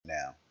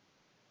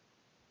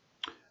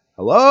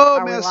Hello,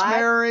 Are we Miss live?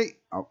 Mary.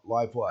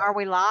 Live what? Are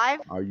we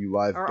live? Are you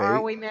live Or bait?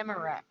 are we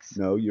Memorex?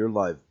 No, you're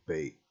live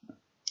bait.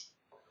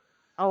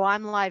 Oh,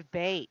 I'm live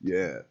bait.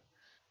 Yeah.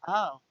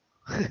 Oh.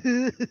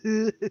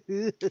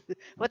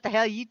 What the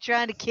hell are you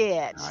trying to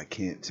catch? I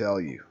can't tell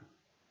you.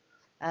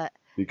 A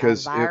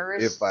Because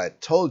virus? if I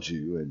told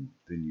you and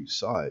then you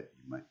saw it,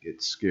 you might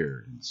get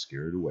scared and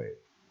scared away.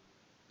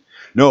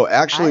 No,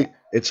 actually,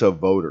 it's a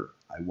voter.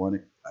 I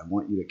want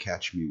you to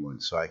catch me one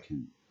so I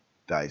can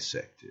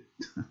dissect it.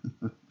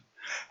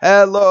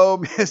 Hello,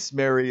 Miss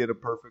Mary in a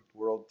perfect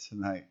world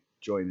tonight.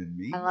 Joining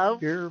me Hello,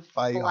 here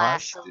by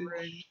hostage.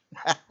 Flashery.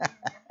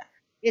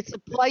 It's a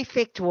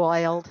perfect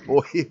world.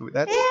 Boy,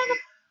 that's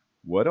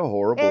what a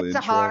horrible It's intro.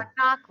 a hard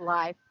knock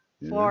life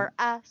Yeah. for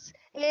us.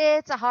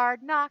 It's a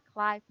hard knock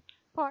life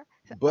for.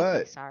 But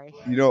okay, sorry.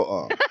 you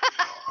know,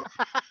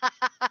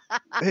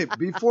 hey,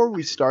 before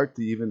we start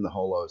the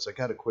holos, I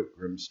got a quick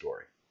grim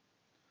story.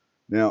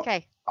 Now,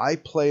 Okay. I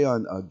play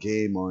on a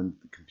game on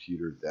the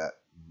computer that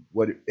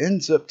what it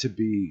ends up to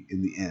be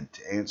in the end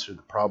to answer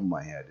the problem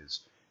I had is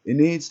it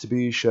needs to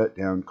be shut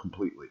down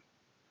completely.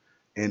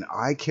 And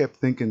I kept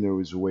thinking there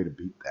was a way to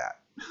beat that.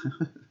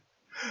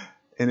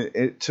 And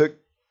it took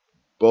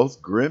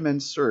both Grim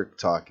and Cirque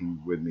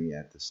talking with me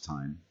at this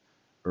time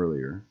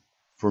earlier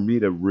for me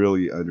to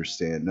really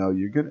understand. No,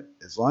 you're going to,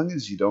 as long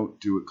as you don't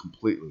do it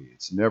completely,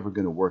 it's never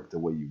going to work the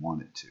way you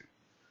want it to.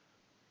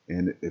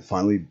 And it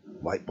finally,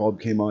 light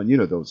bulb came on. You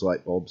know those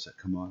light bulbs that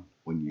come on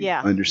when you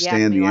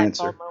understand the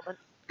answer.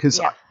 Because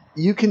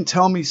you can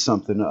tell me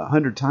something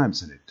 100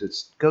 times and it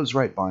just goes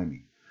right by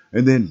me.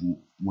 And then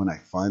when I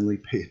finally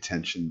pay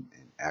attention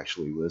and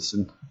actually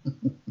listen,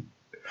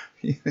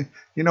 you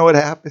know what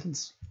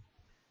happens?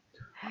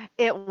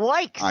 It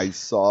wakes. I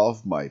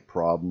solve my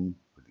problem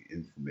with the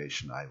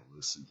information I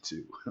listen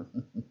to.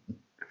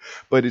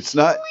 But it's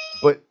not.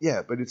 But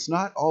it's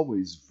not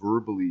always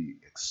verbally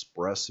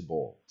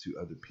expressible to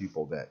other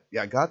people. That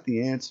I got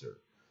the answer.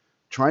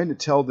 Trying to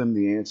tell them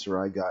the answer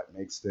I got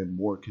makes them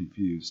more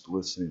confused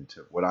listening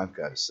to what I've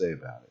got to say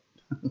about it.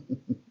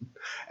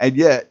 And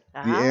yet the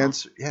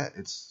answer,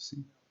 that's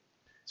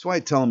why I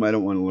tell them I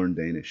don't want to learn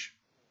Danish.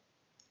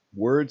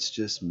 Words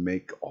just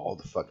make all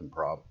the fucking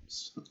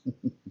problems.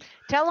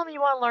 Tell them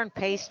you want to learn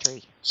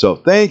pastry. So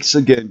thanks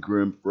again,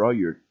 Grim, for all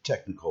your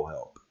technical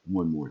help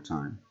one more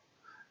time.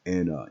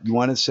 And you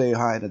want to say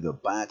hi to the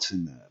bots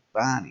and the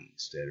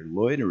bodies that are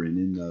loitering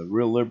in the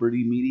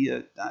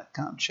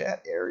RealLibertyMedia.com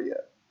chat area.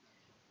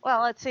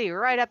 Well, let's see.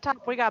 Right up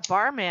top, we got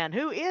Barman,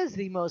 who is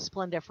the most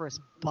splendiferous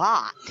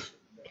bot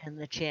in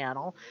the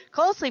channel,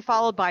 closely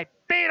followed by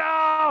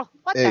Beetle.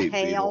 What the hell?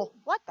 Beetle.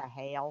 What the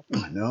hell?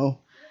 I know.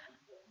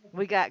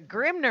 We got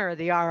Grimner,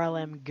 the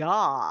RLM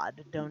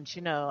god, don't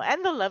you know?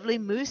 And the lovely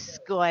Moose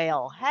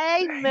Squale.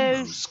 Hey,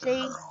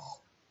 Moosey.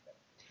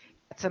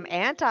 Got some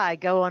anti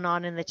going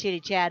on in the chitty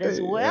chat as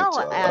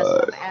well as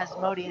some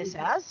Asmodeus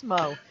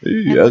Asmo.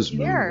 Hey,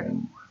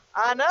 Asmo.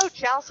 I know,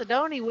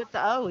 Chalcedony with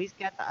the O. He's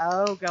got the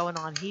O going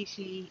on. He,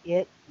 she,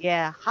 it.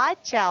 Yeah. Hi,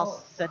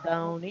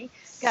 Chalcedony.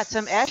 Got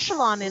some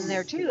Echelon in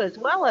there, too, as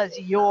well as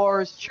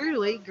yours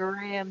truly,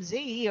 Graham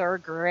Z, or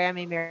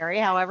Grammy Mary,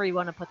 however you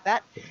want to put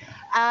that.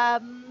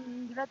 Got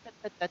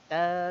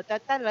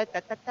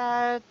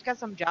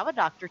some Java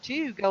Doctor,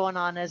 too, going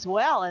on as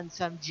well, and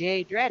some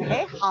J Dread.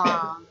 Hey,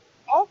 Han.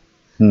 Oh.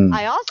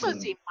 I also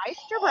see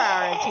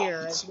Meisterbauer is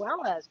here, as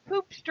well as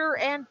Poopster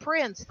and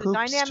Prince, the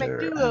dynamic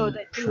duo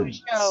that do a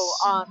show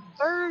on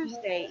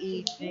Thursday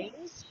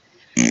evenings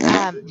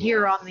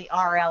here on the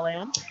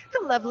RLM.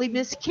 The lovely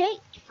Miss Kate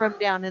from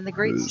down in the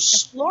great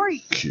state of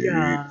Florida.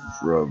 Kate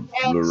from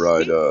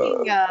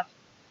Florida.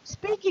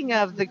 Speaking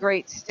of the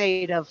great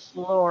state of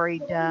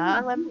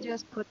Florida, let me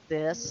just put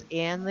this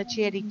in the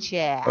chitty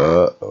chat.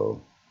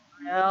 Uh-oh.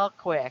 Real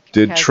quick.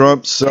 Did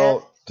Trump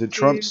sell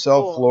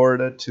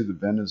Florida to the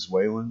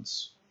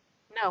Venezuelans?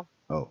 No.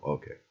 Oh,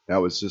 okay. That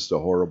was just a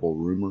horrible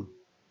rumor.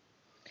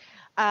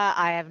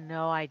 I have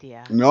no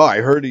idea. No, I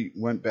heard he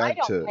went back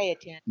to pay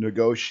attention.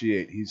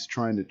 Negotiate. He's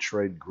trying to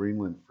trade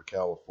Greenland for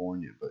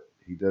California, but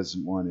he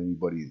doesn't want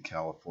anybody in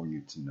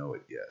California to know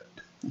it yet.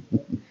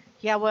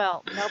 Yeah,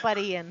 well,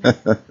 nobody in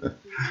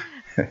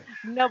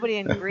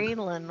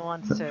Greenland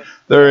wants to.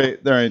 There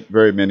ain't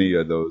very many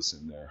of those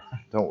in there.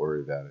 Don't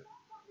worry about it.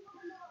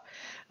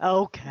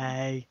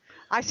 Okay.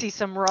 I see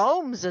some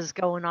Rome's is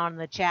going on in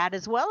the chat,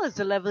 as well as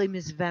the lovely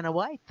Miss Vanna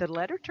White, the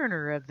letter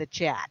turner of the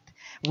chat.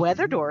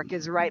 Weather Dork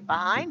is right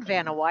behind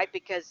Vanna White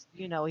because,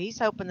 you know, he's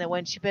hoping that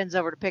when she bends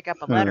over to pick up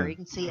a letter, he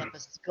can see up a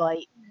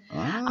skate.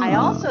 I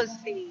also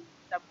see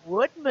the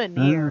Woodman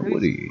here,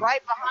 who's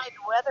right behind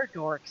Weather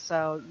Dork.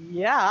 So,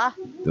 yeah.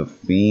 The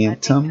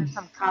Phantom. There's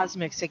some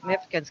cosmic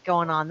significance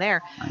going on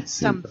there.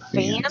 Some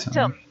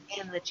Phantom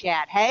in the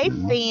chat. Hey,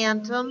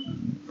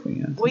 Phantom.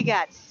 We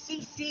got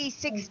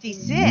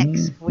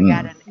CC66. We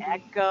got an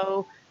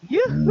Echo.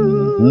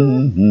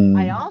 Yoo-hoo!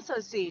 I also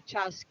see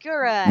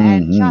Chaskura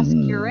and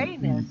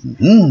Chaskuranus.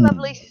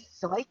 Lovely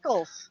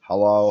Cycles.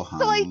 Hello.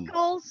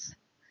 Cycles.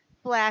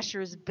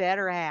 Flasher's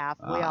better half.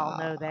 We all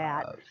know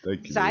that.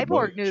 Thank you very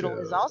Cyborg much. Noodle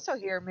is also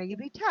here, may you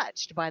be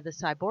touched by the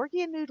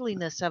cyborgian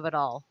noodliness of it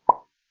all.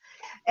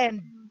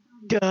 And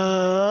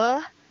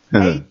duh.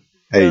 Hey,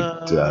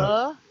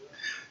 duh.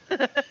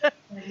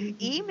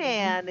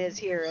 E-Man is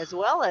here as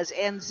well as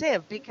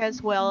NCiv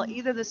because, well,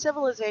 either the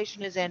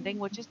civilization is ending,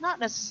 which is not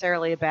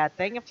necessarily a bad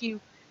thing. If you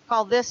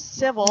call this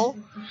civil,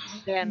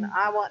 then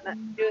I want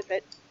nothing to do with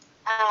it.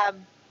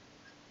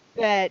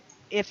 But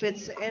if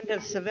it's the end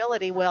of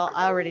civility, well,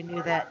 I already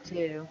knew that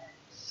too.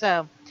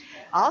 So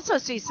I also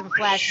see some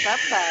Flash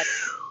Somebody,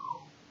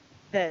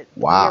 the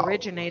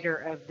originator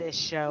of this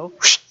show.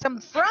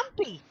 Some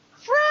Frumpy.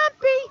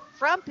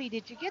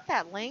 Did you get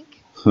that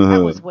link?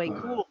 That was way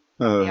cool.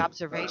 The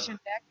observation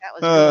deck, that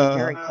was really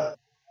very cool.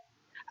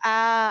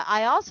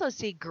 I also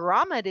see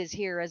Grommet is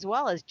here as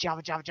well as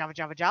Java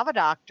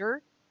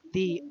Doctor,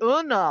 the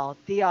Uno,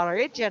 the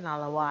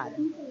original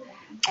one.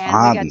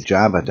 And we got the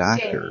Java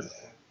Doctor.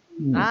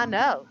 I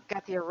know.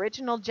 Got the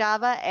original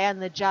Java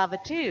and the Java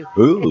 2.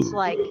 Ooh. It's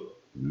like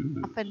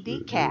off and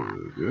decaf.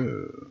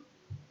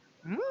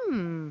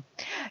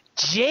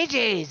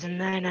 JJ's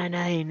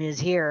 999 is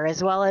here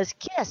as well as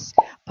Kiss.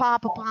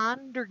 Papa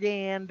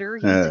Pondergander.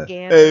 He's a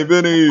gander. Hey,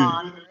 Vinny.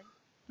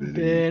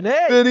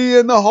 Vinny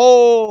in the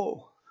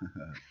hole.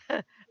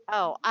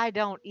 Oh, I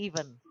don't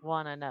even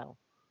want to know.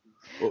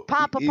 Well,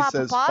 Papa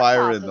says Papa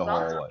fire is in the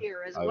also hole.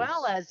 here as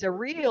well as the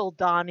real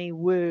Donnie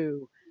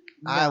Woo.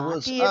 I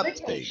was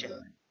updating.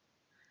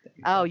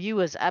 Oh, you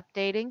was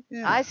updating?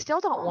 Yeah. I still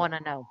don't want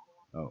to know.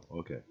 Oh,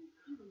 okay.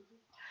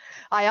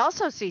 I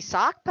also see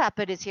Sock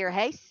Puppet is here.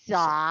 Hey,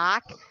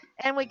 Sock.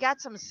 And we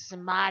got some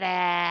smart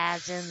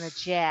ass in the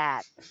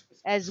chat,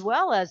 as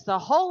well as the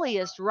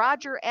holiest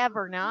Roger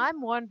ever. Now,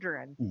 I'm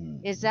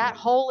wondering, is that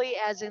holy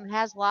as in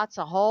has lots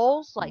of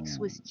holes, like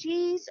Swiss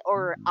cheese,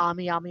 or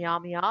ami?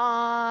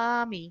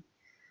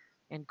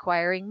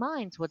 Inquiring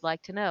minds would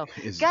like to know.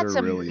 Got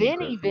some really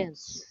Vinny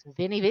Vince.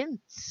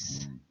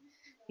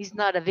 He's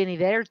not a Vinny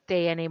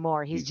Verde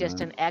anymore. He's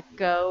just an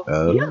Echo.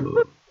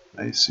 Oh,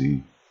 I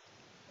see.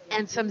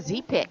 And some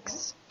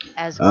Z-Pix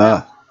as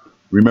well.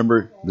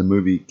 Remember the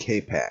movie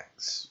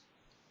K-Pax?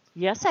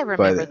 Yes, I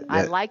remember.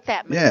 I like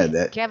that movie.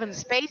 Yeah, Kevin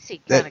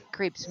Spacey kind of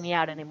creeps me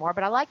out anymore,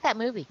 but I like that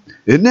movie.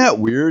 Isn't that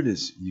weird?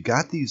 Is you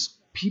got these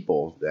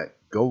people that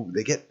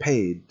they get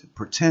paid to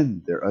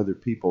pretend they're other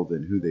people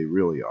than who they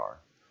really are.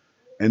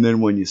 And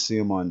then when you see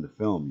them on the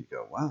film, you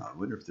go, wow, I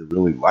wonder if they're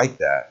really like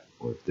that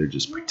or if they're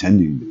just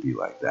pretending to be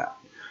like that.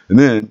 And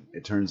then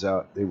it turns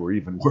out they were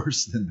even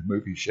worse than the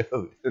movie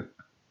showed.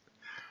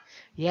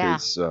 Yeah.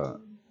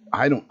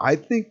 I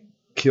think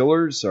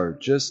killers are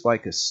just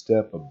like a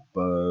step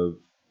above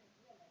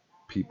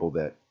people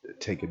that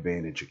take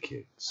advantage of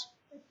kids.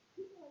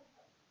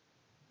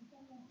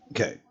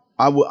 Okay.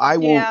 I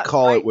won't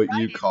call it what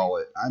you call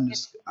it.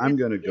 I'm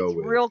going to go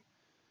with it.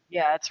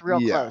 Yeah, it's real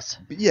close.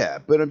 Yeah,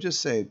 but I'm just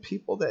saying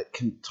people that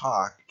can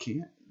talk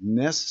can't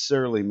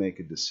necessarily make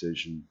a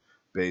decision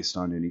based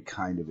on any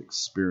kind of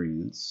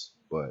experience,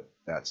 but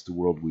that's the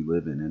world we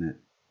live in, isn't it?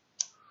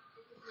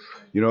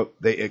 You know,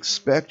 they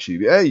expect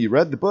you, hey, you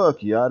read the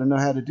book, you ought to know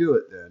how to do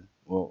it then.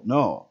 Well,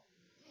 no,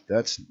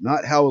 that's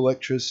not how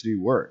electricity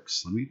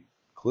works. Let me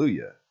clue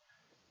you.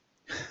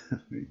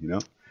 You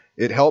know,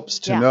 it helps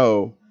to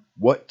know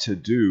what to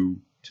do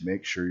to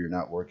make sure you're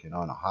not working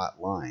on a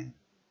hot line,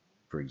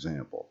 for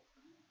example.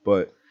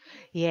 But,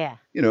 you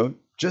know,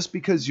 just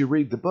because you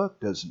read the book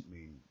doesn't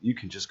mean you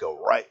can just go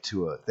right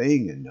to a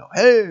thing and know,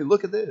 hey,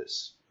 look at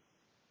this.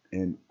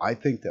 And I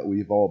think that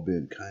we've all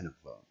been kind of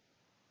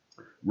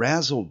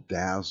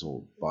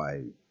razzle-dazzled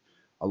by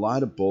a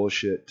lot of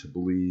bullshit to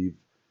believe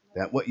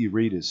that what you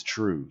read is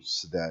true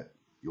so that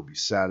you'll be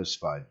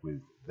satisfied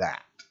with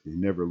that. You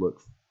never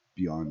look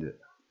beyond it.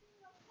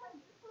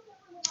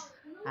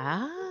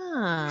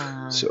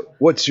 So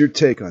what's your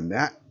take on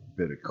that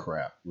bit of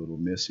crap, little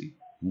missy?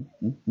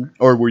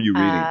 Or were you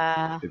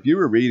reading? If you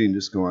were reading,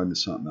 just go on to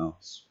something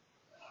else.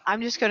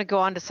 I'm just going to go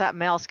on to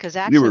something else because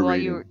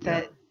actually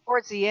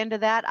towards the end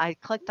of that, I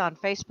clicked on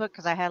Facebook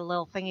because I had a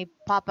little thingy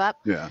pop up.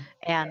 Yeah.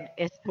 And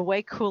it's the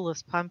way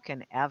coolest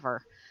pumpkin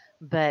ever.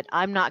 But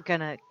I'm not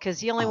going to, because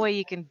the only way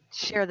you can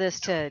share this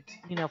to,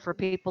 you know, for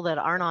people that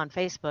aren't on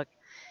Facebook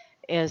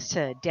is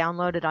to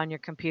download it on your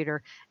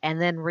computer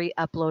and then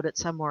re-upload it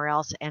somewhere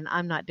else. And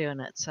I'm not doing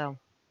it. So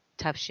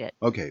tough shit.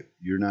 Okay.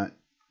 You're not.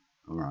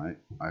 All right.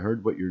 I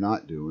heard what you're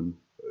not doing,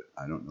 but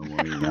I don't know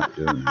why you're not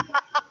doing it.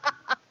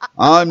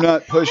 I'm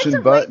not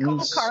pushing buttons. It's a way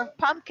cool carved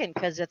pumpkin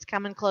because it's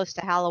coming close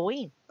to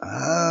Halloween.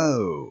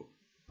 Oh,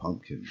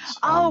 pumpkins.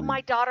 Oh,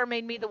 my daughter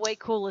made me the way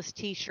coolest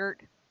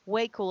T-shirt.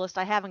 Way coolest.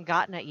 I haven't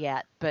gotten it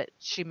yet, but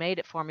she made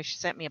it for me. She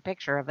sent me a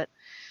picture of it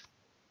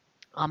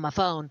on my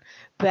phone.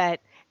 But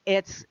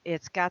it's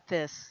got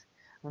this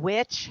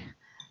witch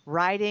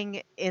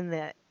riding in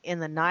the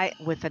night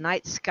with the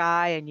night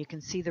sky, and you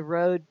can see the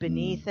road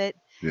beneath it.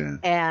 Yeah.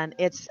 And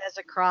it says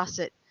across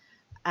it,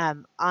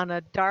 on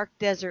a dark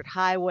desert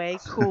highway,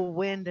 cool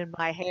wind in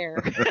my hair.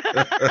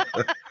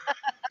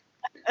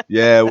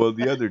 Yeah, well,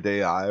 the other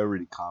day I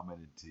already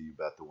commented to you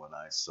about the one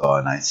I saw,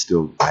 and I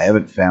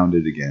haven't found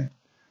it again.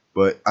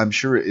 But I'm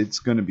sure it's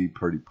going to be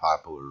pretty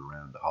popular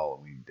around the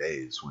Halloween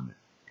days when it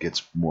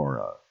gets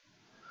more,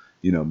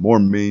 more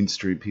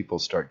mainstream. People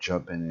start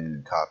jumping in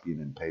and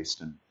copying and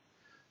pasting.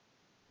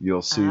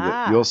 You'll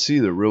see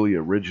the really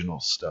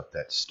original stuff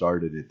that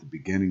started at the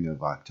beginning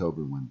of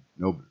October when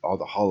all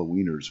the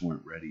Halloweeners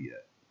weren't ready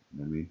yet. You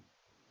know what I mean?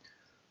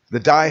 The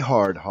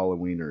die-hard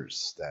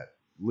Halloweeners that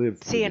live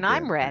through See, the and damn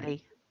I'm ready.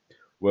 thing.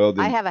 Well,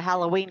 then, I have a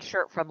Halloween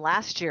shirt from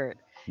last year.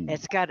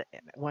 It's got,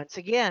 once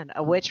again,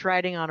 a witch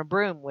riding on a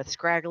broom with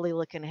scraggly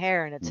looking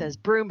hair, and it says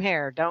broom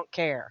hair, don't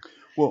care.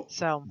 Well,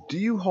 so do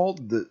you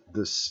hold the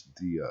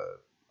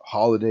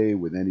holiday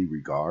with any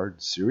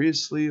regard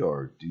seriously,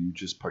 or do you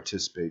just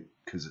participate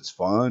because it's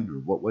fun,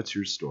 or what's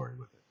your story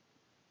with it?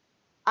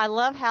 I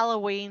love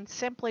Halloween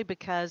simply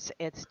because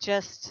it's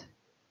just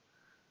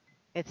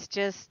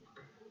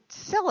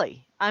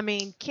silly. I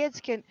mean,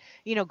 kids can,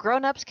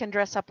 grown-ups can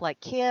dress up like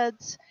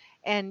kids,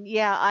 and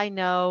yeah, I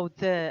know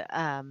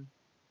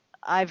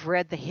I've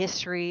read the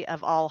history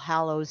of All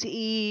Hallows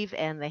Eve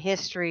and the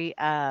history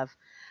of,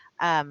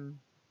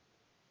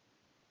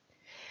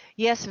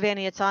 yes,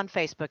 Vinny, it's on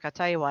Facebook. I'll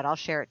tell you what, I'll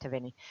share it to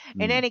Vinny.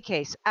 In any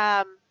case,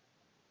 I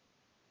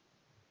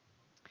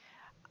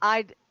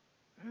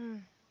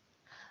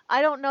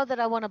don't know that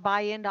I want to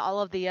buy into all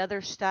of the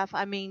other stuff.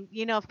 I mean,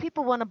 if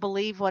people want to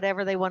believe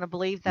whatever they want to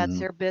believe, that's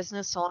their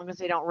business, so long as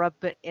they don't rub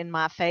it in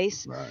my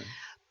face. Right.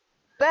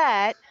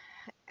 But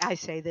I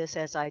say this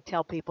as I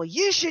tell people,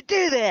 you should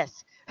do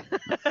this.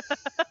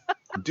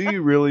 Do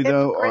you really,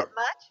 though? Much?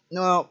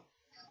 No,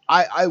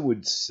 I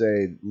would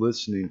say,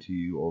 listening to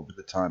you over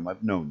the time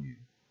I've known you,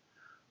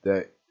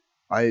 that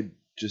I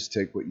just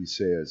take what you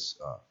say as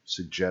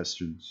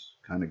suggestions,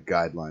 kind of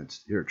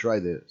guidelines. Here, try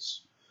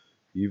this.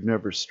 You've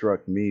never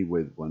struck me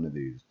with one of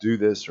these. Do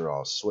this or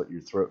I'll slit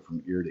your throat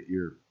from ear to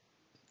ear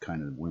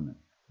kind of women.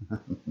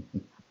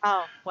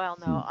 Oh, well,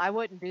 no, I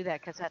wouldn't do that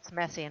because that's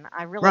messy, and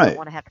I really don't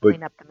want to have to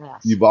clean up the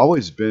mess. You've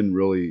always been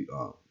really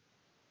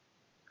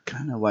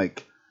kind of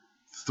like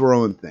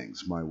throwing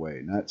things my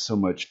way, not so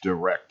much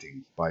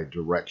directing by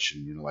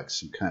direction, like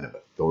some kind of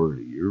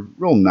authority. You're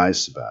real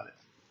nice about it.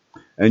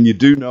 And you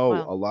do know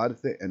a lot of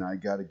things, and I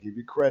got to give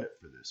you credit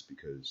for this,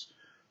 because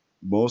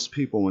most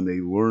people, when they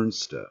learn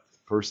stuff,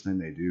 first thing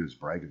they do is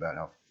brag about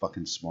how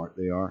fucking smart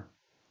they are.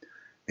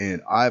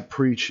 And I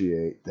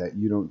appreciate that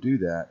you don't do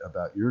that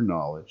about your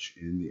knowledge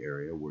in the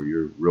area where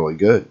you're really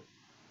good.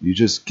 You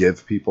just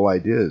give people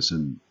ideas,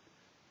 and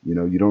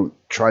you don't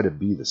try to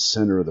be the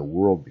center of the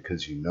world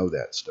because you know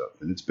that stuff.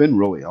 And it's been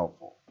really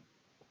helpful.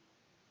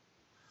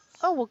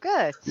 Oh, well,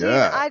 good.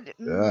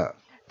 Yeah.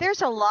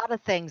 There's a lot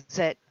of things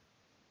that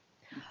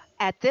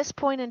at this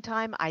point in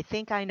time I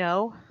think I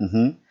know.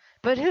 Mm-hmm.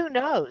 But who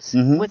knows?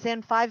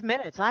 Within 5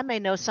 minutes, I may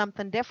know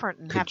something different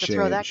and have to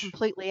throw that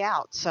completely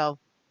out. So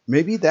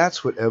maybe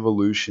that's what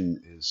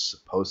evolution is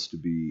supposed to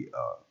be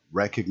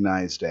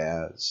recognized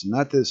as.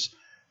 Not this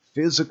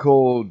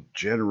physical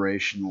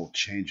generational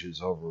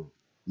changes over,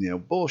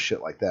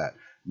 bullshit like that.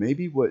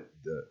 Maybe what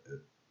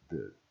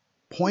the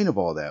point of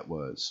all that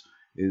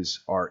is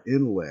our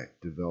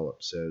intellect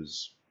develops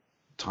as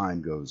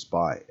time goes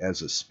by,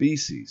 as a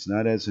species,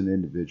 not as an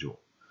individual.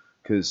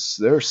 Because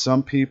there are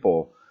some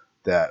people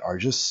that are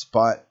just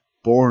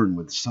born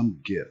with some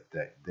gift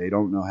that they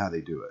don't know how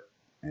they do it.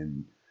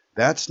 And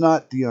that's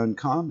not the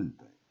uncommon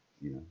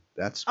thing.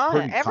 That's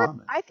pretty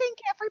common. I think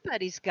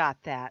everybody's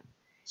got that.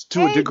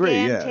 To a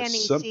degree, yeah.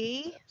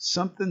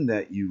 Something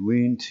that you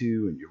lean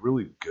to and you're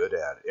really good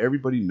at.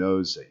 Everybody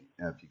knows that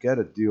if you got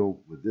to deal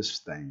with this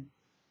thing,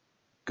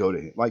 go to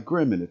him. Like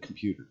Grimm in a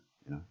computer,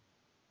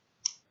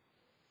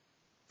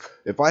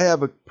 If I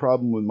have a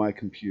problem with my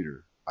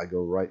computer, I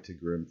go right to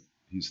Grimm.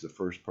 He's the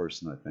first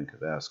person I think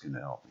of asking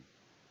to help me.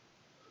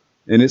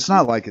 And it's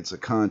not like it's a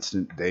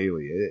constant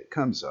daily. It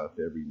comes up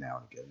every now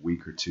and again,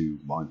 week or two,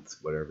 month,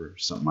 whatever.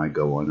 Something I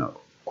go on a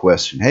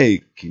question.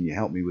 Hey, can you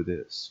help me with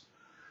this?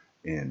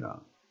 And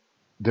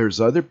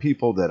there's other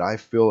people that I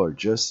feel are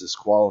just as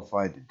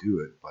qualified to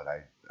do it, but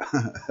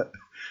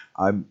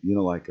I'm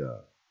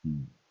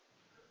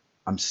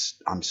I'm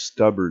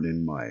stubborn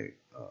in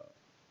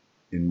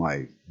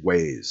my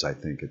ways, I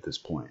think, at this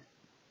point.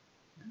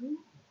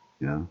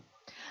 Yeah.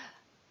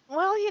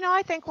 Well,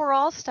 I think we're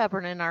all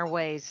stubborn in our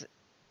ways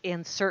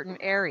in certain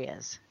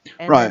areas.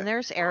 And then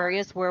there's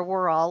areas where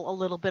we're all a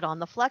little bit on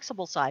the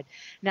flexible side.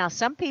 Now,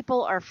 some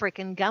people are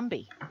freaking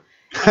Gumby,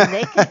 and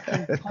they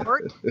can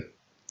contort,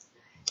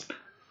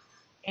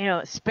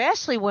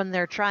 especially when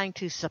they're trying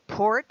to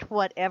support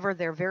whatever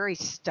they're very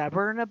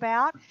stubborn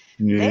about.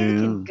 Yeah. They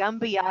can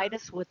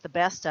Gumby-itis with the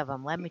best of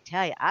them. Let me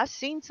tell you, I've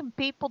seen some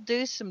people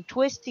do some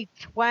twisty,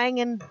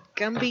 twanging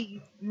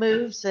Gumby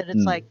moves that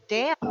it's like,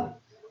 damn,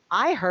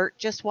 I hurt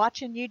just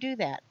watching you do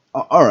that.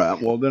 All right.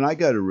 Well, then I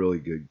got a really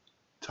good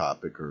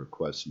topic or a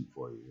question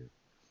for you.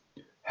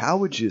 How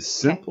would you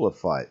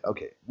simplify it?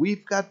 Okay.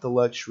 We've got the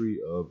luxury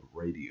of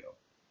radio.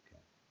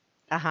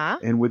 Uh-huh.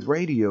 And with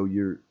radio,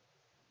 you're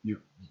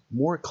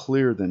more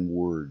clear than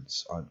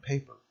words on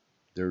paper.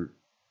 They're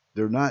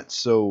they're not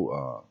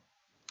so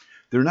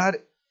they're not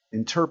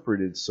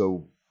interpreted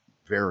so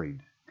varied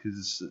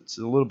because it's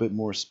a little bit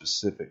more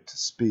specific to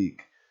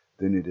speak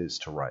than it is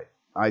to write,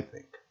 I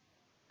think.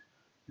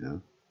 You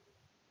know?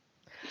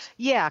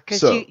 Yeah, because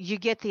So, you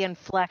get the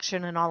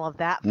inflection and all of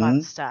that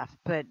fun stuff.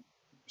 But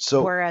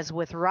whereas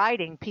with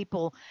writing,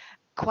 people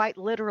quite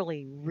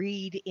literally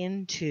read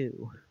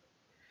into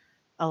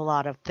a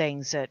lot of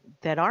things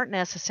that aren't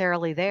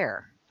necessarily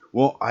there.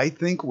 Well, I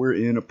think we're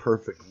in a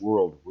perfect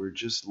world. We're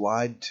just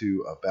lied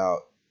to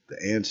about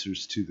the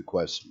answers to the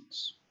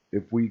questions.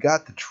 If we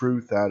got the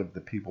truth out of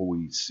the people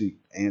we seek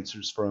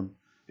answers from,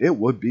 it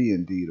would be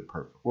indeed a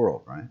perfect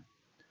world, right?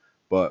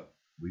 But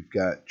we've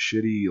got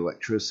shitty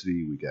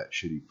electricity, we got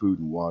shitty food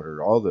and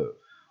water. All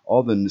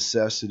the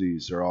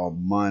necessities are all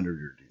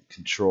monitored and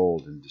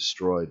controlled and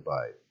destroyed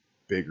by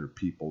bigger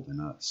people than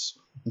us,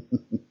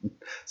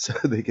 so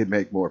they can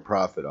make more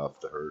profit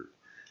off the herd.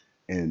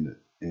 And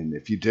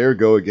if you dare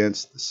go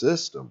against the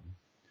system,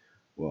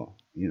 well,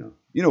 you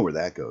know where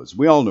that goes.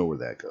 We all know where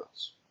that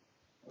goes.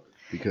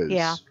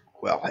 Because,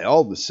 well,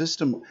 hell, the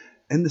system,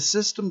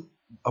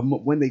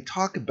 when they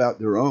talk about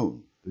their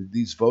own,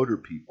 these voter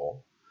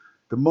people,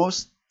 the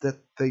most that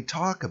they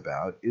talk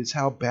about is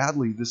how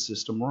badly the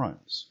system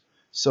runs.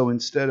 So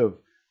instead of,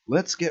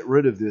 let's get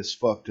rid of this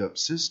fucked up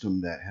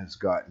system that has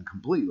gotten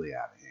completely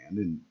out of hand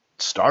and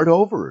start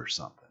over or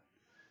something.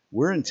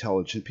 We're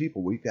intelligent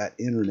people. We've got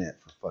internet,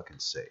 for fucking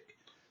sake.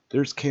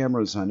 There's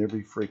cameras on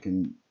every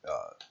freaking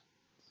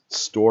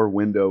store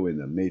window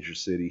in a major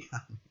city.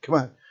 Come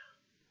on.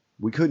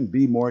 We couldn't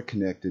be more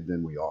connected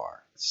than we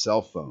are.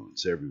 Cell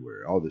phones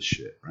everywhere, all this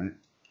shit, right?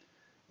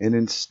 And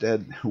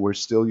instead, we're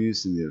still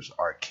using these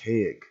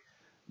archaic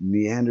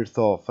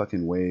Neanderthal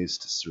fucking ways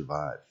to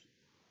survive.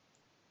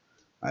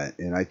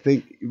 And I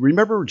think,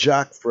 remember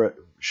Jacques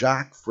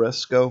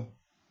Fresco,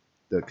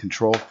 the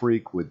control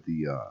freak with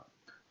the,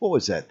 what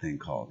was that thing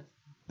called?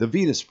 The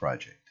Venus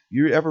Project.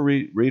 You ever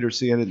read or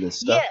see any of this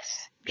stuff?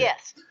 Yes,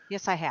 okay.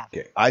 Yes, I have.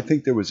 Okay, I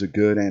think there was a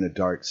good and a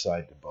dark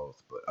side to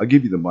both, but I'll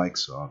give you the mic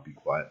so I'll be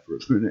quiet for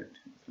a minute.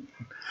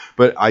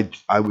 But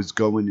I was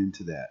going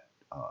into that.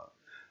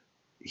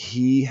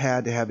 He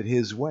had to have it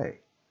his way.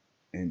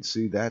 And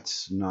see,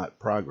 that's not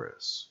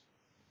progress.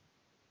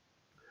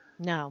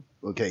 No.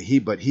 Okay,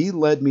 but he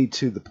led me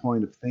to the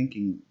point of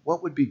thinking,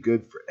 what would be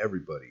good for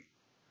everybody?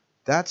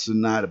 That's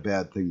not a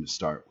bad thing to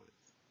start with.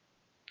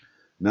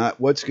 Not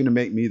what's going to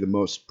make me the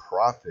most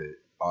profit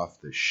off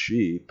the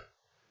sheep,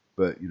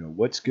 but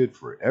what's good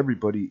for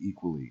everybody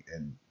equally,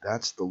 and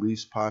that's the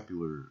least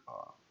popular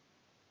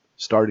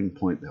starting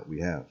point that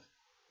we have.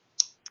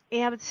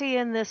 Yeah, but see,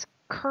 in this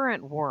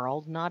current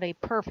world, not a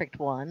perfect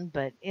one,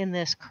 but in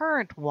this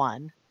current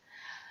one,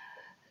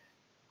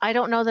 I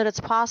don't know that it's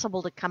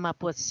possible to come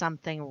up with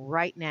something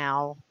right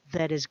now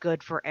that is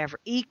good for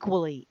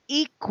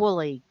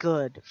equally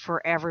good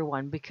for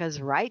everyone, because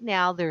right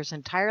now there's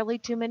entirely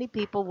too many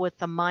people with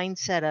the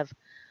mindset of,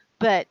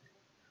 but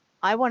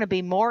I want to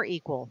be more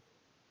equal.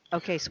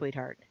 Okay,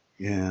 sweetheart.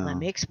 Yeah. Let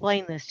me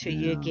explain this to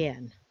you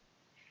again.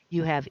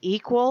 You have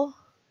equal,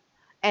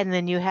 and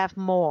then you have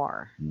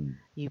more.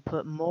 You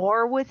put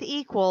more with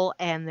equal,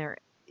 and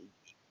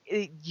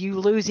you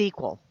lose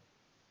equal.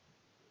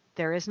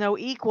 There is no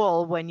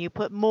equal when you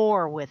put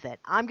more with it.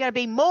 I'm going to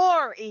be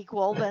more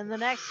equal than the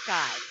next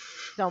guy.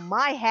 So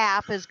my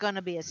half is going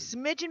to be a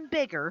smidgen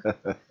bigger.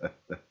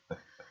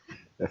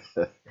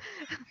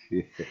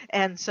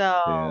 And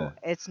so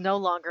it's no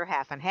longer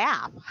half and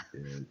half,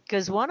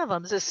 because one of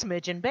them's a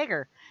smidgen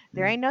bigger.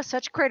 There ain't no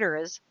such critter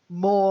as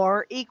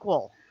more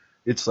equal.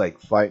 It's like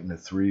fighting a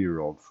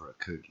 3-year-old for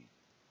a cookie.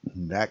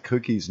 That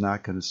cookie's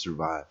not going to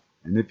survive.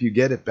 And if you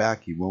get it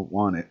back, you won't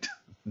want it.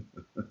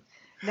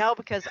 No,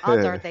 because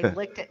odds are they've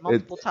licked it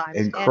multiple times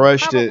and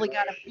crushed probably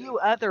got a few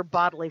other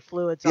bodily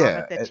fluids on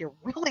it that you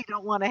really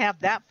don't want to have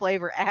that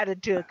flavor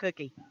added to a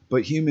cookie.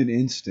 But human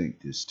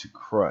instinct is to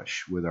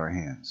crush with our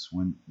hands.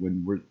 When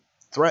we're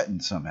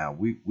threatened somehow,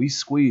 we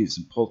squeeze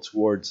and pull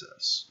towards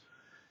us.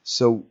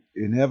 So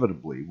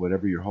inevitably,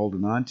 whatever you're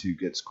holding on to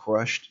gets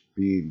crushed,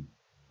 being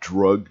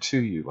drugged to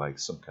you like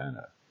some kind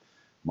of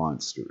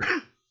monster.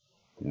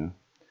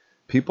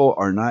 People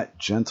are not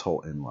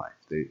gentle in life.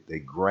 They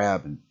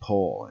grab and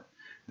pull. And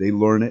they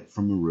learn it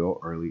from a real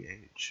early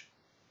age.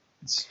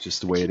 It's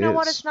just the way it is. You know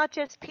what? It's not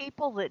just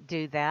people that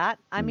do that.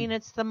 I mean,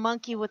 it's the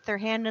monkey with their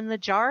hand in the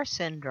jar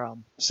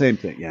syndrome. Same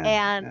thing, yeah.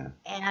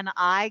 And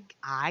I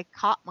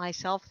caught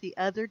myself the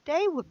other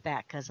day with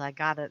that, because I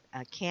got a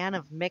can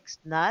of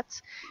mixed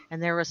nuts,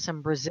 and there was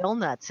some Brazil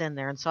nuts in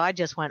there, and so I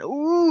just went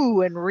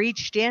ooh and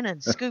reached in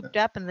and scooped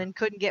up, and then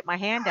couldn't get my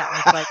hand out. And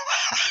it's like,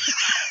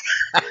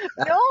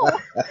 no,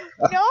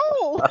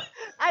 no.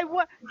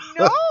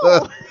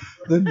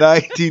 The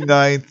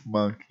 99th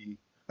monkey.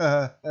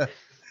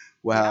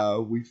 Wow,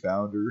 we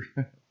found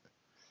her.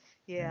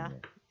 Yeah.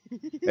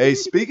 Hey,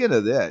 speaking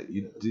of that,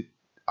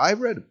 I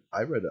read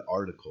an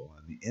article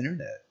on the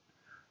internet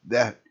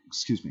that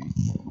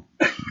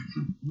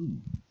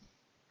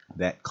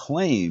that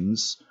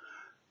claims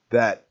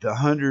that the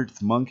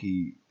 100th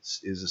monkey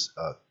is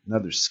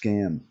another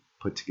scam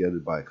put together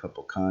by a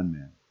couple con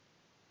men.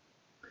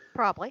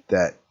 Probably.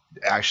 That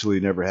actually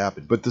never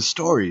happened. But the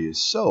story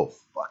is so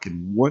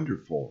fucking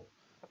wonderful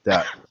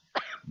that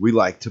we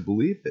like to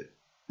believe it.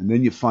 And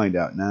then you find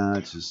out,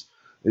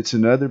 it's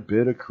another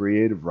bit of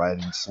creative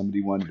writing.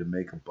 Somebody wanted to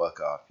make a buck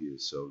off you,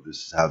 so this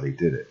is how they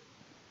did it.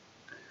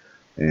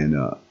 And,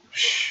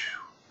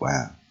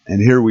 wow.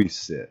 And here we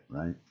sit,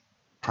 right?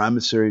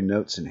 Promissory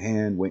notes in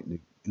hand, waiting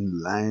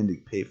in line to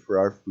pay for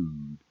our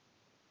food.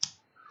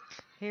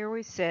 Here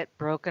we sit,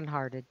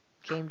 broken-hearted,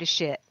 came to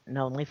shit, and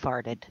only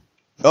farted.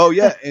 Oh,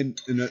 yeah,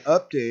 and an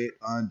update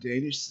on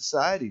Danish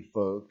society,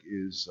 folk,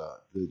 is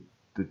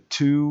the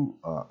two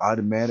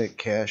automatic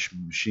cash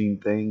machine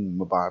thing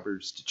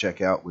bobbers to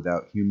check out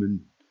without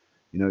human,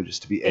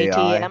 just to be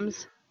AI.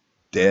 ATMs?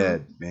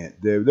 Dead, man.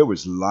 There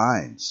was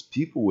lines.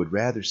 People would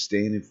rather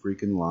stand in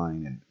freaking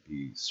line and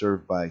be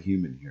served by a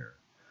human here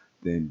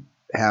than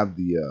have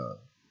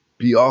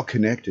be all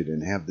connected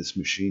and have this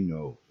machine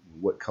know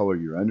what color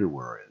your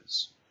underwear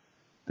is.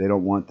 They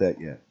don't want that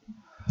yet.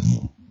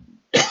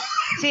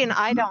 See, and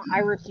I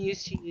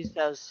refuse to use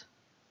those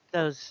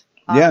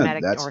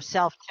automatic or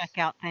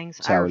self-checkout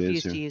things. I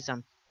refuse to use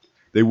them.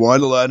 They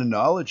want a lot of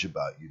knowledge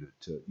about you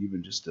to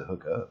even just to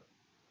hook up.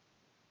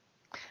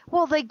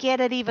 Well, they get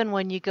it even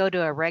when you go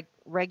to a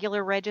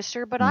regular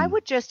register, but I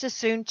would just as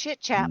soon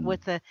chit-chat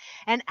with the...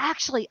 And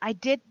actually, I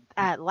did...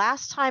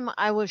 last time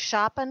I was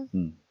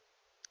shopping,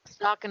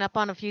 stocking up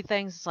on a few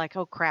things, it's like,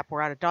 oh, crap,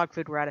 we're out of dog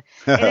food. We're out of...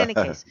 In any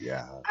case.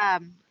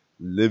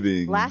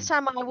 Living. Last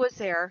time I was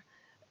there,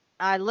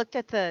 I looked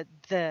at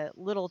the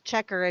little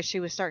checker as she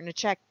was starting to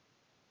check,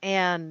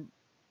 and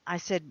I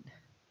said,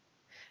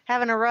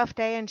 having a rough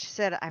day? And she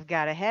said, I've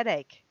got a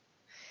headache.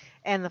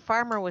 And the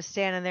farmer was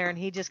standing there, and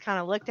he just kind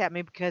of looked at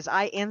me because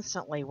I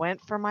instantly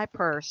went for my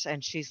purse,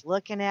 and she's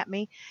looking at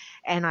me,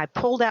 and I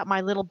pulled out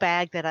my little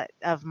bag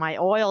of my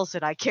oils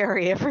that I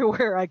carry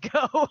everywhere I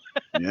go.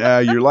 Yeah,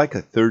 you're like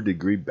a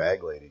third-degree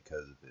bag lady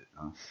because of it,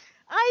 huh?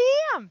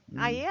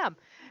 I am.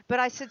 But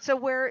I said, so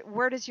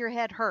where does your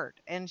head hurt?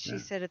 And she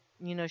said,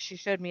 she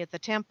showed me at the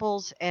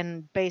temples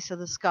and base of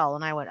the skull,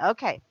 and I went,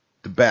 okay.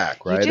 The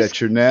back, right? At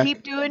your neck?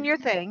 Keep doing your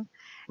thing.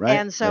 Right?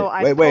 And so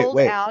I pulled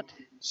out...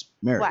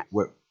 Mary,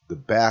 what? The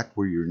back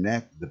where your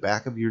neck, the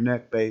back of your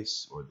neck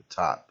base, or the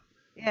top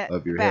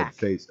of your head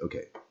face?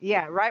 Okay.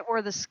 Yeah, right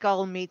where the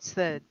skull meets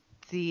the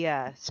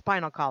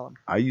spinal column.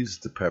 I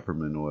used the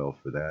peppermint oil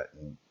for that.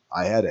 And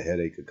I had a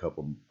headache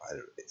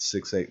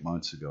 6-8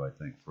 months ago, I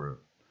think, for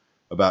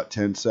about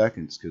 10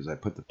 seconds because I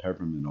put the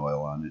peppermint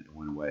oil on it and it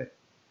went away.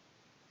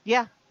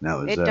 Yeah,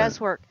 it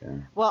does work. Yeah.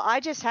 Well,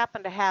 I just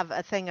happen to have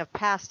a thing of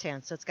past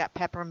tense. It's got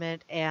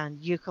peppermint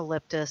and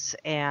eucalyptus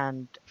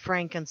and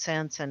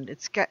frankincense, and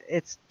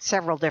it's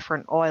several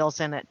different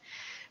oils in it.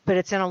 But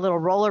it's in a little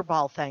roller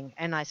ball thing.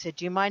 And I said,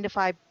 do you mind if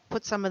I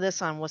put some of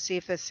this on? We'll see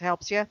if this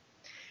helps you.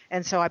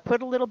 And so I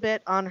put a little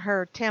bit on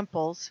her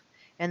temples,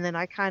 and then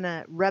I kind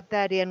of rubbed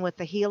that in with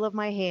the heel of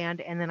my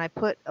hand, and then I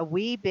put a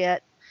wee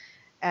bit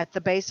at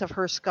the base of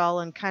her skull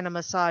and kind of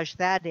massage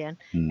that in,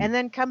 and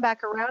then come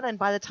back around. And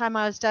by the time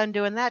I was done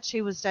doing that,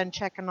 she was done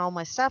checking all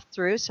my stuff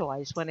through. So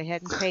I just went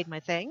ahead and paid my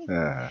thing.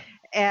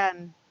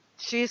 And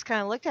she just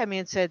kind of looked at me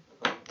and said,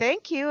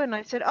 thank you. And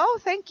I said, oh,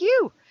 thank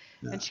you.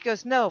 And she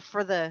goes, no,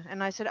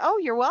 and I said, oh,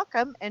 you're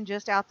welcome. And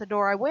just out the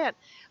door I went.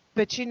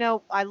 But,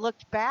 I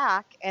looked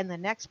back, and the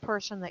next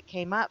person that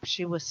came up,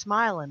 she was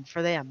smiling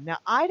for them. Now,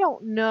 I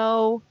don't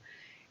know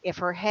if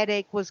her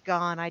headache was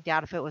gone. I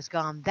doubt if it was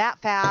gone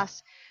that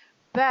fast.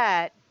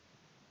 But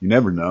you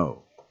never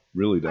know.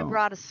 Really don't. I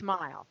brought a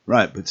smile.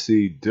 Right, but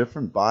see,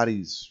 different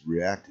bodies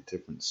react at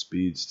different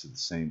speeds to the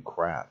same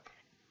crap.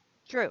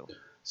 True.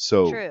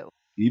 So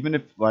even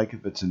if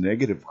it's a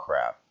negative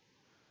crap,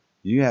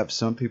 you have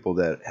some people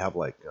that have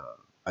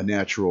a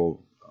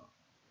natural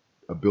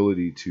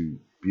ability to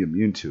be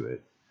immune to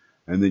it,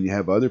 and then you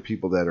have other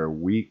people that are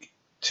weak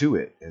to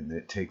it, and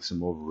it takes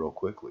them over real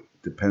quickly.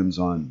 Depends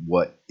on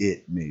what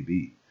it may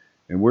be.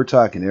 And we're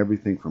talking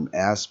everything from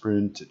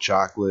aspirin to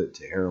chocolate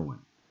to heroin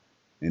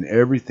and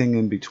everything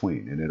in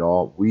between. And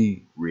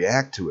we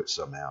react to it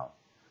somehow.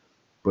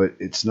 But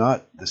it's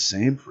not the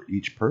same for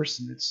each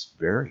person. It's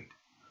varied.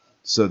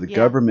 So the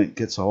government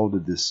gets a hold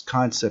of this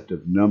concept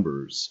of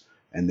numbers,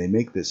 and they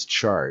make this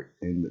chart.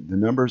 And the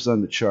numbers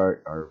on the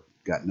chart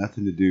got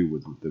nothing to do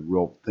with the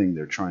real thing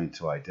they're trying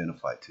to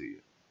identify to you.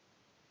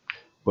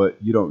 But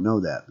you don't know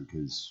that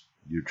because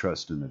you're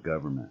trusting the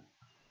government.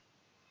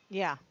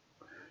 Yeah.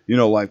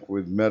 Like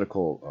with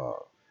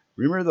medical,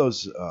 remember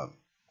those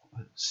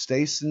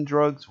Statin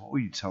drugs? What were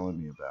you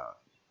telling me about?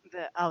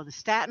 The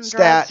statin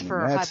drugs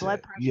for high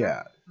blood pressure?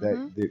 Yeah,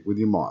 with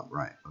your mom,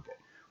 right. Okay.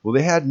 Well,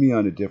 they had me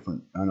on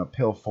a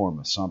pill form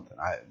of something,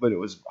 but it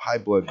was high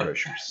blood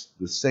pressure,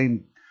 the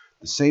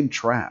same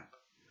trap.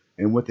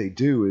 And what they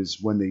do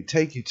is when they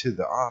take you to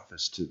the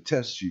office to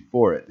test you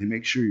for it, they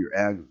make sure you're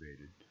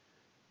aggravated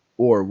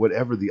or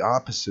whatever the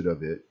opposite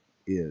of it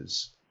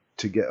is,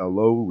 to get a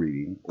low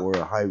reading or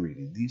a high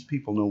reading. These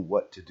people know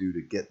what to do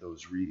to get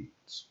those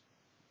readings.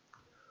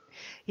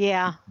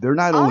 Yeah. They're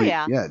not Oh, only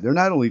yeah. they're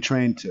not only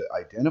trained to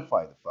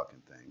identify the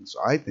fucking things.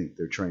 I think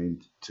they're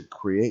trained to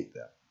create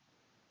them.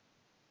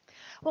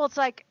 Well, it's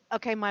like,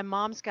 okay, my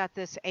mom's got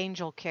this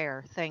angel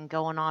care thing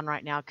going on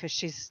right now because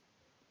she's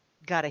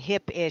got a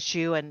hip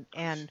issue,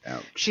 and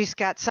Ouch. she's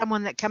got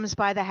someone that comes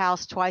by the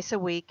house twice a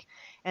week,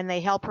 and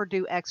they help her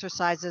do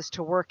exercises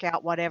to work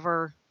out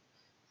whatever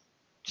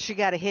she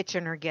got a hitch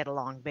in her get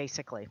along,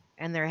 basically,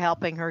 and they're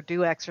helping her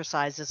do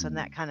exercises and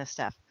that kind of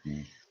stuff.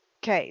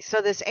 Okay,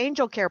 so this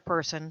angel care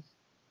person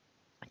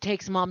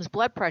takes mom's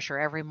blood pressure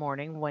every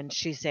morning when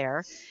she's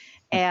there,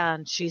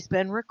 and she's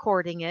been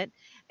recording it,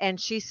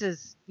 and she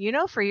says,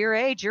 for your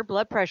age, your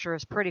blood pressure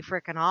is pretty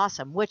freaking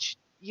awesome, which,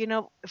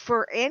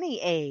 for any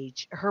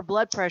age, her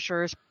blood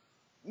pressure is,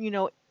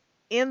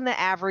 in the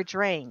average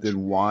range.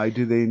 Then why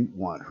do they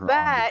want her on the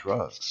But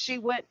drugs? she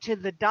went to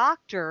the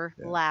doctor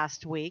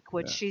last week,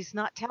 which she's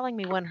not telling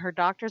me when her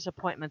doctor's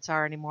appointments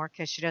are anymore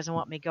because she doesn't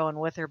want me going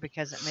with her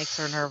because it makes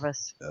her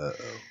nervous. Uh-oh.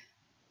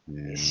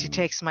 Yeah. She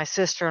takes my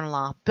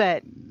sister-in-law.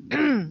 But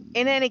in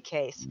any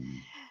case,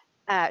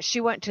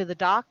 she went to the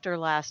doctor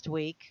last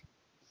week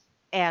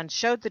and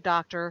showed the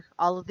doctor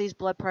all of these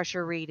blood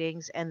pressure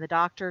readings, and the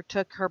doctor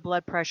took her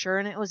blood pressure,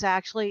 and it was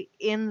actually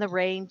in the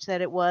range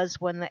that it was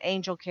when the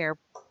angel care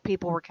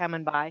people were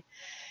coming by.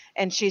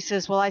 And she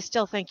says, well, I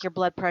still think your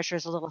blood pressure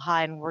is a little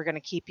high, and we're going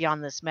to keep you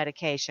on this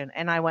medication.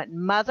 And I went,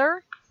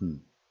 Mother?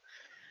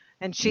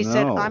 And she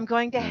said, I'm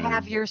going to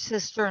have your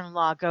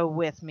sister-in-law go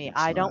with me.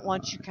 I don't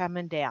want you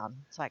coming down.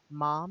 It's like,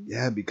 Mom?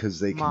 Yeah,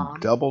 because they can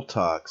double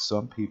talk.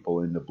 Some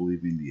people end up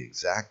believing the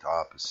exact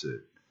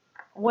opposite.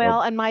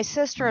 Well, and my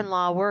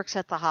sister-in-law works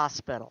at the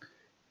hospital.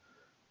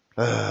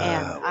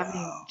 And I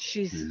mean,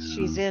 she's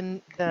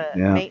in the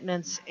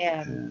maintenance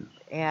and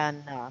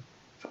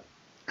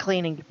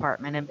cleaning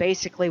department, and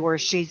basically where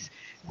she's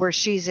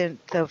in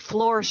the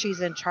floor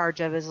she's in charge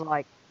of is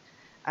like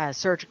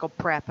surgical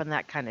prep and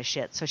that kind of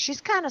shit. So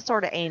she's kind of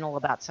sort of anal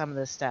about some of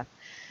this stuff.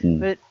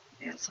 But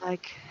it's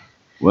like,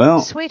 well,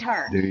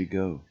 sweetheart, there you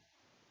go.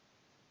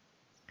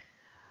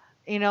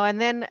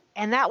 And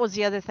that was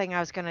the other thing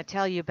I was going to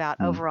tell you about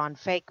over on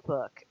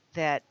Fakebook,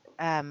 that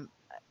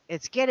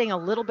it's getting a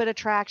little bit of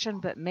traction,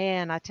 but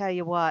man, I tell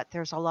you what,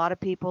 there's a lot of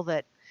people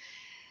that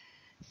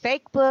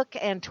Fakebook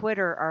and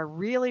Twitter are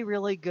really,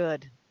 really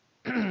good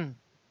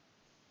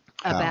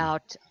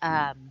about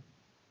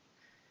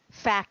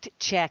fact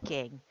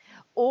checking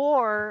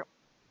or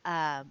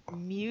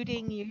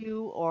muting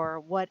you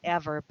or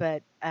whatever.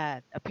 But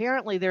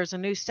apparently there's a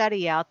new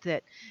study out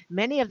that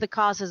many of the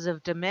causes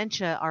of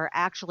dementia are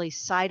actually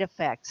side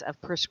effects of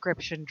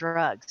prescription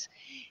drugs.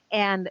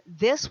 And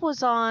this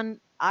was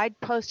I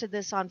posted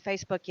this on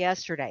Facebook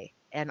yesterday,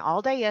 and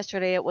all day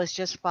yesterday it was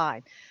just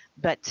fine.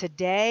 But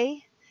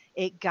today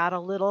it got a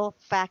little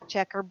fact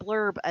checker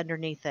blurb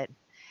underneath it. It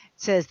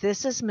says,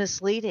 this is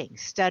misleading.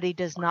 Study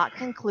does not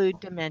conclude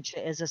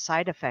dementia is a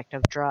side effect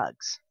of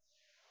drugs.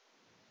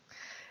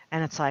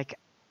 And it's like,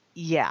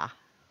 yeah.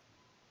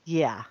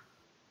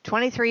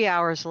 23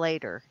 hours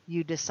later,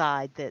 you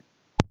decide that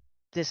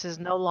this is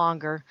no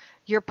longer,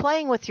 you're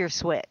playing with your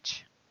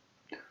Switch.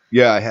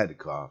 Yeah, I had to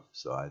cough,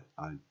 so I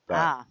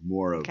thought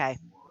more of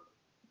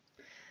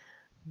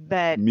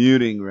but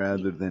muting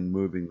rather than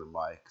moving the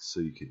mic so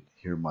you could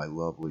hear my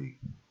lovely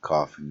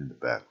coughing in the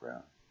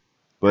background.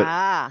 But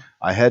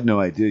I had no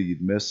idea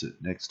you'd miss it.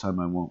 Next time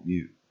I won't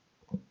mute.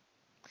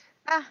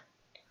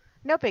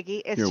 No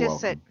biggie. It's You're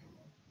just welcome.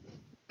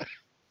 that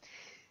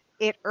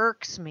it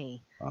irks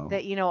me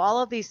that,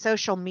 all of these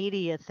social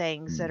media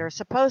things that are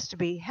supposed to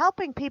be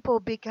helping people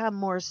become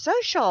more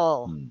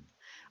social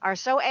are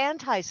so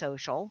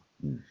antisocial,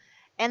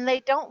 and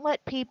they don't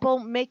let people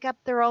make up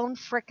their own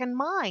frickin'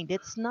 mind.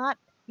 It's not,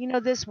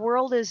 this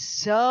world is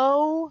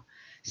so,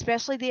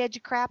 especially the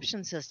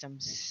education system,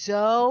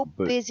 so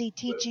busy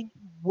teaching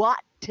what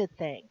to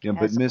think. Yeah,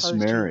 but Miss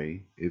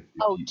Mary, if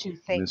to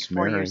think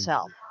for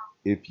yourself.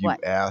 If you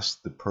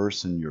ask the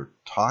person you're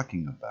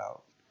talking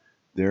about,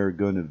 they're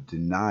going to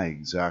deny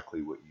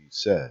exactly what you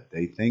said.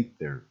 They think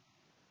they're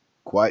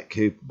quite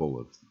capable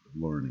of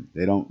learning.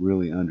 They don't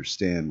really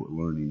understand what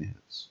learning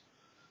is.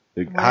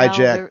 They're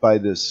hijacked by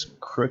this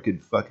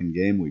crooked fucking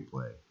game we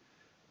play.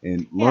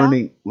 And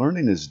learning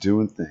is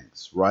doing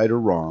things, right or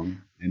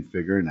wrong, and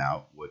figuring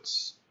out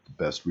what's the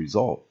best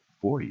result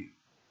for you.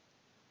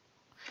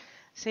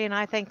 See, and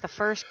I think the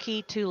first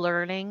key to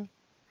learning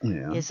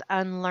is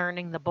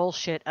unlearning the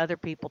bullshit other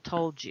people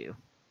told you.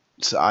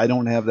 So I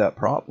don't have that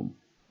problem.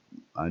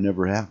 I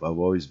never have. I've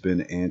always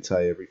been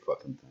anti every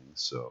fucking thing,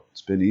 so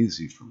it's been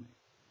easy for me.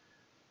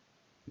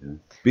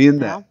 Being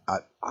that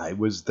I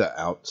was the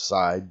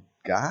outside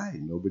guy,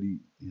 nobody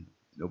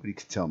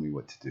could tell me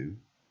what to do.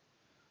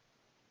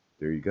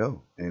 There you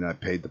go. And I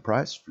paid the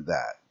price for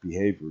that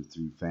behavior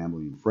through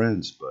family and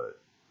friends,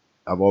 but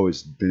I've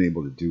always been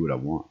able to do what I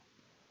want.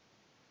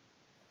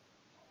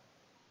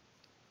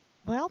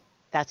 Well,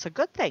 that's a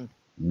good thing.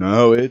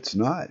 No, it's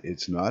not.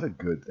 It's not a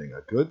good thing.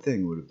 A good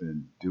thing would have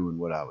been doing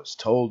what I was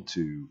told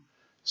to,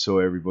 so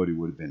everybody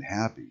would have been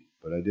happy.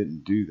 But I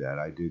didn't do that.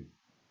 I did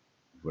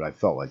what I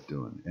felt like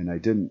doing. And I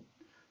didn't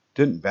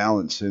didn't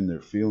balance in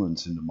their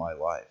feelings into my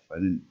life. I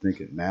didn't think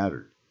it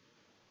mattered.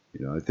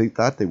 You know, I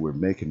thought they were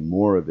making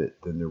more of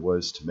it than there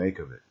was to make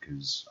of it,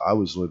 because I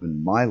was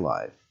living my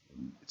life.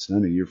 It's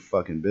none of your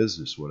fucking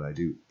business what I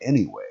do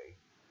anyway,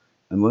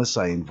 unless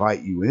I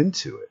invite you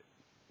into it.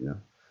 You know,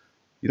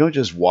 you don't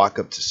just walk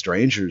up to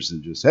strangers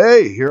and just,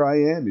 hey, here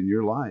I am in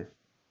your life.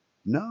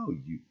 No,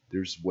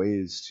 there's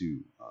ways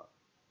to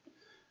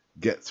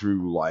get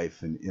through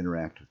life and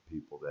interact with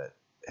people that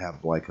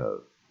have like a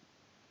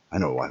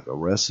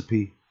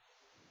recipe.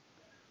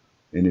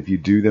 And if you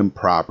do them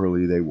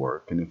properly, they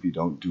work. And if you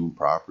don't do them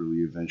properly,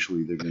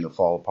 eventually they're going to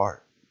fall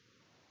apart.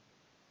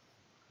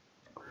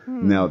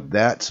 Now,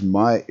 that's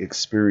my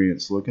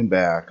experience looking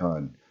back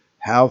on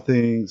how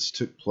things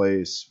took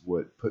place,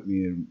 what put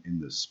me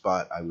in the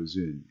spot I was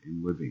in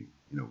living,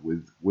 you know,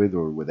 with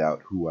or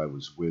without who I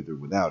was with or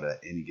without at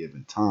any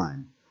given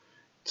time.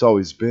 It's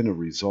always been a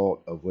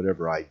result of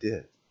whatever I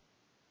did.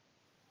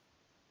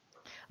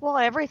 Well,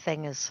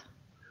 everything is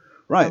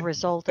right. a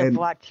result of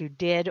what you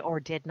did or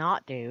did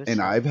not do.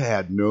 And I've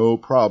had no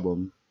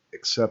problem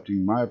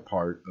accepting my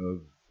part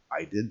of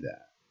I did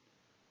that.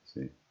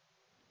 See,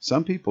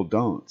 some people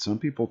don't. Some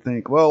people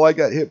think, well, I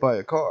got hit by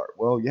a car.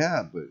 Well,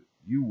 yeah, but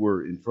you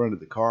were in front of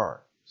the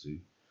car,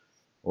 see,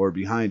 or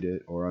behind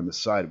it, or on the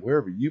side,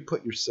 wherever. You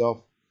put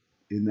yourself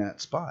in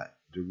that spot.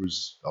 There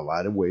was a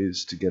lot of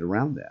ways to get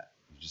around that.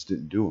 You just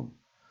didn't do them.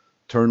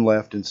 Turn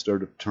left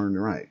instead of turn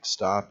right.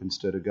 Stop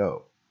instead of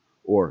go.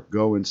 Or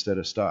go instead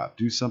of stop.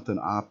 Do something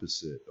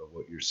opposite of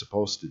what you're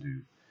supposed to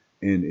do.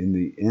 And in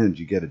the end,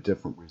 you get a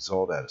different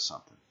result out of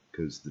something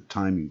because the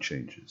timing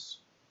changes.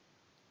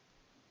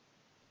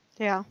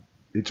 Yeah.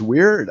 It's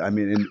weird. I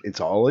mean, it's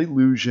all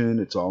illusion.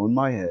 It's all in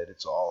my head.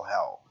 It's all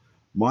how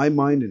my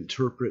mind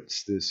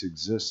interprets this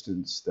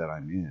existence that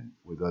I'm in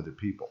with other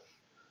people.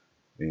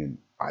 And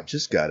I've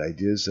just got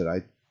ideas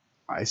that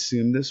I see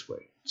them this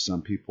way.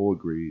 Some people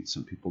agree.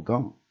 Some people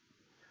don't.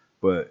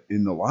 But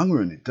in the long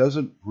run, it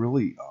doesn't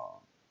really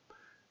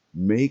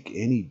make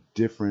any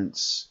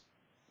difference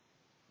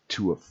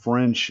to a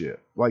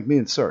friendship. Like me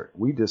and Sir,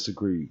 we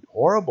disagree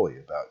horribly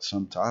about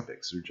some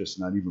topics. They're just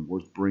not even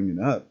worth bringing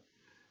up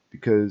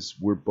because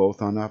we're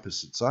both on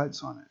opposite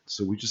sides on it.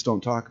 So we just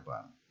don't talk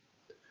about them.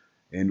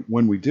 And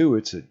when we do,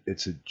 it's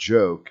a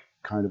joke,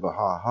 kind of a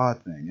ha-ha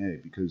thing, hey,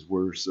 because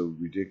we're so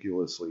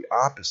ridiculously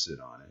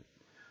opposite on it.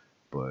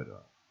 But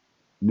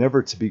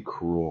never to be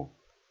cruel.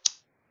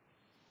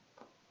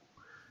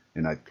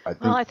 And I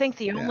think, well, I think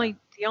the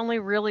only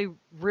really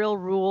real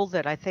rule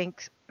that I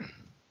think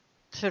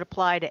should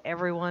apply to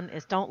everyone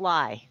is don't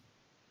lie.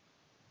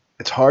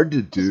 It's hard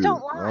to do. Just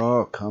don't lie.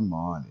 Oh, come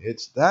on.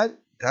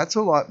 That's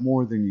a lot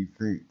more than you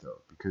think,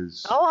 though,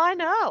 because I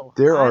know.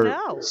 There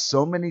are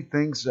so many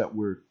things that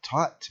we're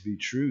taught to be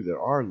true that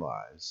are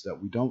lies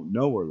that we don't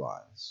know are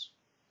lies.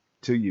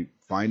 Till you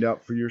find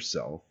out for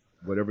yourself,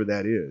 whatever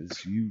that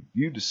is,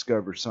 you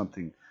discover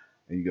something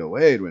and you go,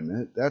 wait a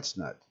minute, that's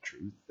not the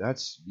truth.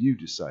 That's you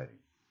deciding.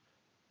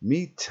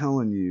 Me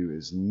telling you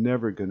is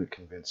never going to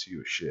convince you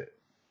of shit.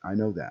 I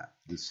know that.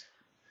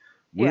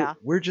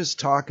 We're just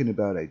talking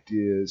about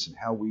ideas and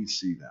how we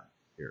see them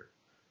here.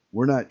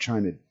 We're not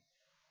trying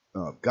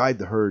to guide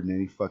the herd in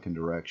any fucking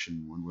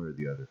direction one way or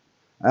the other.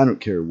 I don't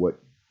care what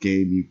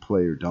game you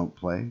play or don't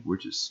play. We're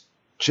just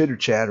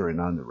chitter-chattering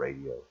on the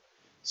radio.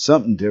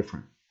 Something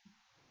different.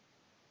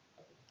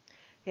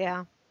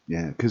 Yeah.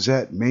 Yeah, because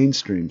that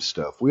mainstream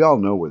stuff, we all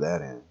know where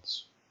that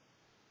ends.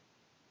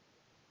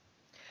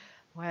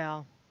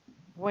 Well,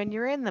 when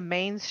you're in the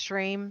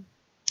mainstream,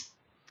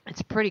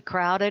 it's pretty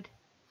crowded.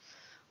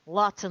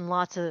 Lots and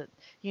lots of,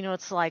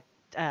 it's like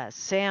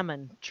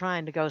salmon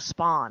trying to go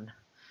spawn,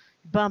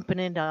 bumping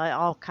into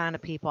all kind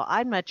of people.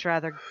 I'd much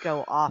rather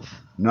go off.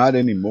 Not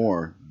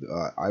anymore.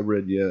 I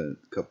read a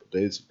couple of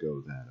days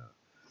ago that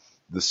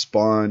the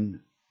spawn,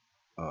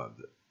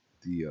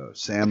 the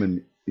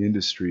salmon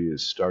industry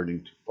is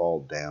starting to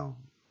fall down.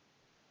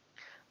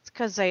 It's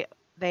because they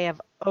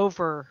have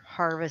over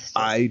harvested.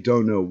 I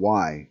don't know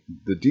why.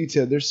 The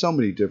detail, there's so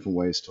many different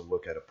ways to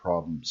look at a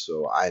problem,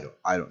 so I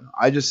don't know.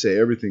 I just say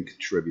everything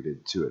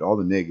contributed to it, all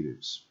the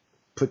negatives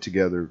put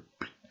together.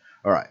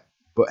 All right,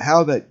 but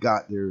how that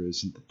got there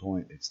isn't the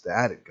point. It's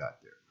that it got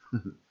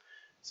there.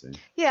 See?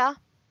 Yeah.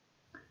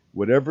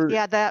 Whatever.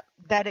 Yeah, that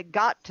it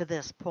got to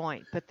this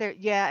point, but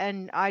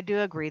and I do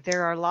agree.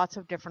 There are lots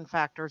of different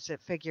factors that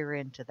figure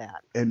into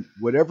that. And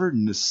whatever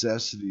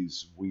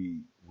necessities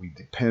we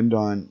depend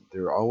on,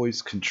 they're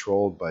always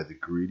controlled by the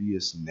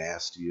greediest,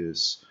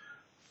 nastiest,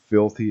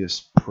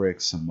 filthiest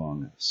pricks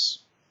among us.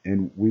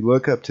 And we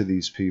look up to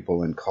these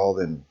people and call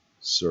them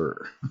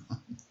sir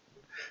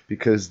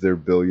because they're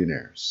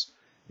billionaires.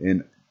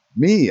 And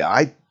me,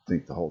 I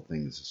think the whole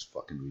thing is just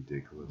fucking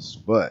ridiculous.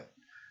 But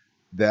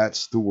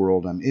that's the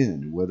world I'm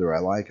in, whether I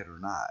like it or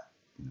not,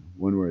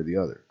 one way or the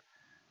other.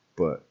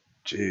 But,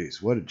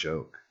 geez, what a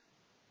joke.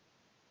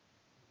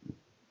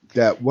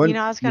 That one,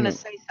 I was going to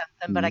say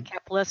something, but I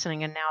kept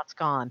listening, and now it's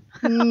gone.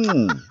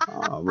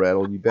 I'll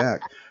rattle you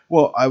back.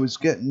 Well, I was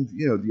getting,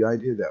 the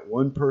idea that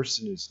one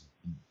person is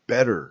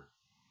better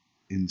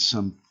in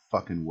some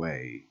fucking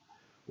way,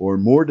 or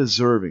more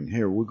deserving.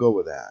 Here, we'll go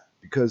with that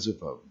because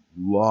of a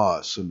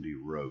law somebody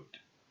wrote.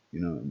 You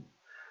know,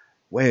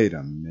 wait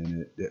a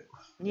minute.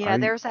 Yeah,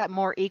 there's that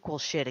more equal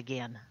shit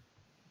again.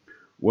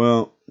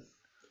 Well,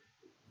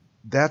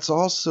 that's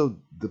also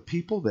the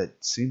people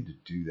that seem to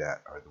do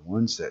that are the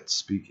ones that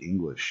speak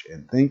English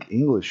and think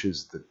English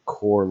is the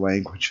core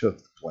language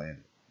of the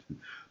planet.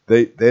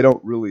 They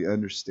don't really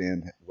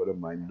understand what a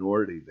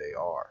minority they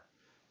are.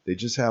 They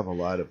just have a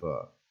lot of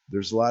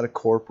there's a lot of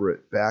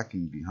corporate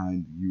backing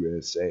behind the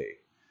USA.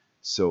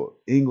 So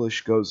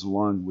English goes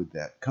along with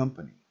that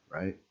company,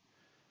 right?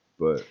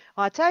 But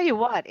well, I tell you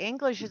what,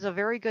 English is a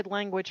very good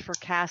language for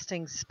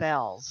casting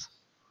spells.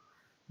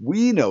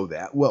 We know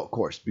that. Well, of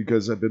course,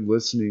 because I've been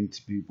listening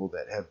to people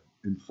that have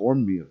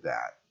informed me of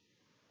that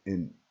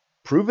and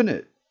proven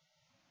it.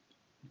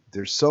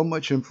 There's so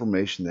much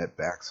information that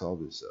backs all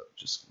this up.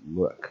 Just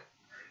look.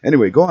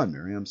 Anyway, go on,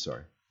 Mary. I'm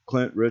sorry.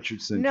 Clint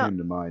Richardson came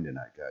to mind and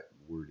I got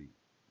wordy.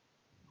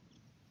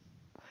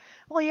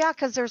 Well, yeah,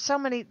 because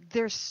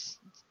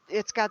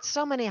it's got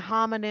so many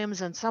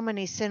homonyms and so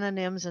many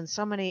synonyms and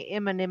so many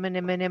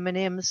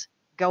imonyms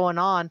going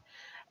on.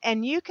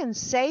 And you can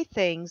say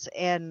things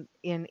in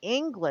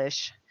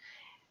English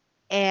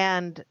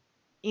and,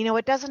 you know,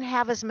 it doesn't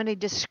have as many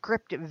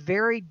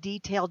very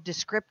detailed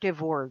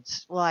descriptive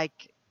words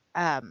like,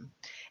 and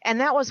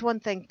that was one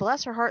thing,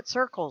 bless her heart,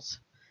 Circles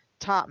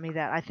taught me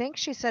that. I think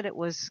she said it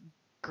was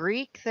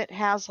Greek that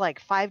has like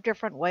 5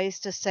 different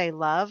ways to say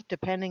love,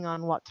 depending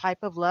on what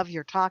type of love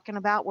you're talking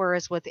about.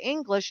 Whereas with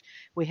English,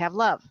 we have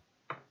love.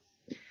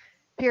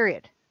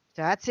 Period.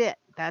 That's it.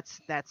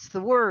 That's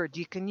the word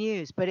you can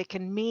use, but it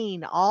can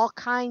mean all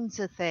kinds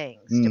of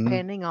things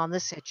depending on the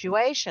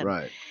situation.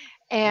 Right.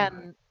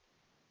 And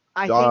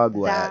I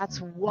think that's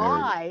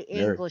why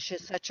English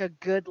is such a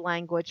good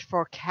language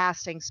for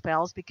casting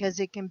spells, because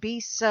it can be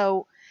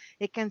so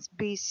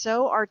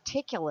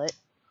articulate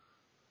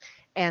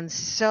and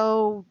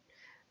so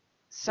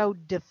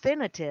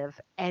definitive,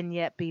 and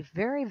yet be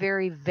very,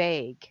 very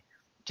vague,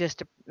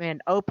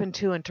 and open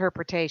to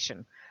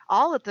interpretation,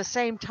 all at the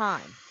same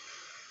time.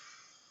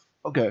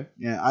 Okay,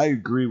 yeah, I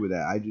agree with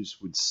that. I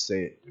just would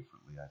say it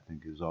differently, I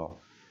think, is all.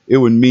 It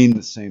would mean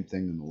the same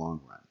thing in the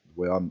long run.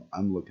 The way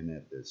I'm looking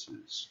at this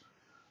is,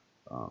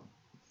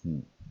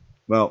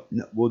 well,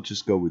 no, we'll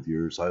just go with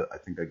yours. I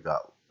think I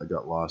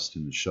got lost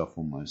in the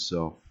shuffle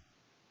myself.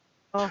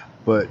 Oh,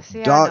 but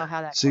I know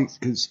how that goes.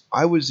 Because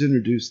I was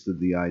introduced to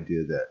the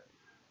idea that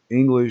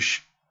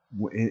English,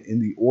 in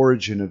the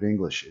origin of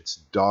English, it's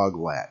dog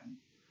Latin.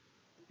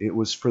 It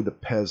was for the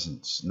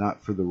peasants,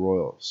 not for the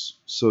royals.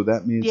 So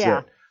that means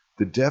that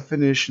the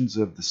definitions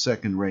of the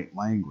second-rate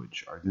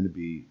language are going to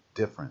be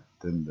different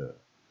than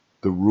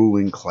the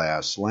ruling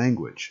class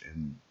language.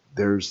 And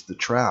there's the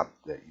trap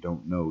that you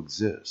don't know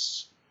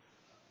exists.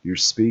 You're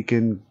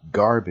speaking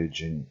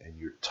garbage and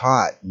you're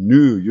taught,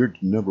 you're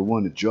number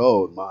one to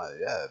Joe in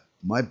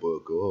my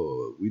book.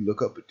 Oh, we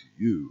look up to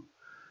you.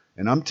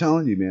 And I'm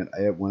telling you, man,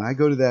 when I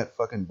go to that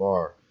fucking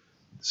bar,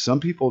 some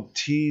people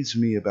tease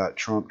me about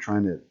Trump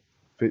trying to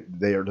fit.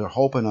 They're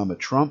hoping I'm a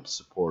Trump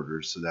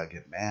supporter so that I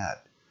get mad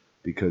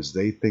because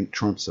they think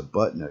Trump's a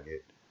butt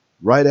nugget.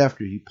 Right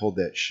after he pulled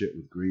that shit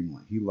with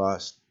Greenland, he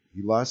lost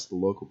the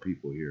local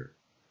people here.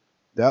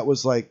 That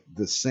was like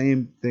the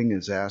same thing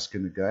as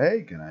asking a guy,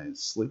 hey, can I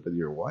sleep with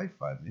your wife?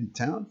 I'm in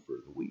town for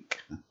the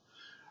week.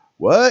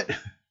 What?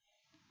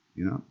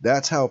 You know,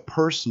 that's how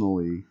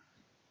personally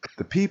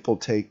the people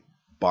take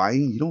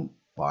buying. You don't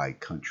buy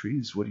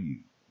countries. What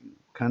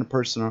kind of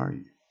person are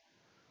you?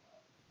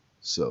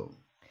 So,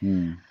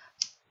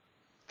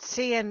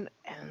 See, and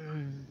it's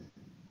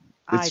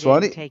I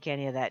funny. didn't take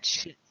any of that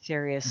shit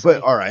seriously.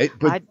 But all right,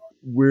 but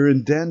we're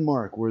in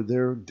Denmark where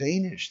they're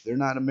Danish. They're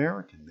not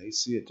American. They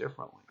see it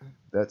differently.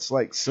 That's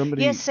like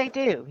somebody. Yes, they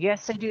do.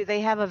 Yes, they do.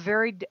 They have a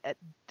very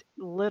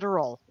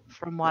literal,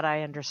 from what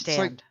I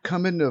understand. It's like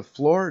coming to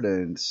Florida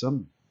and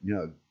some,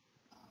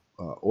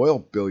 oil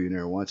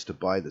billionaire wants to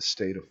buy the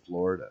state of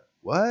Florida.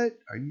 What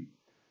are you?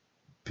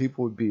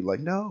 People would be like,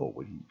 no,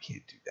 you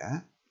can't do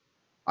that.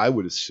 I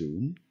would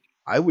assume.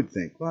 I would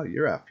think, well,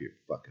 you're after your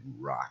fucking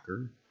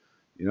rocker.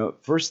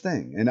 First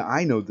thing. And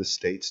I know the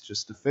state's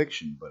just a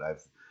fiction, but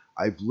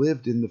I've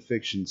lived in the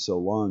fiction so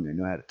long, I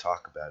know how to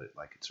talk about it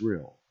like it's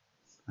real.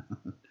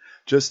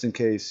 Just in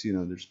case,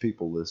 there's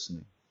people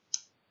listening.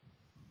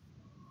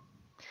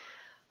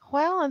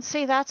 Well, and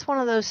see, that's one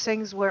of those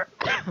things where,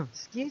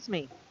 excuse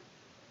me,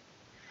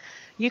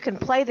 you can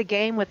play the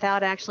game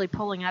without actually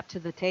pulling up to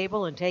the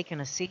table and taking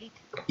a seat.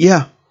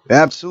 Yeah,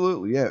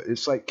 absolutely. Yeah,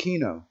 it's like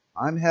Keno.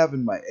 I'm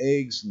having my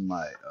eggs and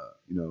my,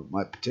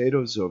 my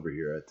potatoes over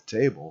here at the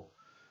table,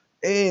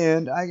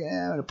 and I'm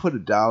going to put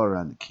 $1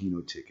 on the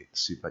Keno ticket to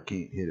see if I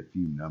can't hit a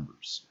few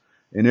numbers.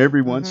 And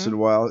every once in a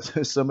while,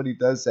 somebody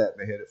does that and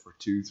they hit it for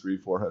 $200,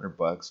 $300,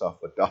 $400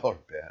 off a dollar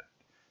bet,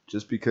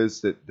 just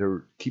because that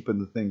they're keeping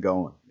the thing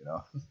going,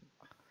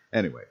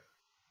 Anyway,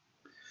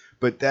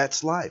 but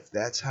that's life.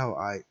 That's how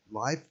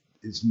life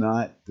is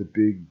not the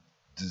big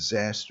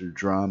disaster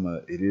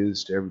drama it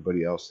is to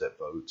everybody else that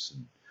votes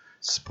and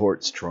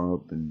supports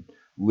Trump and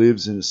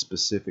lives in a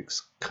specific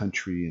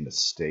country and a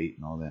state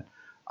and all that.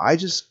 I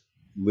just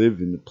live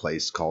in a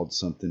place called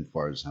something, as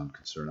far as I'm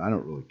concerned. I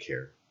don't really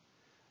care.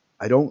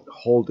 I don't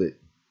hold it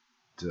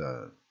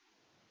to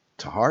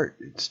heart.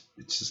 It's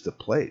just a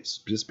place.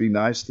 Just be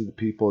nice to the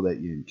people that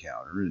you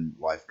encounter, and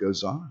life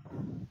goes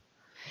on.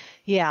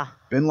 Yeah.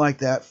 Been like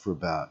that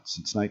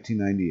since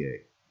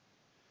 1998.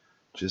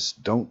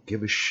 Just don't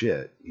give a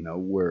shit,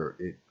 where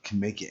it can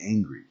make you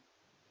angry.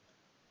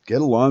 Get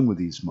along with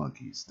these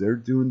monkeys. They're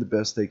doing the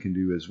best they can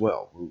do as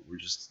well.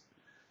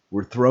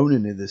 We're thrown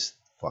into this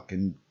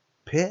fucking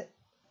pit.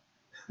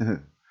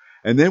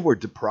 And then we're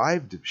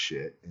deprived of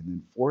shit and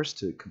then forced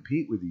to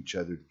compete with each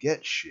other to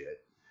get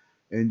shit.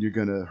 And you're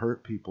going to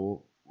hurt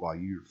people while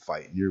you're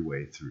fighting your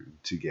way through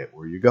to get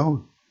where you're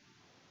going.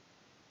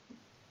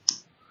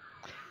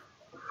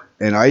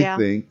 And I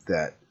think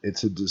that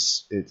it's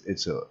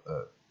a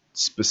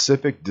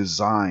specific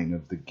design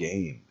of the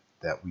game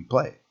that we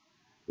play.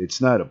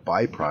 It's not a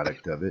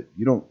byproduct of it.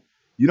 You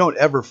don't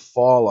ever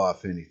fall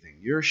off anything.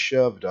 You're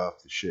shoved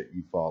off the shit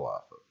you fall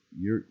off of.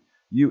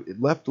 You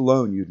left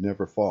alone, you'd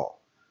never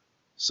fall.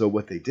 So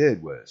what they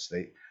did was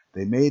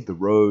they made the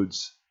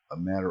roads a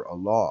matter of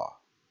law,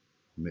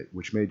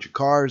 which made your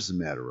cars a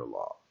matter of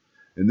law.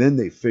 And then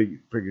they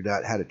figured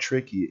out how to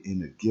trick you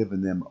into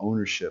giving them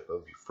ownership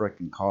of your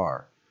freaking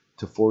car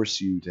to force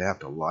you to have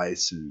to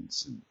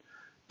license and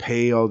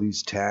pay all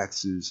these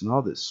taxes and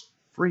all this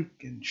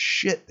freaking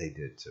shit they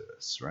did to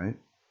us, right?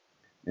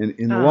 And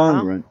in the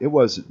long run, it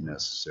wasn't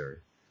necessary.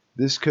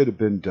 This could have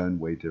been done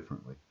way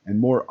differently and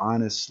more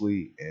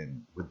honestly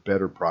and with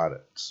better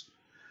products.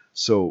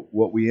 So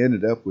what we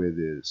ended up with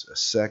is a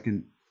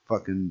second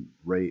fucking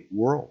rate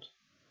world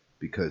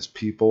because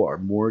people are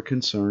more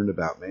concerned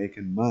about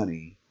making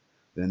money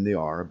than they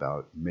are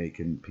about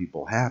making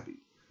people happy.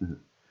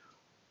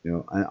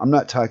 I'm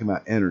not talking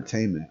about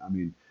entertainment. I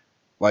mean,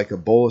 like a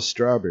bowl of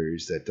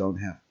strawberries that don't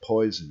have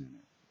poison in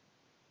it.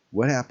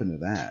 What happened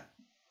to that?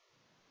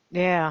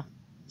 Yeah.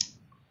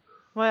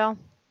 Well,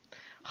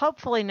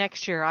 hopefully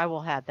next year I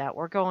will have that.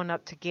 We're going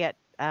up to get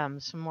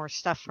some more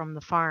stuff from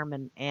the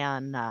farm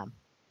and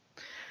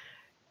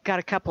got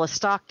a couple of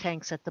stock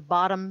tanks at the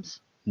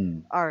bottoms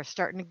are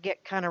starting to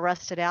get kind of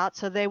rusted out.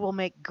 So they will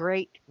make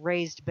great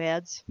raised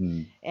beds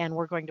and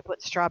we're going to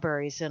put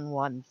strawberries in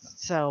one.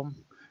 So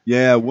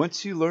yeah,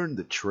 once you learn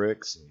the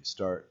tricks and you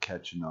start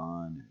catching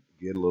on and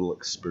get a little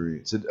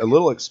experience, a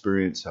little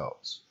experience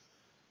helps.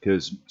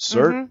 Because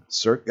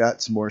Cirque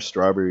got some more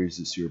strawberries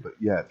this year, but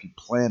yeah, if you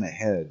plan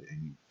ahead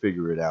and you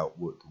figure it out,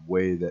 what the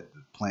way that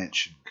the plant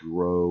should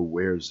grow,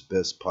 where's the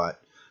best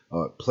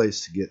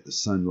place to get the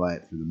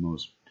sunlight for the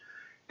most,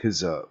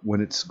 because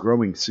when it's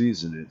growing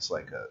season, it's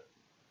like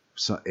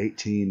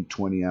 18,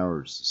 20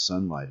 hours of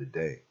sunlight a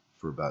day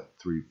for about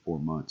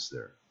 3-4 months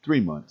there,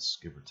 3 months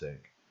give or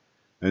take,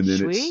 and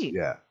then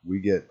we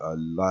get a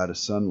lot of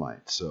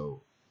sunlight. So,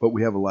 but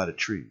we have a lot of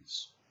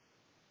trees.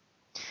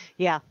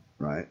 Yeah.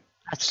 Right.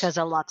 That's because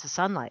of lots of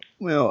sunlight.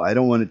 Well, I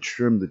don't want to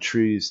trim the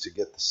trees to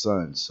get the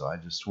sun, so I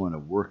just want to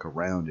work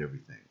around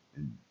everything.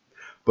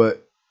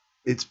 But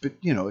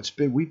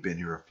we've been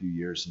here a few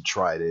years and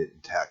tried it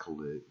and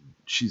tackled it.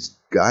 She's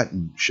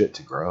gotten shit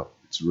to grow.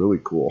 It's really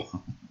cool.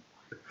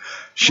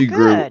 She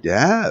grew,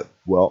 yeah.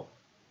 Well,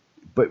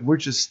 but we're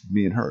just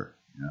me and her,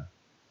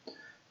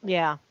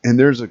 Yeah. And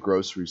there's a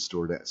grocery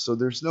store so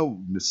there's no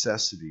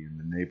necessity in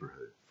the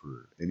neighborhood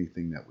for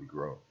anything that we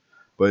grow.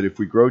 But if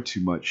we grow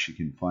too much, she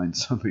can find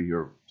somebody,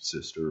 or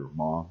sister or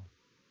mom.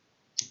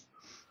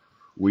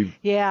 We've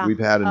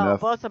had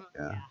enough.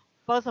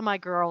 Both of my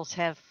girls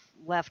have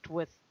left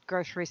with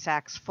grocery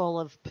sacks full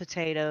of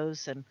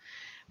potatoes, and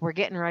we're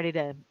getting ready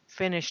to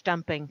finish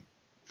dumping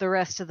the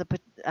rest of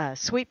the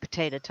sweet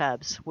potato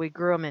tubs. We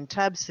grew them in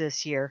tubs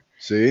this year.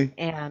 See,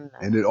 and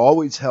it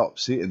always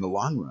helps. See, in the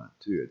long run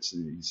too,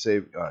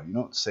 you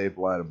don't save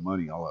a lot of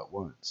money all at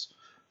once.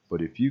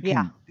 But if you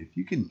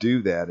can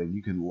do that and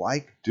you can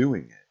like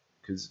doing it,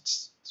 because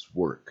it's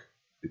work,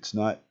 it's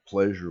not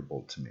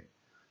pleasurable to me,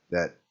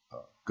 that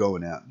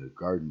going out in the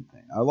garden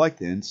thing. I like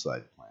the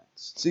inside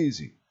plants. It's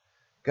easy.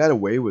 Got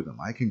away with them.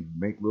 I can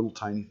make little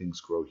tiny things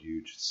grow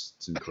huge.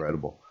 It's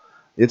incredible.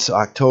 It's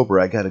October.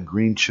 I got a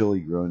green chili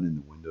growing in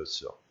the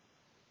windowsill.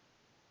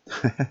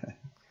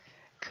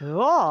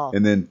 Cool.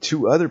 And then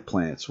 2 other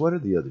plants. What are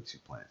the other 2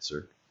 plants,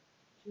 sir?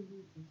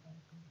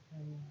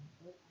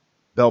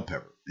 Bell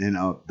pepper. And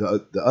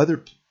the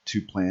other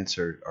 2 plants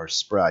are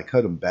sprout. I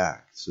cut them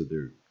back so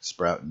they're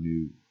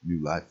sprouting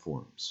new life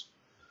forms.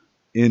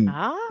 In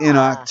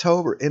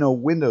October, in a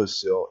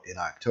windowsill in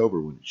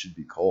October when it should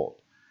be cold.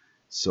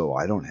 So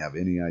I don't have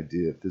any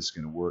idea if this is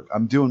going to work.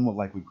 I'm doing what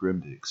like with Grimm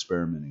did,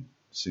 experimenting,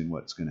 seeing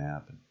what's going to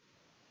happen.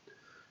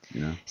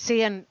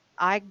 See, and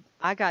I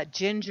got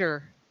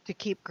ginger to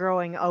keep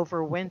growing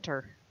over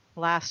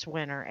last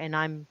winter, and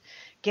I'm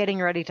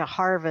getting ready to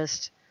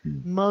harvest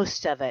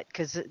most of it,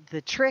 because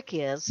the trick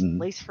is, at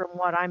least from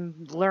what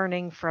I'm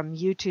learning from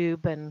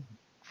YouTube and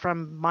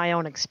from my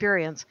own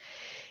experience,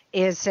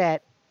 is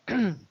that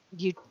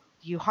you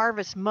you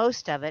harvest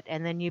most of it,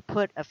 and then you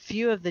put a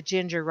few of the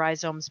ginger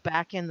rhizomes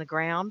back in the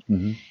ground.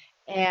 Mm-hmm.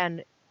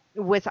 And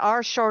with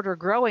our shorter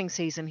growing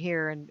season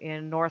here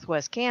in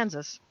northwest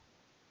Kansas,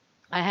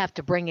 I have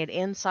to bring it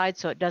inside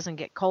so it doesn't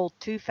get cold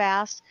too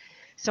fast.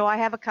 So I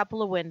have a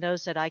couple of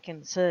windows that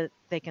so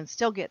they can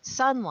still get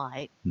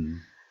sunlight, Mm-hmm.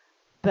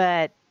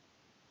 but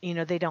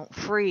they don't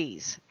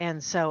freeze,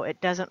 and so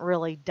it doesn't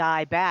really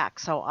die back.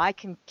 So I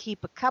can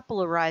keep a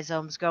couple of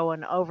rhizomes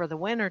going over the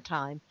winter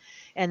time,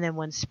 and then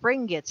when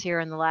spring gets here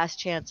and the last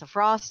chance of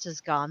frost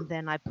is gone,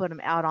 then I put them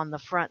out on the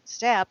front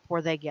step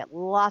where they get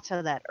lots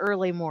of that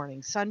early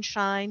morning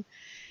sunshine.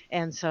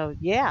 And so,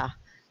 yeah,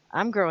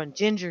 I'm growing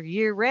ginger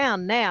year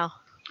round now.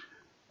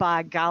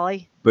 By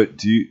golly. But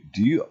do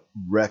you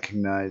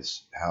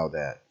recognize how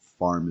that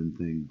farming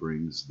thing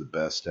brings the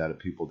best out of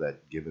people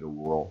that give it a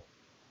whirl?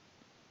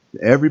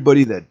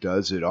 Everybody that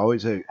does it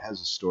always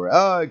has a story.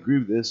 Oh, I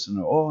grew this, and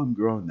oh, I'm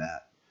growing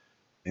that,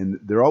 and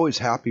they're always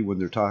happy when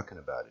they're talking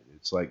about it.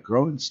 It's like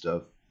growing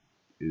stuff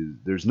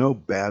there's no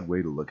bad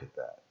way to look at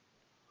that,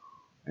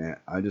 and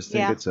I just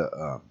think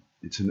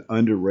it's an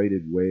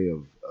underrated way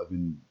of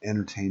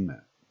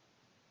entertainment.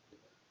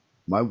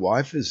 My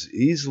wife is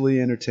easily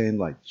entertained.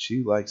 Like,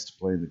 she likes to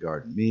play in the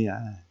garden. Me,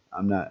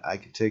 I'm not. I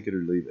could take it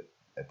or leave it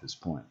at this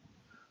point,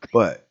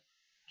 but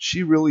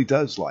she really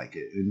does like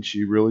it, and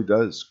she really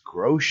does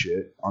grow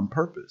shit on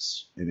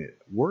purpose, and it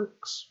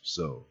works.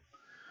 So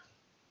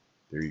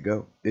there you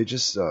go. It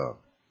just the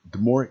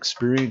more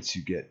experience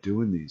you get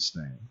doing these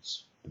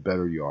things, the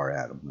better you are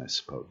at them, I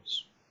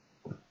suppose.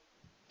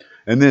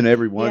 And then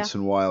every once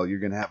in a while, you're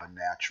gonna have a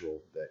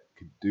natural that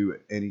could do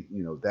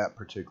that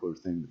particular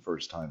thing the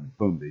first time, and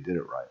boom, they did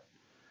it right,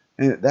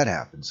 and that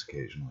happens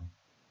occasionally.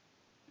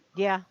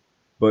 Yeah.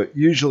 But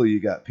usually you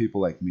got people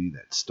like me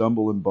that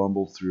stumble and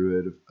bumble through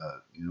it,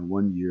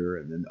 1 year,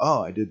 and then,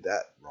 oh, I did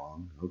that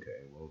wrong.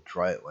 Okay, well,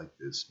 try it like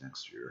this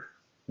next year.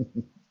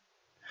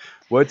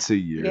 What's a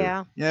year?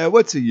 Yeah. Yeah,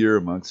 what's a year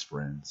amongst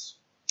friends?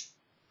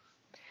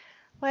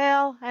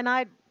 Well, and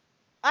I've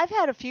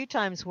had a few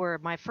times where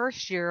my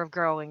first year of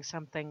growing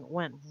something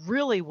went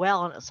really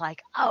well, and it's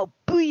like, oh,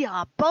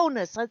 booyah,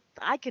 bonus,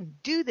 I can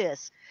do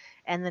this.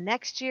 And the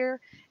next year,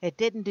 it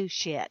didn't do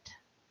shit.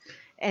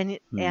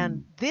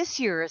 And this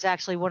year is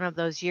actually one of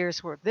those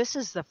years where this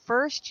is the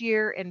first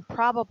year in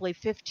probably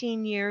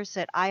 15 years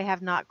that I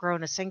have not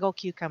grown a single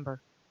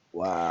cucumber.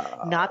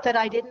 Wow. Not that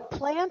I didn't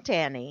plant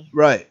any.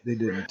 Right, they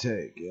didn't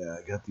take. Yeah,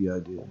 I got the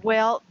idea.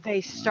 Well,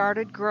 they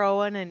started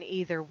growing, and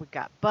either we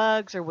got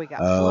bugs or we got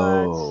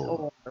floods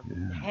or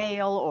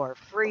hail or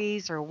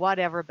freeze or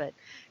whatever, but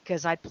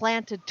because I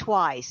planted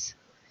twice.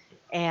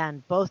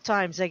 And both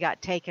times they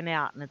got taken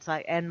out. And it's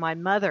like, and my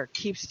mother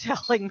keeps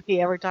telling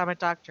me every time I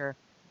talk to her,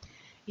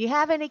 you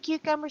have any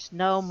cucumbers?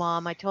 No,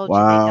 Mom. I told you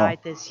they died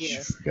this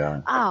year. She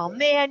forgot. Oh,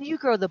 man, you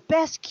grow the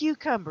best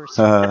cucumbers.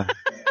 Wow.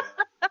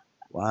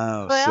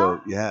 Well,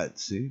 so, yeah,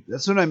 see,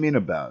 that's what I mean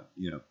about,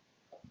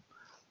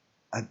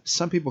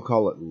 some people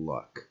call it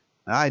luck.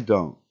 I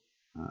don't.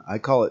 I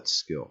call it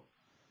skill.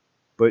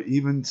 But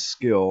even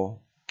skill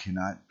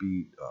cannot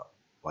beat,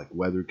 like,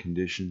 weather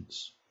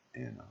conditions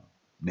and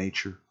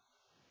nature.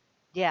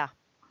 Yeah.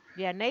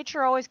 Yeah,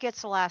 nature always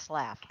gets the last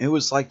laugh. It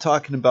was like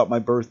talking about my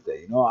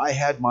birthday. I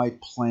had my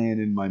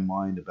plan in my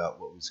mind about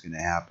what was going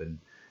to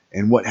happen,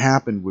 and what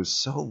happened was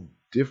so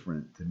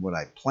different than what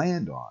I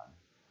planned on.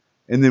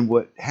 And then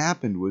what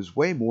happened was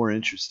way more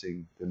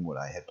interesting than what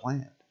I had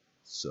planned.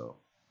 So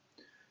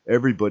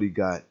everybody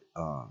got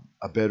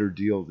a better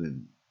deal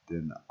than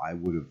I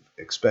would have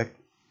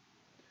expected.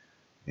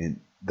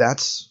 And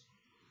that's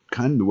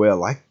kind of the way I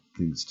like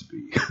things to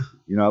be.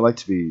 I like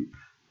to be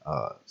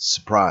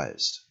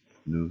surprised,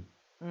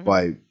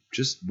 by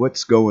just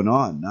what's going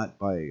on, not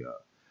by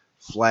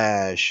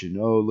flash and,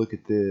 oh, look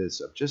at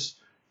this. Just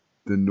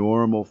the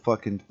normal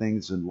fucking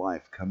things in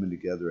life coming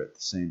together at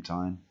the same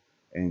time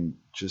and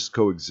just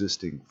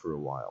coexisting for a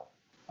while.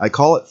 I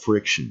call it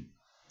friction.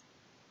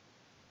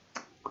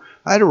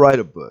 I had to write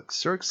a book.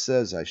 Cirque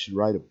says I should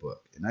write a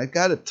book, and I've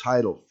got a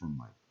title for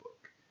my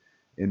book.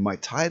 And my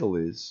title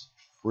is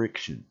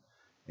Friction.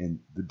 And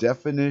the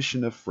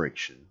definition of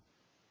friction,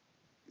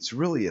 it's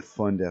really a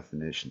fun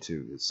definition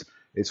too.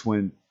 It's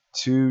when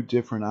two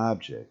different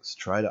objects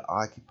try to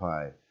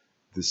occupy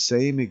the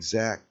same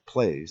exact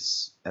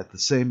place at the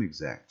same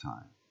exact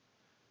time.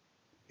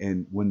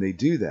 And when they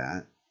do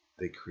that,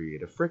 they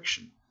create a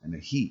friction and a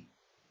heat,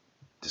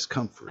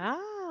 discomfort.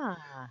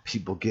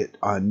 People get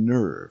on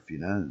nerve,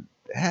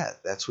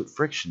 that's what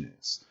friction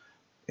is.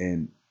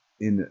 And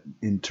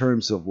in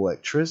terms of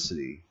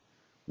electricity,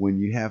 when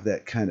you have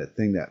that kind of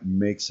thing that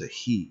makes a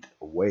heat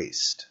a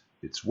waste,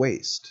 it's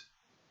waste.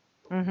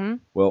 Mm-hmm.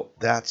 Well,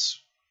 that's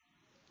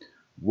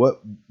what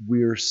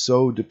we're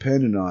so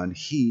dependent on,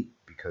 heat,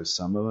 because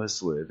some of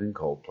us live in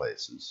cold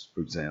places,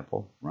 for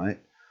example, right?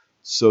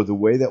 So the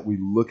way that we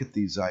look at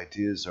these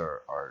ideas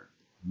are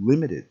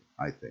limited,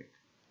 I think.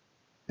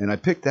 And I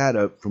picked that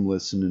up from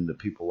listening to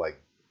people like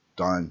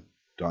Don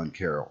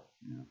Carroll,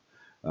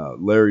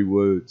 Larry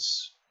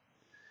Woods,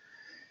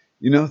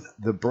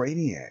 The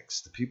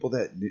brainiacs, the people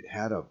that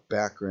had a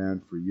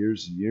background for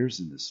years and years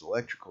in this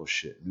electrical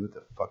shit, knew what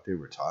the fuck they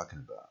were talking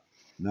about.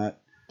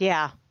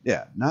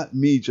 Not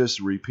me just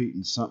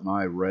repeating something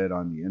I read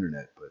on the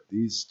internet, but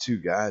these two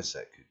guys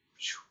that could,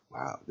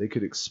 they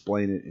could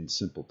explain it in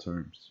simple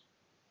terms.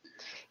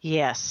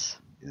 Yes.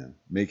 Yeah,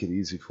 make it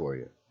easy for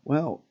you.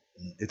 Well,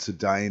 it's a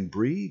dying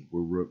breed.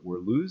 We're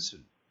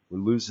losing. We're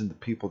losing the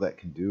people that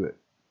can do it.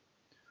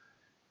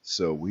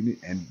 So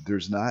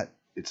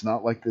it's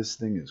not like this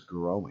thing is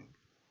growing.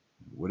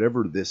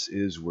 Whatever this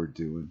is we're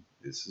doing,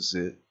 this is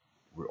it.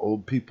 We're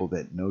old people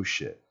that know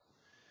shit.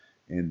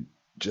 And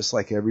just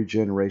like every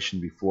generation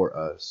before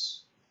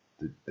us,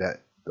 the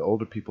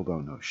older people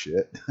don't know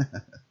shit.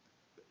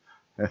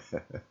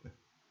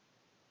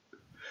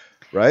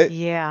 Right?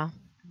 Yeah.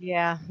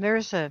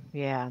 There's a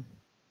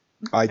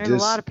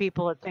lot of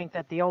people that think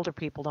that the older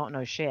people don't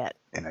know shit.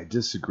 And I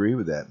disagree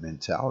with that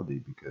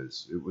mentality,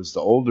 because it was the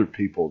older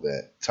people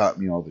that taught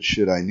me all the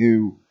shit I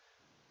knew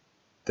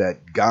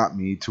that got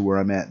me to where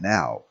I'm at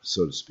now,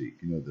 so to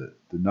speak. The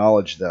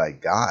knowledge that I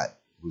got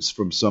was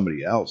from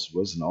somebody else. It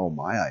wasn't all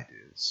my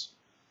ideas.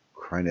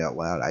 Crying out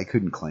loud, I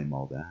couldn't claim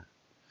all that.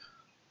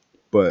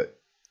 But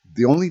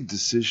the only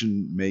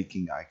decision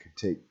making I could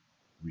take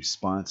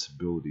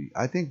responsibility,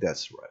 I think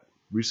that's right,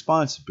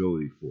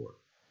 responsibility for,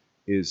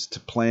 is to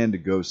plan to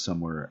go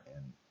somewhere and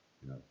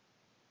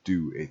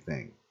do a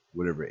thing,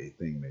 whatever a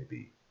thing may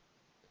be.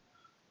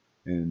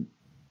 And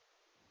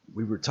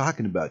we were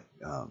talking about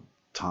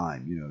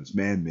time, it's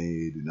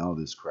man-made and all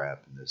this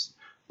crap and this,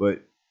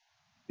 but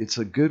it's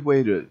a good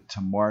way to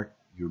mark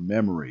your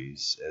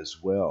memories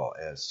as well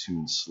as to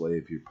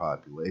enslave your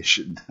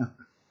population.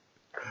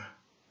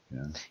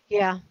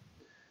 Yeah.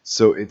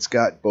 So it's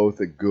got both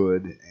a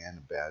good and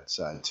a bad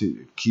side too.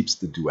 It keeps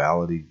the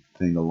duality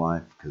thing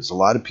alive, because a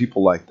lot of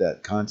people like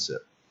that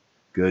concept,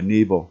 good and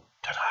evil.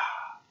 Ta-da!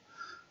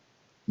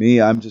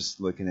 Me, I'm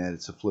just looking at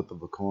it's a flip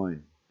of a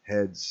coin,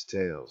 heads,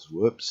 tails.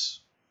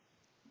 Whoops.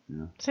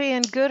 Yeah. See,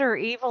 and good or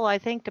evil, I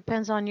think,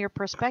 depends on your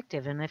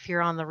perspective, and if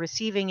you're on the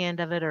receiving end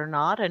of it or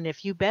not, and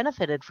if you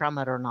benefited from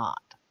it or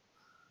not.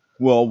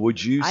 Well,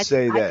 would you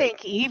say that? I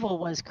think evil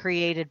was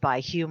created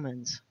by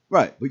humans.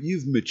 Right, but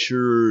you've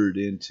matured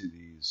into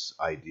these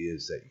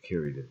ideas that you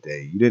carry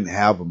today. You didn't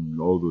have them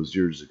all those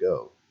years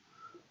ago.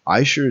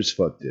 I sure as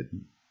fuck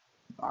didn't.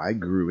 I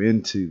grew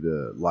into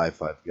the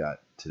life I've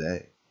got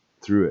today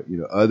through it.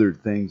 Other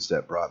things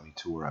that brought me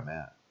to where I'm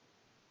at.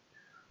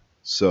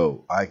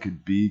 So I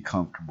could be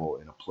comfortable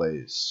in a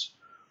place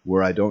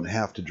where I don't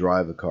have to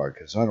drive a car,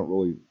 because I don't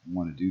really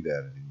want to do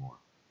that anymore.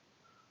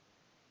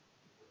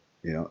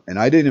 And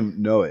I didn't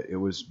even know it. It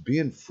was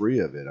being free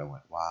of it. I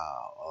went,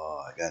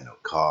 wow, I got no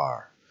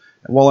car.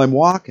 And while I'm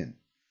walking,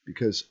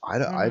 because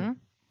I've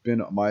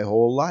been my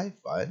whole life,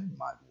 I didn't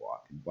mind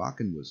walking.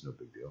 Walking was no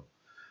big deal.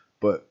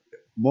 But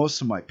most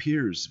of my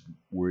peers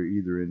were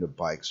either into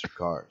bikes or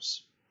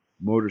cars.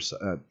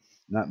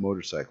 Not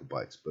motorcycle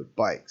bikes, but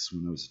bikes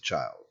when I was a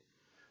child.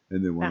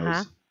 And then when I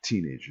was a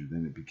teenager,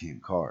 then it became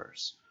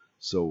cars.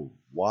 So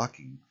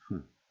walking,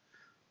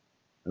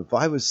 if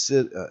I was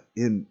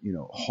in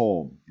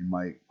home, in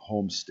my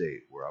home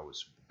state where I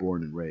was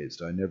born and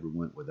raised, I never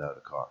went without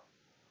a car.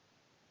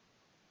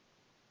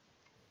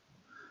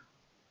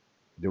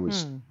 There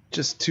was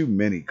just too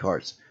many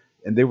cars.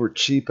 And they were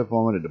cheap if I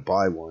wanted to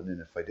buy one.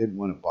 And if I didn't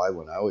want to buy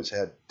one, I always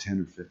had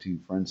 10 or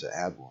 15 friends that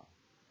had one.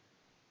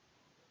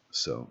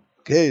 So,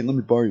 okay, let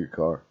me borrow your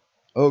car.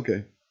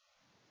 Okay.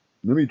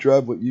 Let me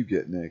drive what you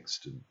get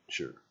next. And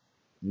sure.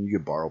 And you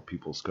could borrow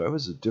people's car. It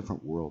was a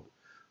different world.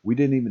 We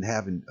didn't even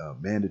have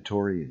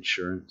mandatory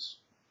insurance.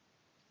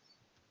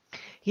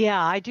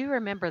 Yeah, I do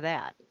remember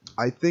that.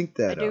 I think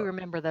that I do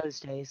remember those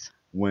days.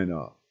 When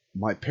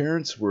my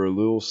parents were a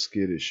little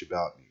skittish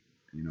about me,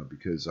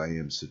 because I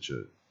am such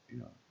a,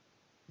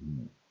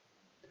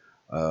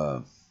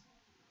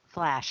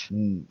 Flash.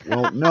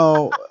 Well,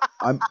 no,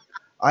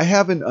 I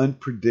have an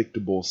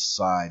unpredictable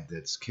side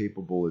that's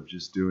capable of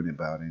just doing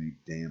about any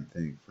damn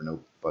thing for no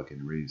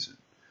fucking reason.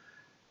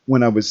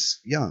 When I was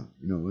young,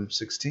 I was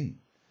 16.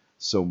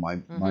 So my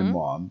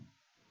mom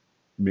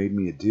made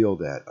me a deal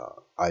that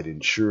I'd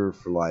insure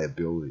for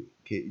liability,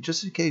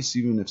 just in case,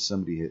 even if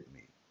somebody hit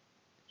me.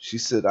 She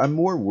said, I'm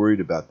more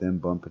worried about them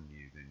bumping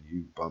you than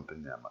you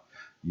bumping them.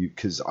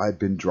 Because I've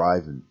been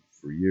driving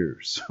for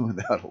years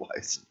without a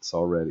license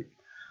already.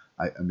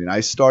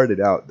 I started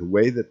out the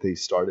way that they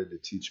started to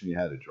teach me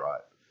how to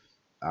drive.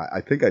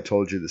 I think I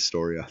told you the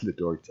story on the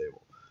dork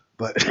table.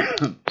 But,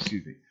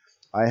 excuse me,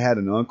 I had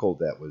an uncle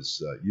that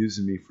was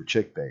using me for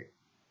chick bait.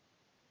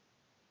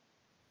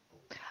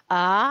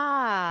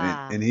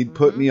 And he'd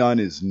put me on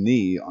his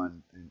knee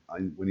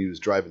when he was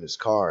driving his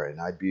car, and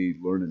I'd be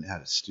learning how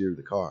to steer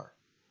the car.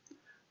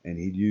 And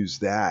he'd use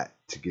that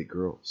to get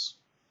girls.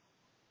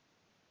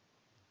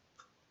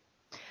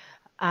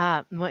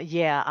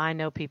 Yeah, I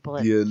know people.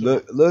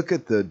 Look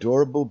at the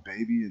adorable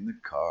baby in the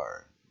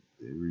car.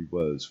 There he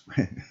was.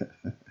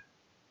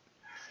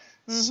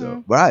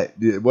 So, right.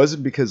 It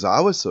wasn't because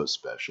I was so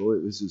special.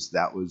 It was just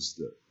that was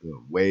the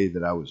way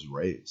that I was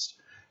raised.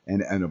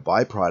 And a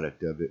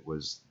byproduct of it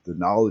was the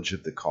knowledge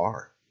of the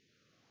car.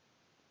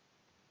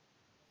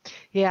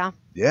 Yeah.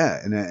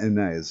 Yeah,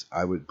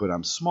 but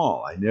I'm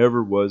small. I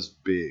never was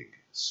big.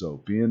 So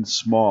being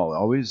small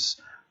always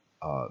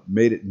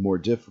made it more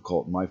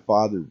difficult. My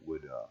father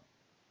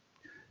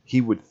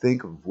would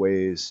think of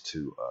ways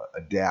to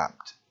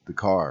adapt the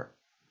car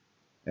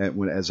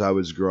as I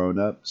was growing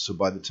up. So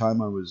by the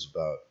time I was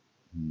about,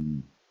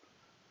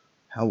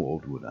 how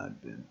old would I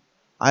have been?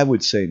 I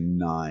would say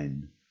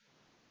 9,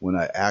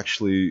 when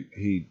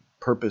he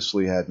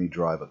purposely had me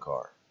drive a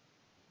car.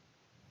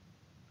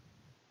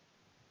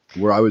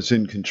 Where I was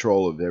in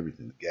control of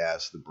everything, the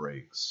gas, the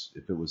brakes,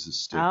 if it was a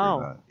stick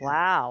or not. Yeah.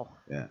 Wow.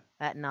 Yeah.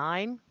 At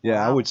 9? Yeah,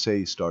 wow. I would say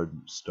he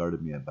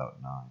started me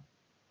about 9.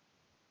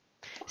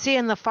 See,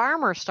 and the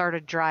farmer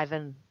started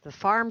driving the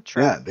farm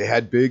truck. Yeah, they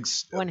had big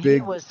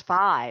he was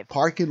 5.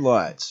 parking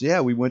lots.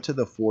 Yeah, we went to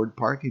the Ford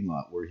parking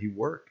lot where he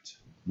worked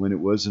when it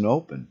wasn't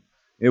open.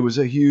 It was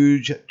a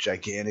huge,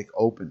 gigantic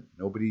open.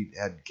 Nobody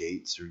had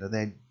gates or nothing. They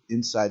had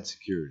inside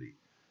security.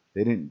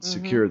 They didn't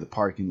secure the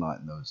parking lot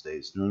in those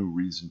days. No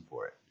reason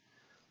for it.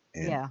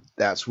 And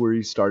that's where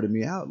he started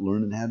me out,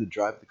 learning how to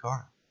drive the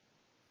car.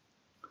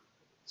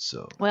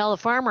 So. Well, the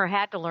farmer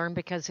had to learn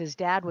because his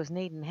dad was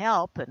needing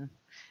help,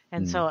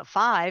 and so at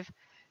 5,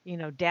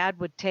 Dad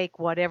would take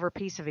whatever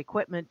piece of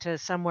equipment to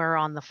somewhere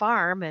on the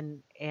farm,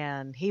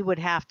 and he would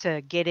have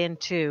to get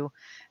into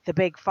the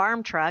big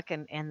farm truck,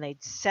 and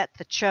they'd set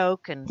the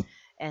choke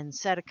and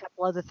set a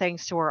couple other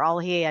things to where all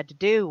he had to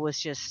do was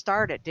just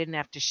start it. Didn't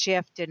have to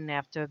shift, didn't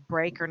have to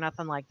brake or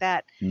nothing like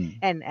that.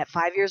 And at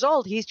 5 years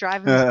old, he's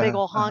driving this big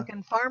old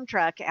honking farm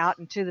truck out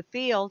into the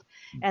field,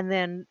 and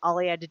then all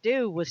he had to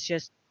do was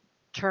just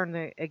turn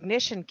the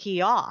ignition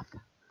key off.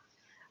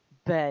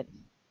 But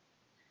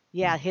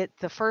yeah,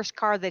 the first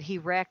car that he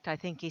wrecked, I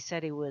think he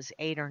said he was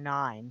 8 or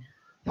 9.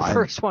 The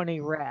first one he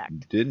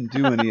wrecked. Didn't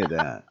do any of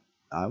that.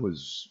 I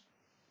was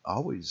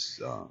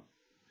always,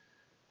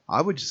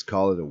 I would just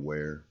call it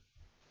aware.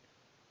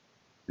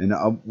 And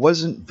I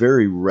wasn't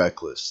very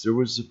reckless. There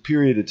was a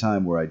period of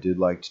time where I did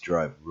like to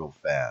drive real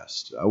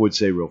fast. I would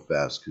say real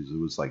fast because it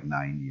was like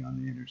 90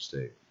 on the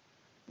interstate.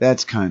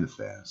 That's kind of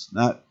fast.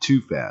 Not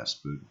too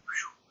fast, but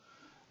whew.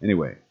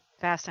 Anyway.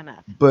 Fast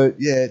enough. But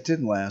yeah, it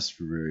didn't last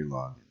for very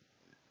long.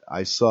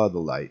 I saw the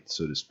light,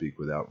 so to speak,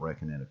 without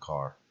wrecking in a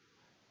car,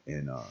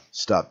 and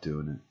stopped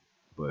doing it.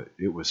 But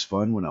it was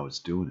fun when I was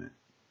doing it.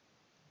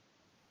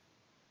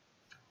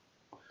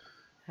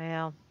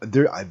 Yeah.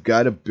 I've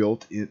got a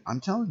built-in.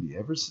 I'm telling you,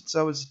 ever since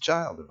I was a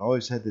child, I've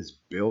always had this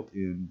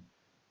built-in,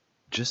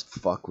 just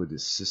fuck with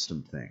this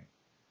system thing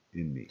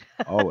in me.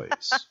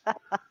 Always.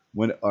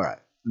 All right,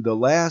 the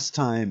last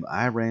time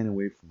I ran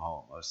away from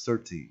home, I was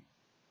 13,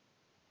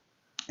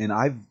 and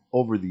I've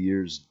over the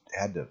years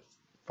had to.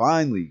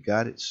 Finally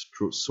got it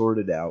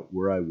sorted out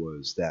where I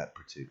was that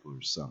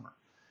particular summer.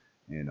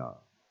 And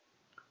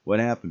what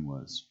happened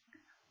was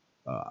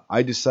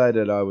I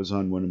decided I was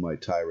on one of my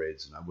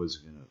tirades and I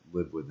wasn't going to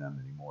live with them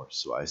anymore.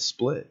 So I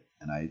split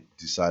and I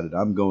decided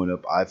I'm going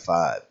up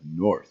I-5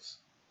 north.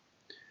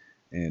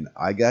 And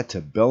I got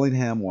to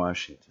Bellingham,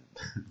 Washington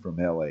from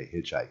LA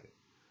hitchhiking.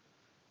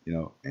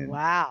 And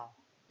wow.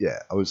 Yeah,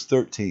 I was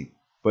 13.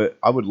 But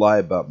I would lie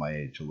about my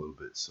age a little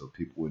bit so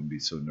people wouldn't be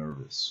so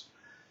nervous.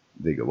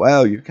 They go,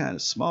 wow, you're kind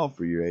of small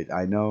for your age.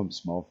 I know I'm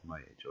small for my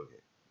age.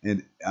 Okay.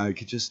 And I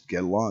could just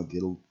get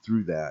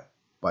through that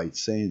by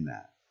saying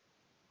that.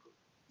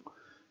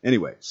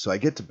 Anyway, so I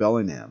get to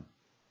Bellingham,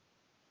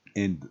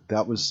 and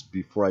that was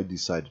before I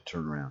decided to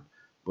turn around.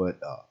 But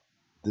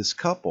this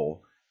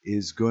couple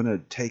is going to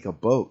take a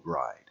boat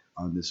ride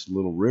on this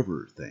little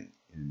river thing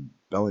in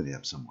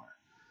Bellingham somewhere.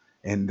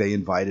 And they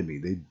invited me.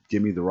 They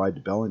give me the ride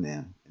to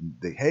Bellingham.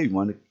 And hey, you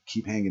want to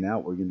keep hanging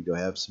out? We're going to go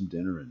have some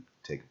dinner and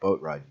take a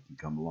boat ride. You can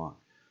come along.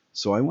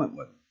 So I went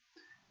with them.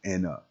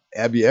 And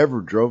have you ever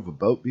drove a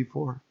boat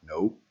before?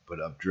 Nope, but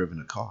I've driven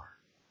a car.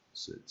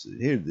 So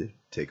here,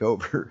 take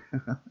over.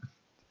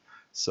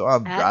 So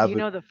I'm driving.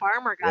 The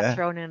farmer got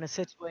thrown in a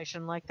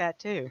situation like that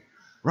too.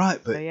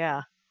 Right, but so,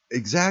 yeah.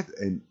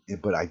 Exactly.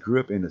 But I grew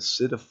up in a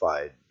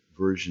citified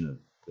version of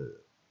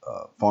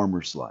the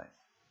farmer's life.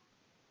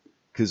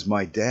 Because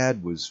my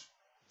dad was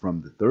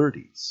from the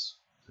 30s.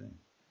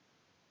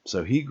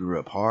 So he grew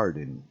up hard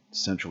in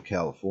Central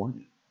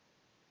California.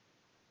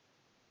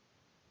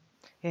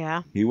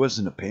 Yeah. He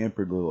wasn't a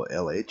pampered little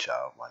LA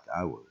child like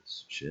I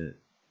was. Shit.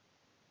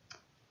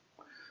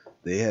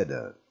 They had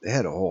a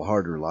whole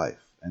harder life.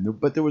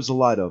 But there was a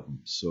lot of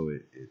them. So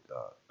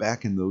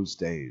back in those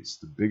days,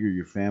 the bigger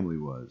your family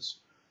was,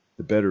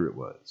 the better it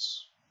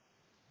was.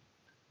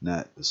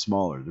 Not the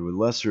smaller. The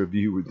lesser of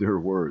you there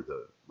were,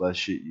 the less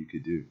shit you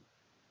could do.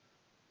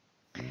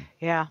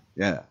 Yeah.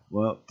 Yeah.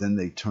 Well, then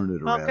they turned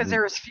it around. Well, because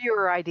there was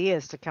fewer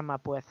ideas to come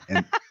up with.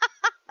 And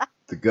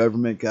the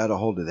government got a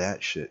hold of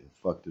that shit and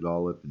fucked it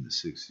all up in the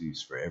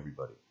 60s for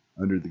everybody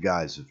under the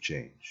guise of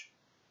change.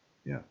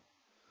 Yeah.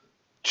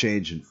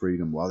 Change and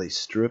freedom. While they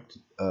stripped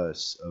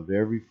us of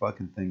every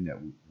fucking thing that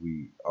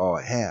we all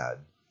had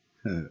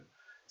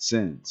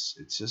since.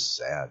 It's just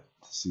sad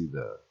to see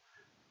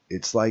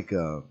it's like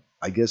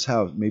I guess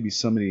how maybe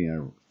somebody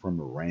from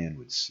Iran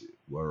would see,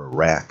 or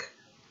Iraq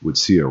would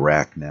see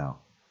Iraq now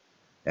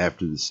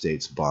after the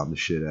States bombed the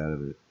shit out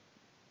of it.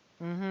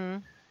 Mm-hmm.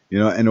 You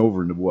know, and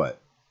over into what?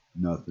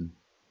 Nothing.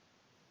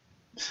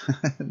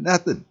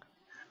 Nothing.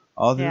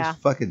 All those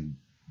fucking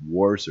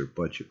wars are a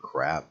bunch of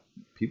crap.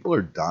 People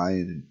are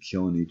dying and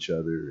killing each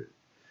other.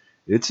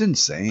 It's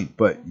insane.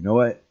 But you know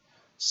what?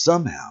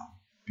 Somehow,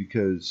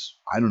 because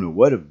I don't know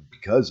what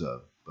because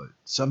of, but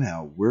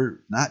somehow we're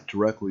not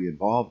directly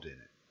involved in it.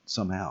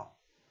 Somehow.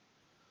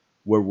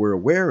 Where we're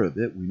aware of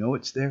it, we know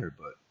it's there,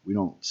 but we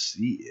don't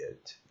see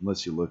it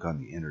unless you look on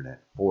the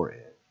internet for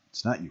it.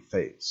 It's not your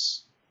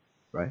face,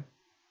 right?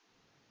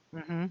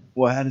 Mm-hmm.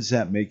 Well, how does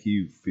that make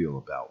you feel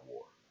about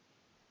war?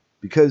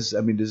 Because,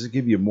 I mean, does it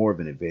give you more of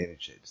an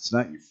advantage? It's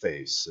not your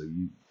face, so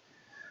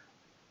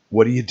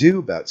what do you do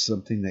about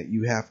something that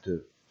you have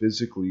to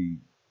physically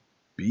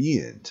be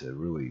in to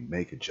really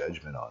make a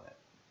judgment on it?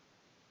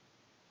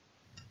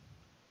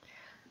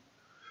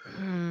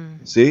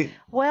 See?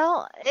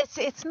 Well,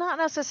 it's not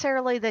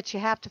necessarily that you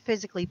have to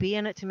physically be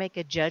in it to make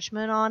a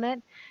judgment on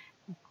it.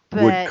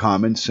 But would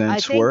common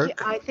sense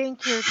work? I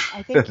think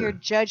your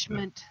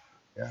judgment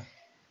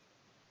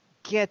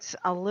gets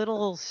a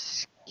little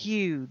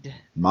skewed.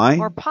 Mine?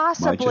 Or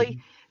possibly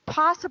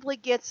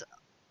gets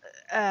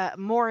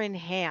more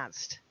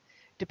enhanced,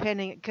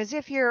 depending. Because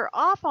if you're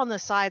off on the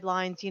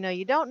sidelines, you know,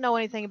 you don't know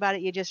anything about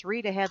it, you just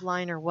read a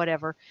headline or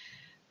whatever.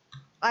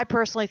 I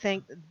personally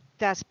think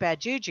that's bad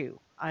juju.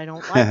 I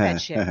don't like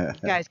that shit.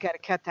 You guys got to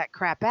cut that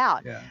crap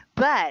out. Yeah.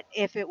 But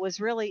if it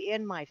was really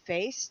in my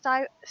face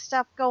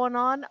stuff going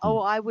on,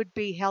 I would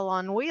be hell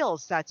on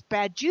wheels. That's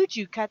bad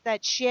juju. Cut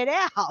that shit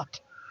out.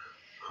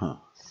 Huh.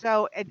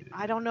 So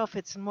I don't know if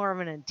it's more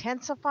of an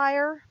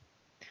intensifier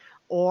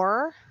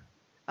or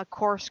a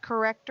course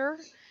corrector,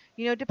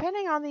 you know,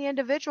 depending on the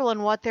individual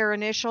and what their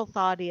initial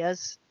thought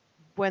is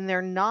when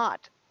they're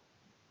not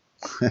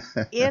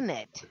in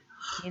it,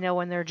 you know,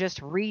 when they're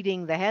just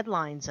reading the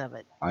headlines of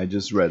it. I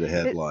just read a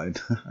headline.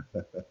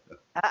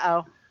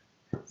 Uh-oh.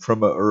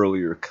 From an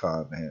earlier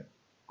comment,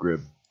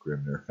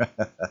 Grimner.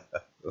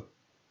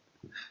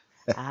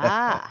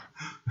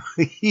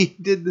 He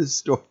did the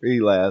story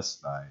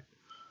last night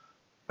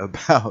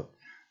about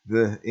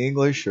the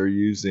English are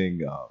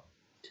using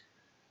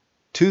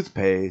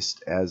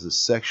toothpaste as a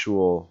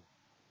sexual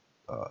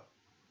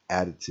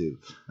additive.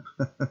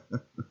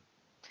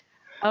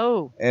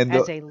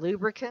 As a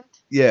lubricant?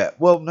 Yeah,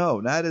 well, no,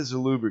 not as a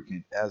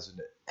lubricant, as an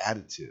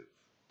additive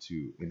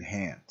to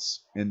enhance.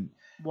 And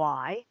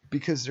why?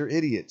 Because they're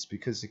idiots,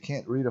 because they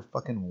can't read a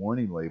fucking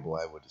warning label,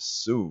 I would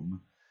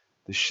assume.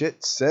 The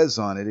shit says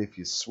on it, if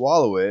you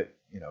swallow it,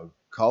 you know,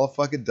 call a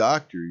fucking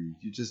doctor. You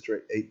just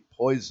ate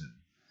poison.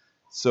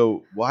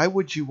 So why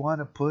would you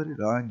want to put it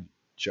on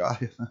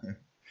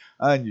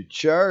on your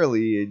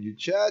Charlie and your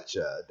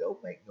Cha-Cha?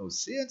 Don't make no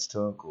sense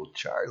to Uncle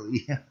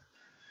Charlie.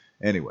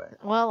 Anyway.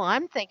 Well,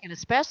 I'm thinking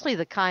especially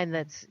the kind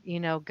that's, you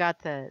know,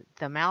 got the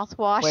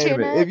mouthwash Wait a in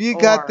minute. it. If you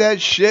got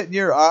that shit in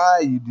your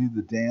eye, you do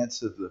the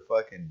dance of the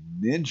fucking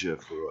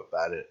ninja for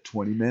about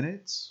 20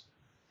 minutes.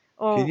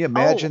 Can you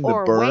imagine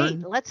the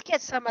burn? Wait, let's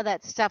get some of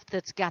that stuff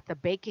that's got the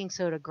baking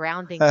soda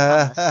grounding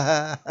pumice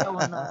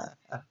going on.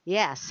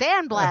 Yeah,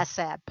 sandblast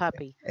that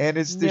puppy. And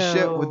it's the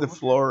shit with the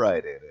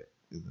fluoride in it,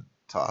 in the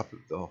top of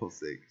the whole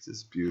thing. It's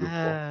just beautiful.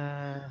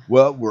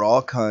 Well, we're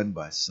all conned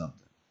by something.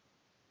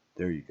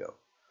 There you go.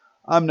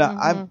 I'm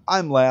not.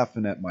 I'm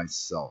laughing at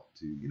myself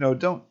too. You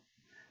know,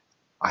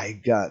 I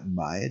got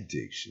my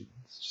addictions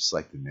just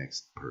like the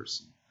next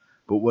person.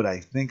 But what I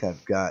think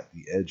I've got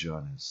the edge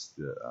on is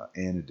the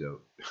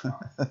antidote.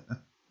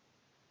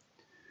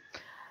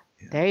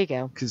 There you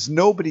go. Because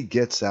nobody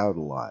gets out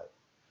alive.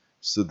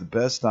 So the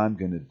best I'm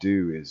going to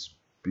do is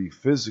be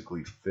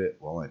physically fit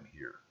while I'm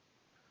here.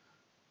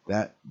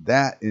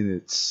 That in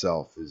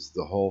itself is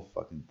the whole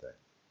fucking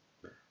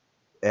thing.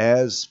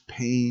 As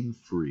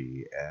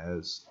pain-free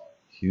as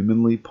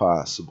humanly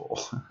possible.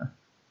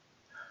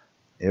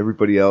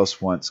 Everybody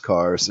else wants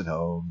cars and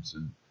homes,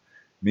 and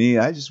me,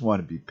 I just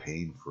want to be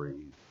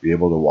pain-free, be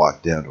able to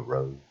walk down the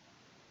road.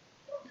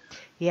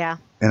 Yeah.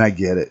 And I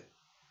get it.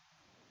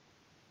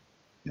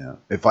 You know,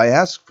 if I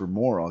ask for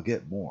more, I'll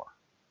get more.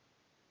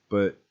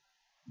 But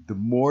the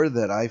more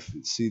that I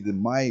see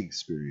my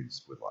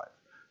experience with life,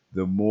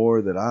 the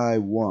more that I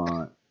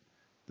want,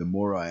 the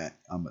more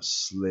I'm a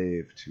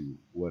slave to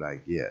what I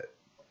get.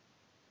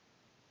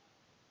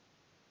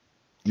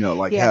 You know,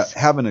 like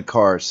having a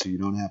car so you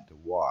don't have to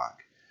walk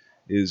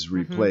is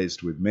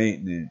replaced with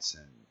maintenance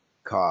and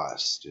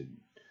cost and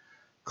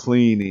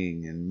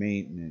cleaning and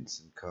maintenance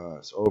and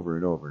cost over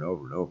and over and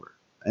over and over.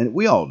 And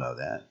we all know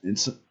that. And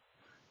so,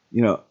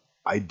 you know,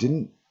 I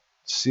didn't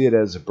see it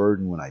as a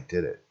burden when I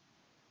did it.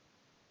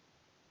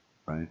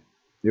 Right?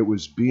 It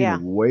was being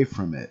away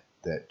from it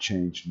that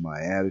changed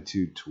my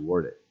attitude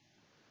toward it.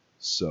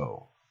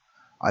 So,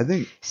 I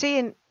think... See,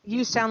 and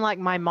you sound like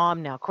my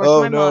mom now. Of course,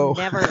 my mom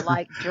never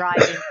liked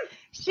driving.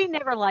 She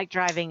never liked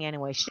driving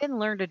anyway. She didn't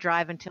learn to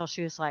drive until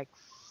she was like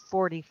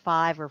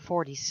 45 or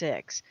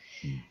 46.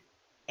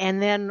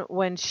 And then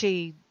when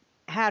she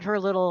had her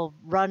little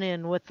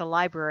run-in with the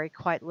library,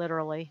 quite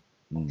literally,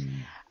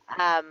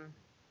 um,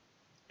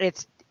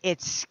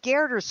 it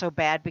scared her so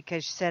bad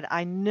because she said,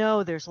 I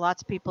know there's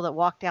lots of people that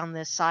walk down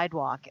this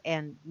sidewalk,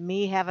 and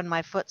me having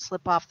my foot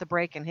slip off the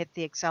brake and hit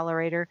the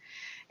accelerator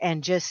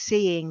and just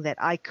seeing that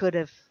I could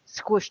have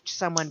squished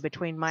someone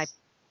between my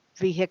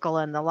vehicle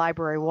and the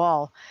library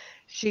wall.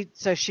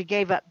 So she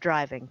gave up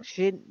driving.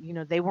 She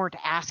didn't, they weren't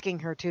asking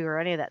her to or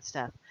any of that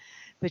stuff.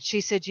 But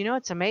she said,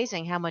 it's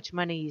amazing how much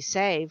money you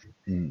save.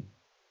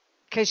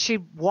 Because she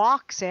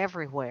walks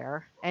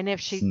everywhere, and if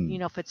she,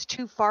 if it's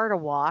too far to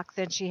walk,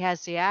 then she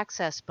has the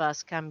access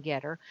bus come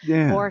get her.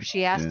 Yeah. Or if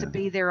she has to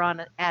be there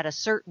at a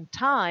certain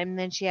time,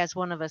 then she has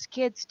one of us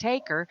kids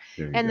take her,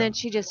 and then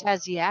she just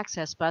has the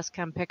access bus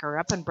come pick her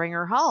up and bring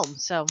her home.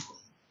 So,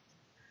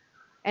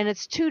 and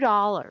it's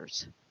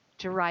 $2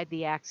 to ride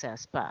the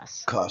access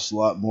bus. Costs a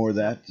lot more of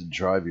that to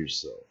drive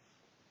yourself.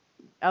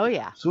 Oh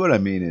yeah. So what I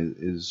mean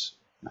is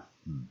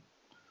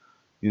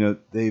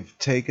they've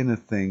taken a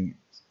thing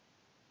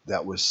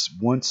that was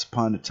once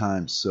upon a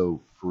time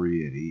so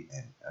free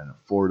and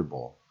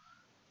affordable,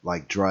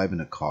 like driving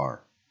a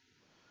car,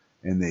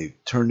 and they've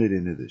turned it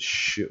into the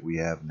shit we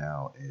have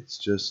now. It's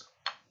just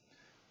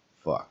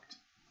fucked.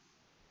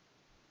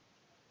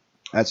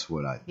 That's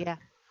what I think.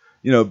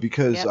 Yeah.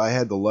 Because I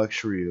had the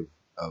luxury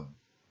of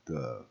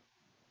the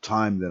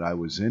time that I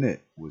was in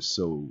it was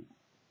so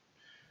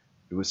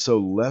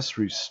less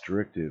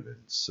restrictive,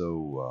 and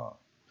so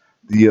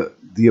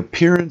the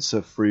appearance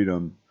of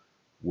freedom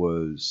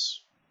was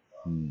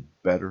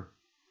better,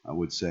 I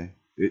would say.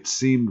 It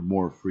seemed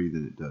more free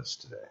than it does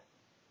today.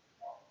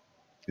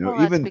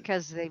 That's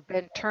because they've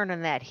been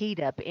turning that heat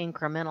up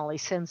incrementally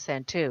since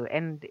then too,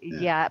 and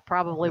it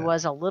probably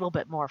was a little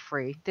bit more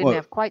free. Didn't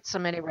have quite so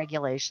many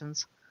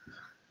regulations.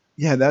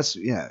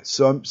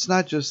 So it's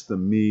not just the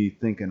me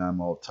thinking I'm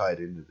all tied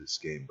into this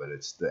game, but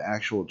it's the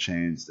actual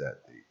chains that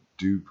they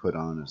do put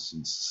on us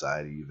in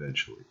society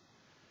eventually.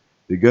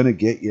 They're gonna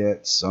get you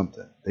at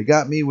something. They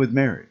got me with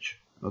marriage.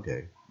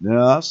 Okay. No,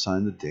 I'll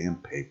sign the damn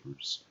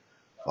papers.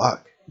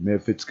 Fuck. I mean,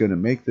 if it's going to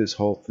make this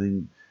whole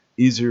thing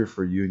easier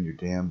for you and your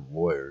damn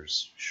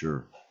lawyers,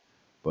 sure.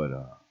 But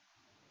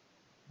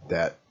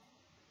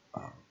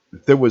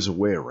if there was a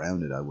way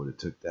around it, I would have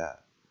took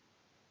that.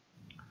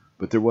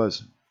 But there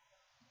wasn't.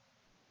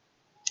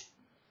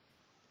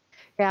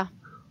 Yeah.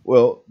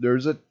 Well,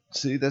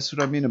 that's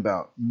what I mean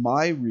about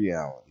my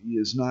reality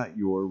is not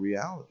your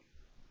reality.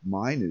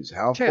 Mine is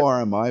how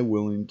far am I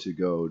willing to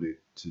go to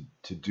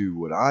do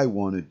what I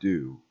want to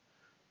do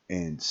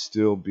and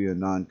still be a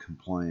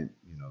non-compliant,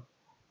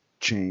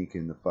 chink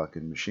in the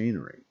fucking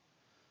machinery.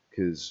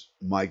 Because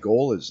my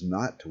goal is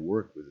not to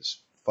work with this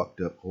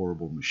fucked up,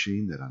 horrible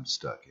machine that I'm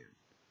stuck in.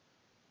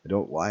 I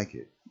don't like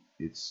it.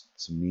 It's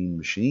a mean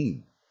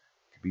machine.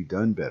 It could be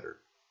done better.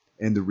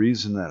 And the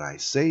reason that I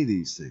say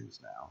these things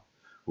now,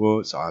 well,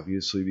 it's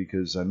obviously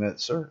because I met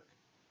Cirque.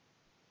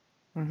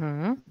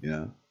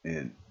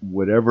 And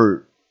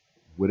whatever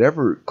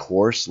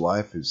course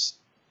life has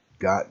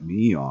got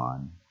me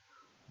on,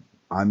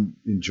 I'm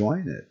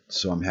enjoying it.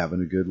 So I'm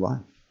having a good life.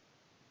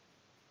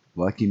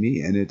 Lucky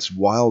me. And it's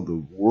while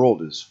the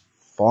world is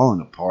falling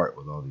apart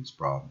with all these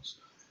problems.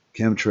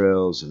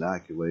 Chemtrails,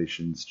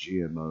 inoculations,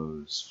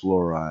 GMOs,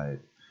 fluoride,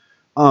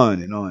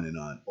 on and on and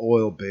on.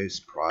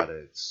 Oil-based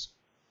products,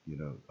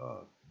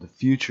 the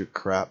future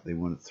crap they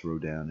want to throw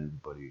down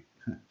everybody.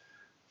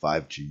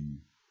 5G.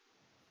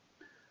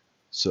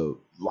 So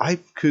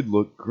life could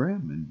look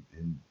grim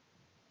and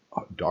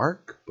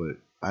dark, but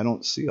I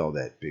don't see all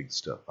that big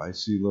stuff. I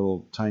see a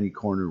little tiny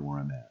corner where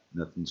I'm at.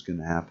 Nothing's going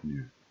to happen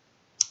here.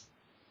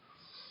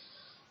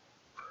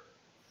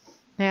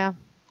 Yeah.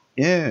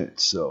 Yeah,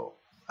 so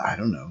I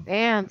don't know.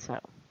 And so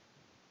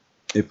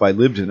if I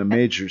lived in a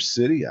major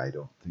city, I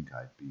don't think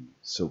I'd be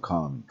so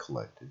calm and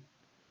collected.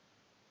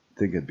 I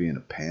think I'd be in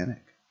a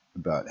panic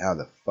about how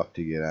the fuck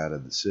to get out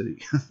of the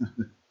city.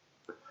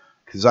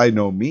 Because I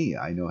know me.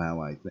 I know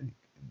how I think.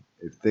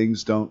 If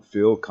things don't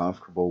feel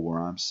comfortable where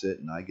I'm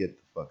sitting, I get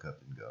the fuck up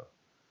and go.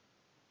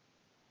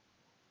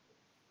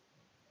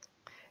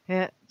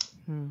 Yeah.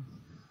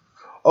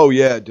 Oh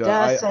yeah,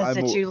 Does says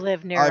that you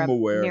live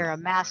near a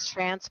mass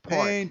transport.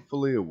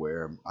 Painfully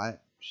aware. I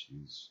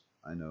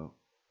know.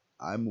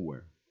 I'm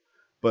aware.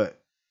 But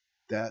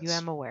you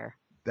am aware.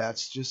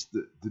 That's just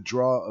the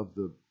draw of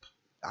the.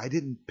 I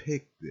didn't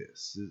pick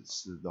this.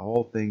 It's the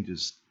whole thing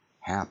just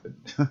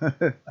happened.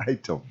 I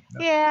don't know.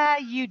 Yeah,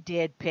 you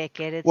did pick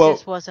it. It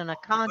just wasn't a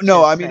conscious.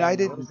 No, I mean thing. I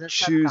didn't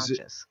choose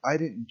it. I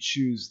didn't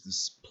choose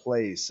this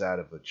place out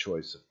of a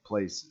choice of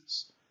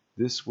places.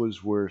 This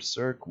was where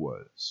Cirque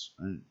was.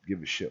 I didn't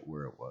give a shit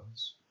where it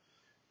was.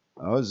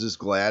 I was just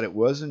glad it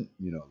wasn't,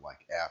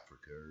 like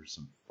Africa or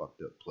some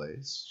fucked up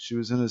place. She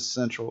was in a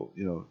central,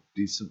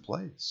 decent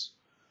place.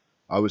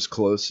 I was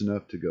close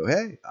enough to go,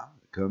 hey, I'm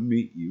going to come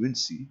meet you and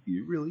see if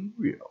you're really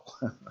real.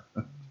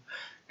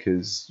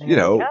 Because,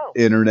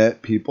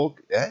 internet people,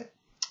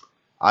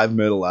 I've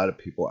met a lot of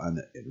people on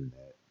the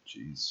internet.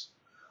 Jeez.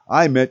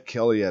 I met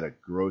Kelly at a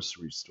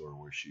grocery store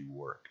where she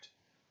worked.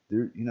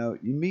 you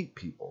meet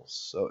people,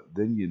 so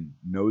then you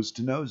nose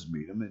to nose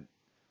meet them, and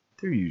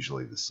they're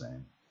usually the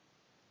same.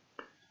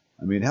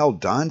 I mean, hell,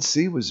 Don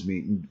C was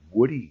meeting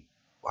Woody.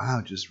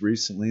 Wow, just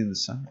recently in the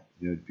summer,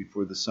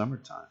 before the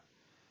summertime.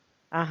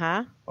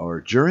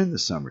 Or during the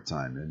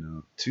summertime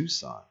in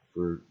Tucson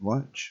for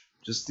lunch.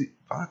 Just the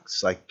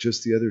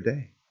other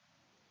day.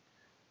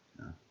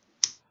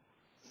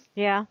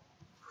 Yeah.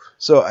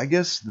 So I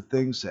guess the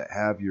things that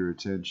have your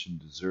attention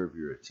deserve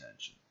your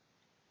attention.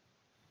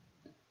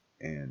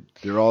 And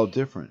they're all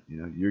different.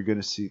 You're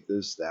going to see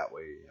this that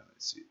way. You're going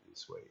to see it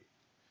this way.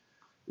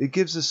 It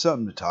gives us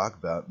something to talk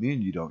about. Me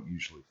and you don't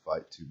usually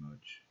fight too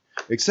much.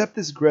 Except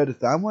this Greta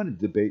thing. I want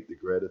to debate the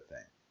Greta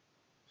thing.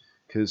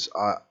 Because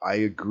I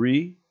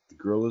agree the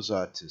girl is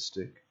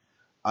autistic.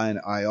 And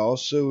I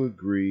also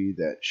agree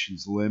that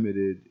she's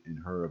limited in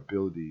her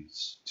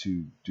abilities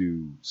to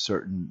do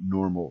certain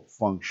normal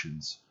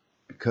functions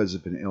because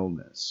of an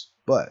illness.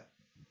 But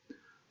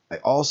I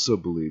also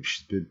believe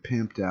she's been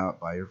pimped out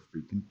by her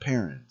freaking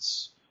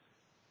parents.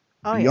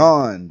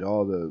 Beyond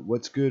all the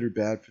what's good or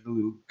bad for the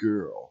little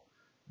girl.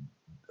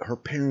 Her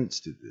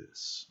parents did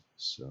this.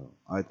 So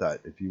I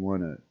thought if you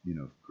want to,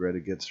 if Greta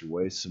gets her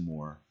way some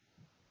more,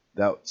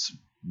 that's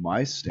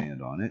my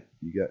stand on it.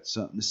 You got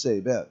something to say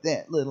about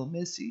that, little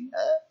missy?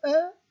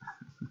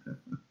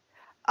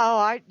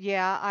 I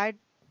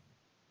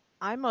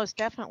most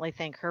definitely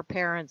think her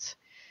parents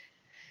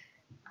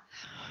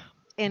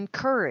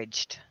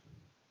encouraged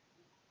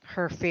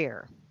her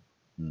fear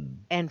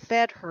and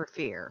fed her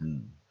fear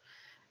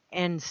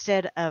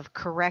instead of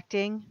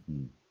correcting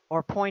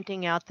or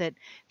pointing out that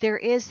there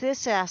is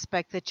this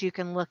aspect that you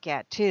can look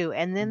at too,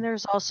 and then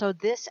there's also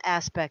this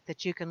aspect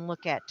that you can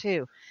look at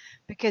too.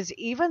 Because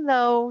even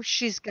though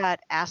she's got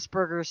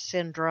Asperger's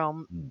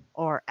syndrome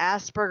or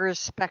Asperger's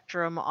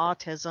spectrum,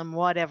 autism,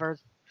 whatever.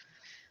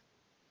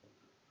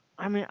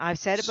 I mean, I've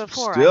said it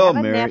before. Still, I have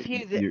a Mary,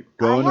 nephew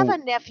a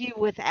nephew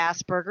with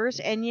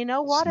Asperger's, and you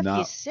know what? If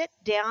you sit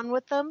down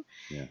with them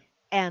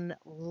and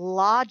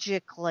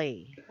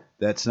logically,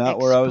 that's not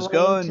where I was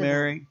going,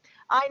 Mary.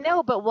 I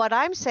know, but what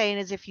I'm saying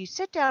is if you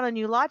sit down and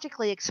you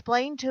logically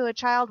explain to a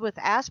child with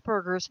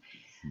Asperger's,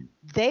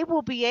 they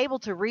will be able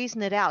to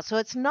reason it out. So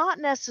it's not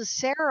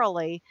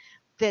necessarily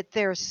that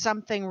there's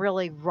something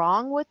really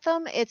wrong with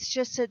them. It's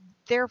just that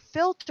their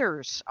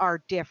filters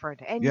are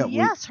different. And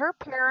yes, her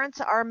parents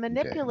are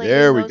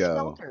manipulating those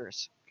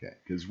filters. Okay,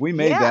 because we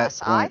made that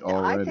point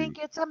already. I think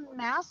it's a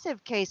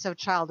massive case of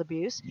child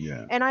abuse.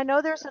 Yeah. And I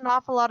know there's an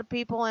awful lot of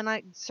people,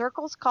 and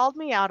Circles called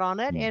me out on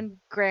it. And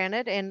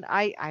granted, and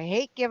I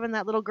hate giving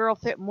that little girl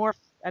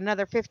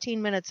another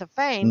 15 minutes of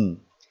fame.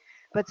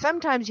 But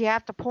sometimes you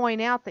have to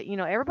point out that,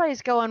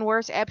 everybody's going,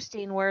 where's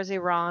Epstein? Where's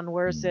Iran?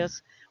 Where's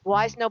this?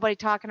 Why is nobody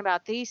talking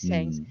about these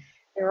things?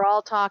 They're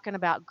all talking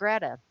about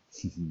Greta.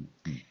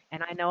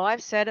 And I know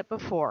I've said it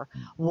before.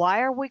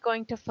 Why are we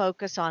going to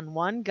focus on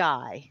one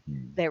guy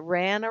that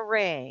ran a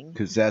ring?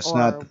 Because that's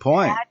not the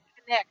point.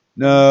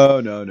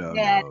 No.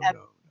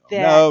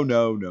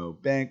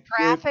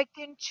 Trafficked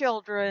in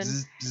children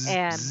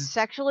and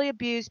sexually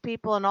abused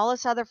people and all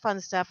this other fun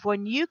stuff,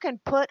 when you can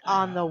put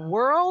on the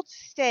world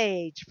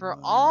stage for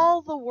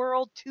all the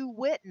world to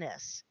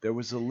witness. There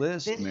was a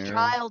list, this Mary.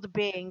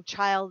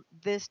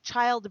 This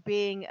child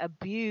being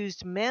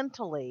abused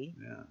mentally.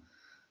 Yeah.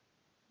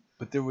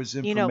 But there was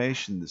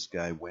information this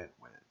guy went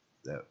with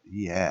that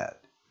he had.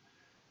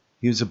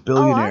 He was a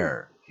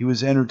billionaire. He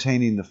was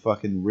entertaining the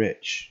fucking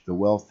rich, the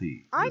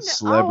wealthy, the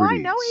celebrities.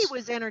 I know he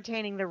was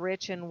entertaining the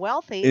rich and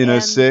wealthy. In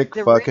a sick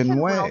fucking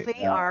way.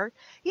 Wealthy are,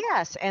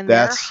 yes, and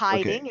they're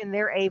hiding, and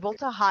they're able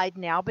to hide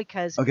now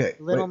because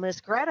little Miss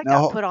Greta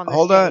got put on the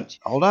stage.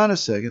 Hold on a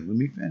second. Let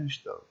me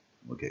finish, though.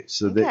 Okay,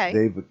 so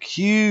they've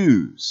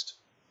accused.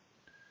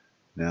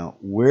 Now,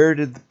 where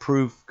did the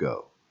proof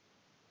go?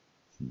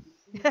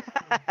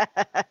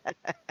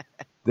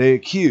 They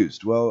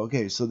accused. Well,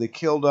 okay, so they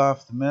killed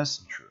off the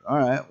messenger. All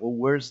right, well,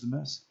 where's the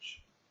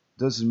message?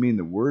 Doesn't mean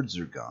the words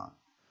are gone.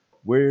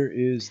 Where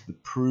is the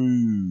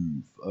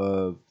proof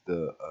of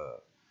the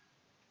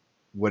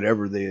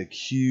whatever they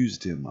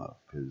accused him of?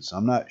 Because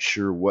I'm not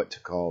sure what to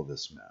call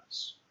this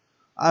mess.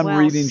 I'm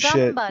reading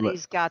shit.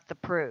 Somebody's got the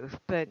proof,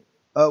 but...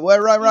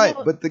 right.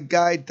 But the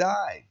guy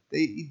died.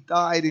 He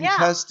died in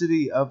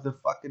custody of the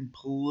fucking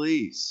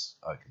police.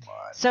 Oh, come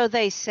on. So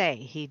they say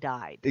he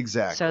died.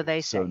 Exactly. So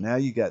they say. So now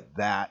you got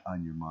that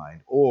on your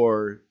mind.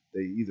 Or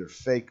they either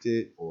faked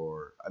it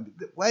or...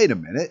 wait a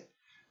minute.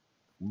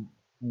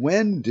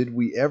 When did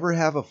we ever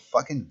have a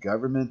fucking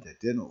government that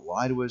didn't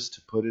lie to us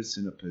to put us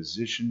in a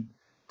position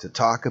to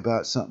talk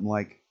about something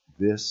like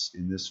this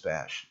in this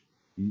fashion?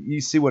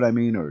 You see what I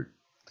mean? Or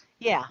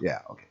yeah. Yeah,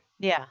 okay.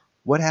 Yeah.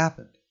 What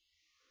happened?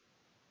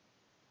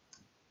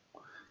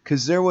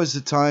 Because there was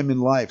a time in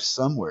life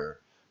somewhere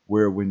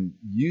where when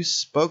you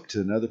spoke to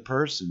another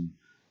person,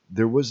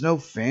 there was no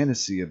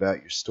fantasy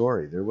about your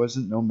story. There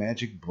wasn't no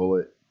magic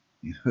bullet.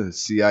 The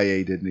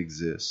CIA didn't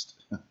exist.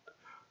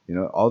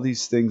 All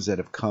these things that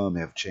have come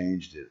have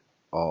changed it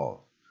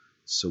all.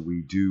 So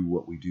we do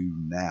what we do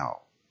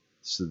now.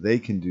 So they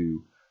can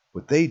do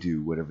what they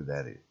do, whatever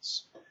that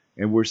is.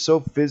 And we're so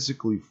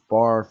physically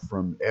far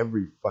from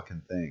every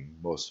fucking thing,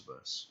 most of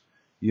us.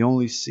 You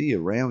only see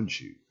around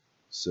you.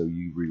 So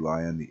you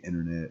rely on the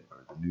internet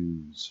or the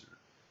news or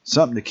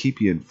something to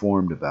keep you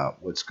informed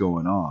about what's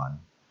going on.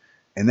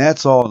 And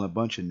that's all in a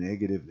bunch of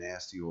negative,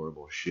 nasty,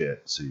 horrible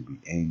shit. So you'd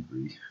be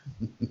angry.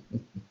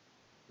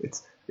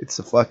 It's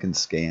a fucking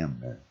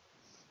scam, man.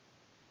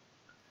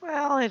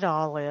 Well, it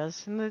all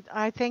is. And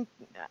I think,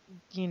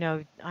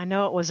 I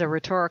know it was a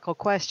rhetorical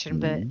question,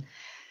 but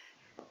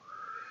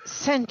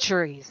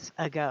centuries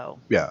ago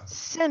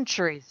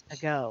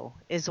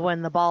is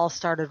when the ball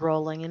started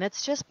rolling, and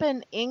it's just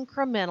been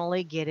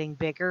incrementally getting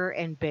bigger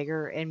and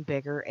bigger and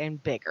bigger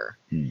and bigger.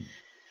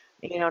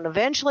 And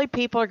eventually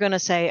people are going to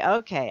say,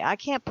 okay, I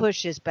can't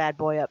push this bad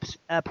boy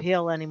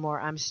uphill anymore.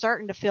 I'm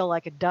starting to feel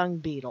like a dung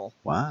beetle.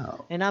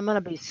 Wow. And I'm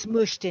going to be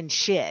smooshed in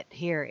shit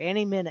here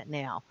any minute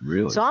now.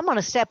 Really? So I'm going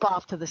to step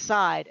off to the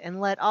side and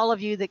let all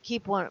of you that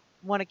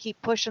want to keep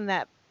pushing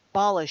that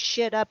ball of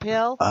shit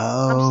uphill,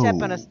 I'm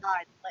stepping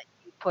aside and letting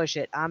you push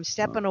it. I'm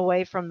stepping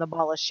away from the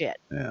ball of shit.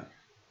 Yeah.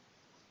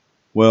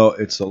 Well,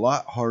 it's a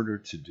lot harder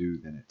to do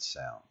than it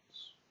sounds.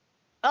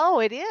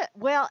 Oh, it is.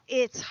 Well,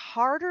 it's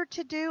harder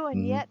to do,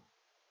 and yet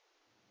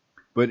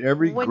but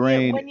every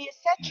grain... when you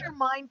set your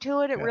mind to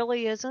it, it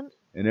really isn't.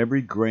 And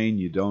every grain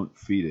you don't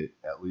feed it,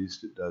 at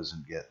least it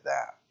doesn't get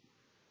that.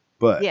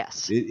 But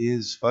yes, it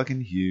is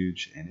fucking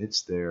huge, and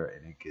it's there,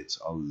 and it gets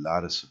a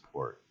lot of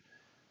support.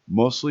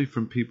 Mostly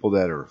from people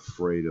that are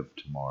afraid of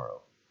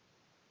tomorrow,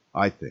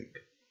 I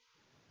think.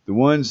 The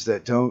ones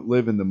that don't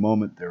live in the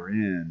moment they're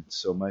in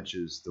so much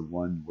as the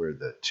one where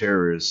the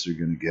terrorists are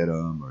going to get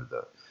them, or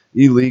the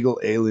illegal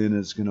alien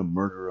is going to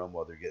murder them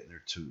while they're getting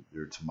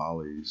their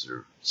tamales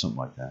or something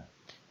like that.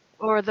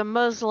 Or the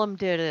Muslim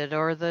did it,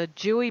 or the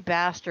Jewy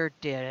bastard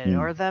did it,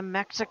 or the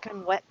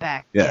Mexican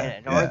wetback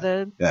did it,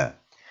 or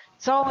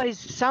It's always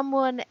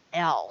someone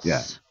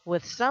else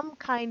with some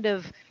kind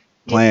of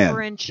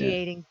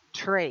differentiating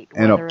trait,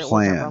 and whether a it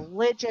plan. was a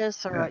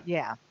religious or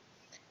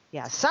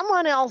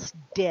someone else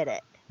did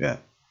it. Yeah.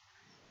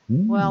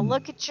 Well,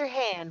 look at your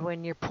hand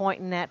when you're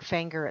pointing that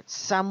finger at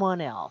someone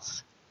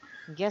else.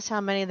 And guess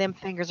how many of them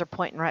fingers are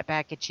pointing right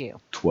back at you?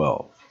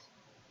 12.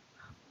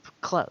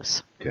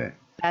 Close. Okay.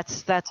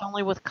 That's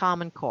only with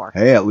Common Core.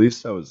 Hey, at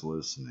least I was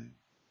listening.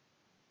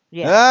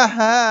 Yeah.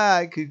 Aha!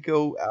 I could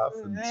go out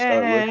and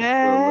start looking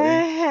for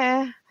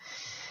a link.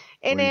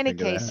 In any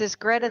case, this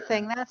Greta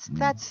thing,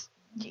 that's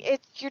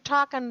you're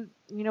talking,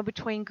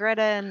 between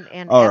Greta and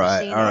Epstein. All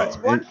right. It's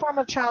one form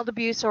of child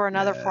abuse or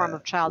another form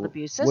of child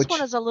abuse. This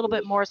one is a little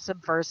bit more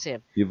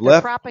subversive.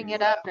 They're propping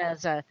it up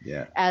as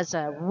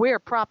a we're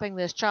propping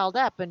this child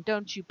up and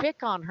don't you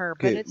pick on her,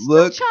 but it's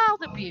still child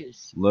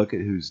abuse. Look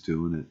at who's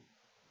doing it.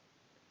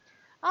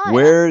 Oh,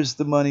 Where's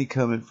the money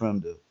coming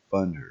from to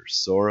fund her?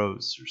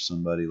 Soros or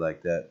somebody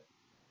like that?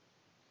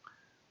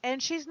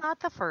 And she's not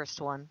the first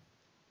one.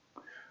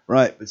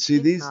 Right, but see,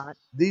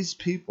 these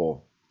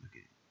people,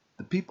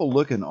 the people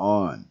looking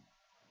on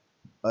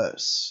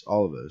us,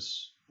 all of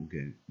us,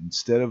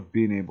 instead of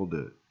being able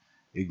to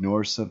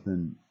ignore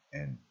something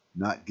and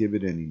not give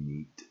it any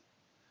meat,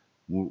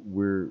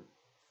 we're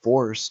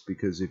forced,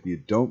 because if you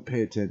don't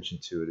pay attention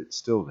to it, it's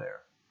still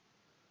there.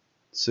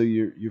 So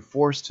you're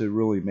forced to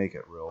really make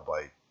it real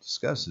by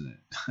discussing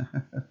it.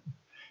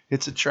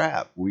 It's a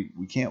trap. We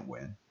can't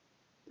win.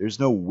 There's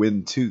no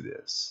win to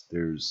this.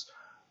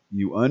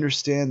 You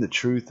understand the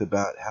truth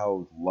about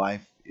how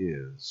life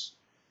is,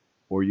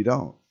 or you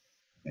don't.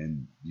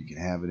 And you can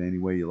have it any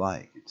way you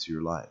like. It's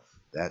your life.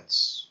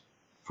 That's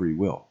free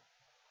will.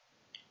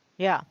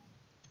 Yeah.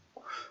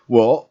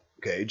 Well,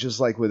 just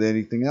like with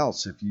anything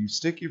else, if you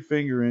stick your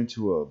finger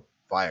into a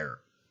fire,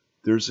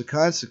 there's a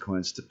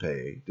consequence to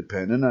pay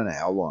depending on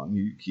how long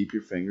you keep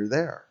your finger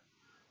there.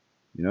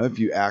 If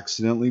you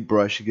accidentally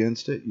brush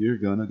against it, you're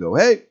going to go,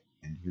 hey,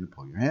 and you're going to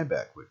pull your hand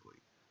back quickly.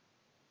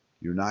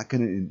 You're not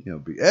going to,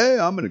 be, hey,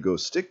 I'm going to go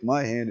stick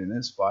my hand in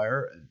this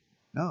fire. And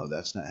no,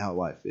 that's not how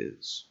life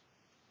is.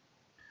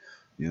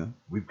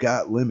 We've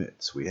got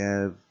limits. We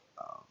have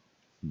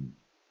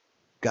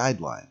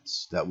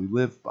guidelines that we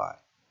live by.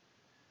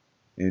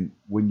 And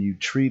when you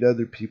treat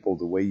other people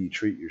the way you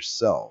treat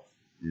yourself,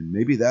 and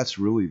maybe that's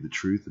really the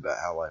truth about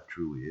how life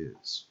truly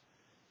is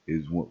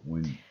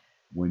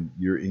when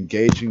you're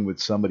engaging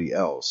with somebody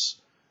else,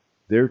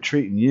 they're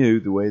treating you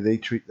the way they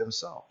treat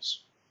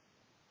themselves.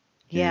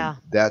 Yeah.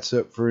 And that's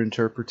up for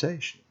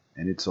interpretation.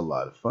 And it's a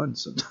lot of fun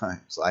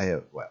sometimes.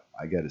 I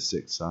got a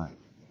sixth sign.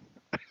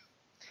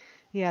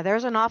 Yeah,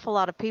 there's an awful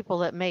lot of people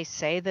that may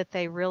say that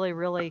they really,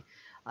 really,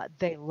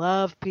 they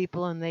love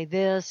people and they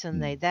this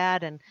and they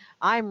that, and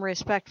I'm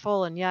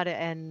respectful and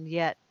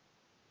yet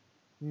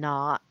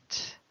not.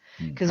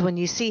 Because when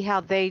you see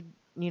how they,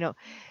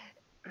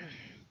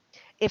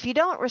 if you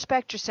don't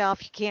respect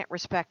yourself, you can't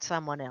respect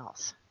someone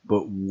else.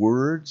 But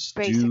words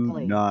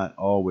basically do not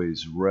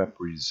always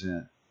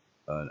represent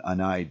an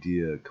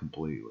idea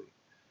completely.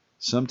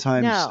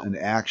 Sometimes an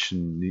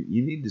action,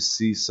 you need to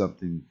see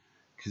something,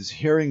 because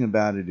hearing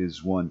about it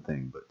is one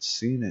thing, but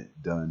seeing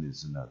it done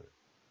is another.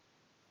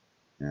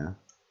 Yeah?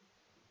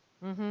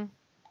 Mm-hmm.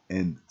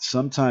 And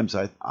sometimes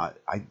I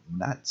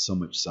not so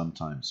much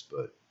sometimes,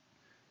 but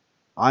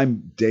I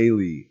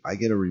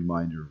get a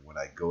reminder when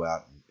I go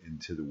out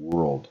into the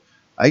world.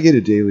 I get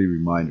a daily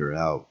reminder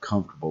how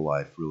comfortable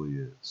life really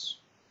is.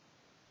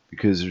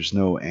 Because there's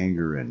no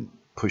anger and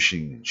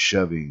pushing and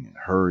shoving and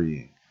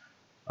hurrying.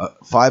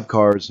 5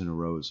 cars in a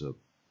row is a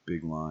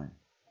big line.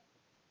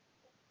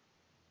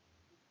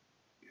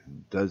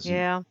 It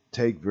doesn't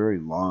take very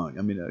long.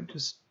 I mean,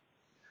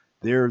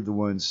 they're the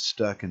ones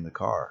stuck in the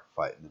car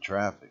fighting the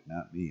traffic,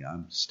 not me.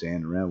 I'm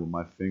standing around with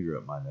my finger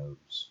up my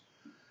nose,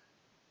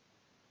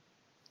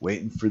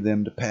 waiting for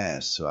them to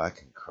pass so I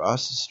can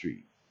cross the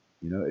street.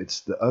 You know,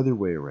 it's the other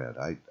way around.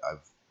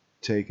 I've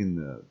taken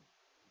the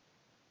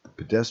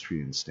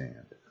pedestrian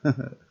stand.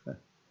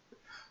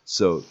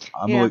 So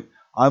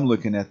I'm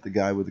looking at the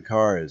guy with the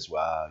car as,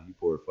 wow, you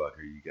poor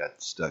fucker, you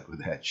got stuck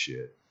with that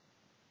shit.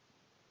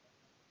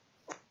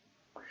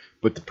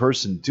 But the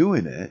person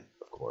doing it,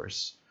 of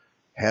course,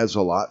 has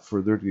a lot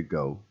further to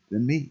go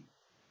than me,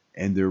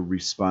 and their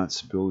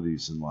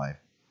responsibilities in life.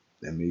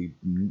 They may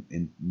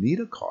need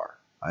a car.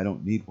 I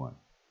don't need one.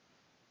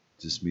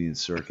 Just me and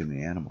Cirque and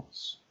the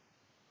animals.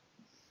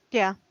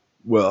 Yeah.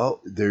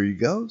 Well, there you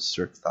go.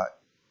 Cirque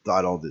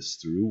thought all this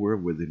through. We're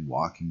within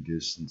walking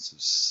distance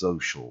of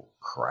social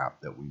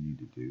crap that we need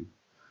to do,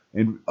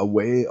 and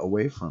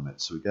away from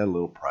it. So we got a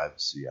little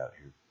privacy out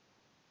here.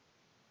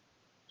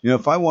 You know,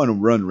 if I want to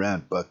run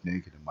around buck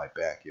naked in my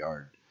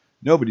backyard,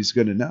 nobody's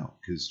going to know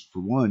because, for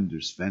one,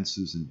 there's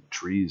fences and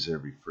trees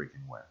every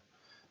freaking where.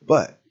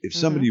 But if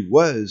somebody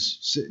was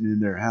sitting in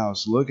their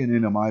house looking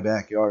into my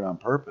backyard on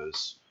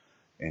purpose,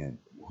 and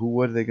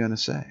what are they going to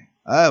say?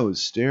 I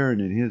was staring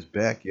in his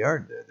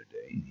backyard the other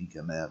day, and he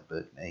come out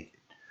buck naked.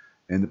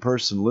 And the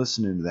person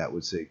listening to that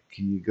would say,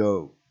 can you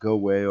go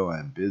away, oh,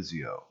 I'm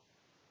busy, oh.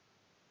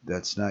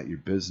 That's not your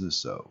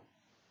business, oh.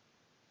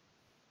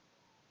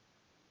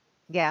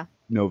 Yeah.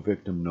 No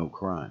victim, no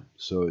crime.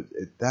 So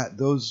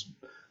those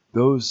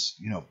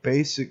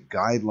basic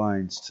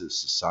guidelines to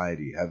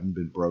society haven't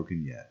been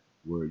broken yet,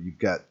 where you've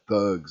got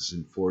thugs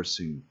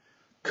enforcing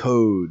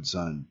codes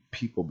on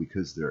people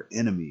because they're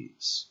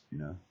enemies, you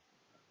know.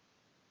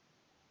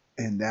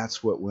 And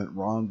that's what went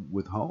wrong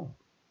with home.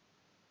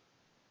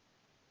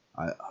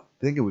 I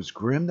think it was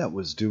Grimm that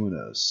was doing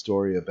a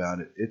story about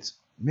it. It's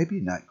maybe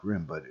not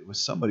Grimm, but it was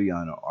somebody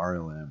on a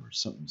RLM or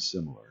something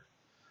similar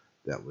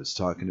that was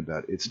talking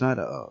about it's not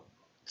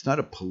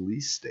a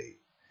police state.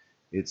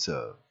 It's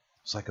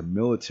like a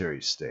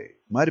military state.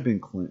 Might have been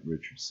Clint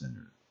Richardson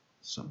or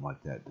something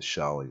like that. The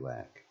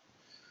Shaliak.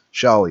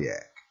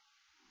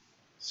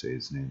 Say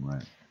his name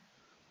right.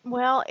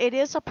 Well, it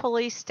is a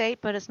police state,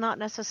 but it's not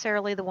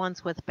necessarily the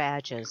ones with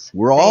badges.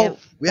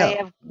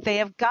 They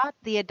have got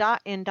the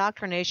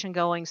indoctrination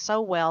going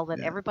so well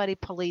that everybody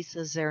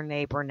polices their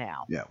neighbor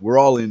now. Yeah, we're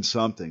all in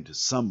something to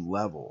some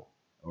level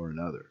or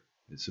another.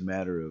 It's a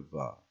matter of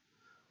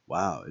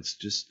wow, it's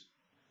just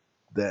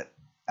that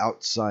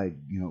outside,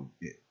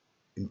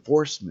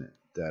 enforcement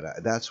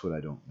that's what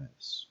I don't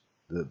miss.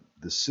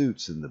 The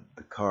suits and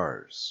the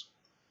cars.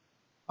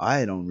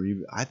 I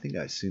think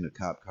I seen a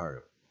cop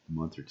car a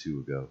month or two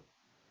ago.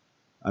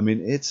 I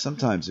mean,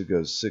 sometimes it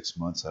goes 6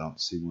 months I don't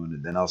see one,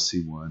 and then I'll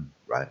see one,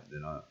 right?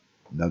 Then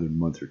another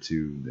month or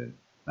two, and then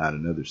not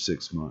another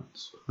 6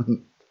 months.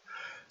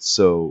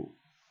 So,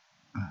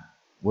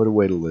 what a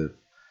way to live.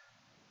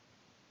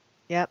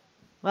 Yep.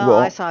 Well,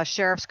 I saw a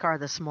sheriff's car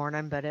this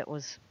morning, but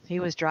he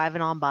was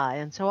driving on by,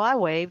 and so I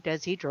waved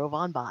as he drove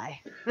on by.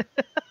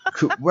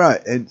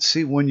 Right, and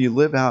see, when you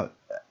live out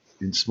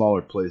in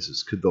smaller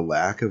places, could the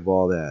lack of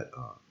all that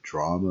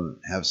drama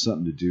have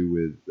something to do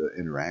with the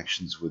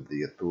interactions with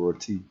the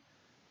authority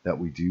that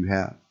we do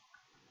have?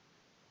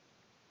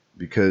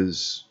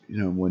 Because,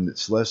 when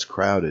it's less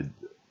crowded,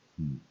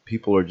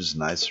 people are just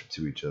nicer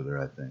to each other,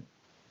 I think.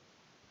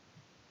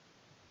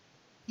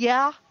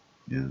 Yeah.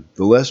 Yeah.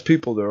 The less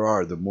people there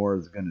are, the more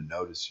they're going to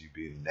notice you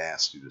being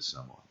nasty to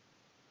someone.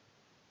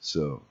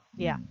 So.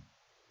 Yeah.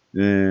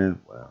 Yeah,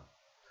 well.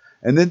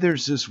 And then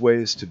there's just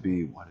ways to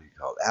be, what do you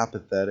call it,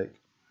 apathetic.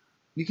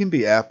 You can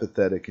be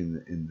apathetic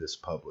in this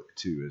public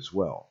too as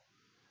well.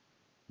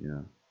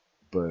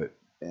 But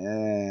I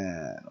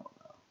don't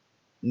know.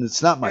 And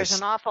it's not There's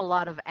an awful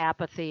lot of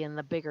apathy in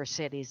the bigger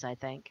cities, I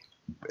think.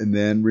 And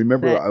then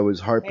remember, I was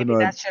harping on.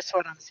 Maybe that's just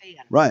what I'm seeing.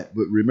 Right,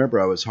 but remember,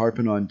 I was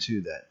harping on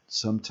too that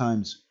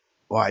sometimes.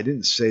 Well, I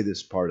didn't say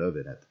this part of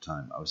it at the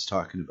time. I was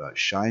talking about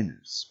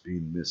shyness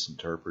being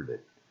misinterpreted,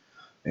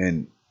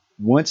 and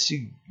once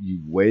you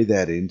weigh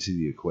that into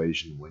the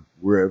equation,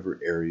 wherever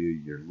area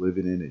you're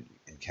living in, and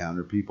you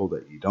encounter people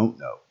that you don't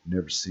know,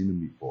 never seen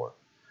them before,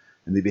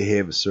 and they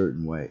behave a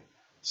certain way.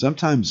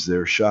 Sometimes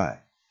they're shy.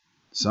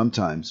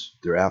 Sometimes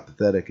they're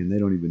apathetic and they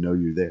don't even know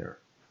you're there.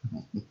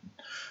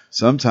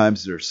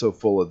 Sometimes they're so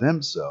full of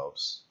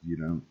themselves, you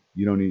don't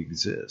even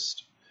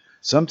exist.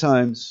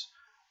 Sometimes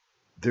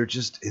they're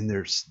just in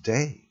their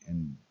day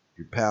and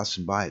you're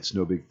passing by. It's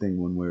no big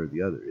thing one way or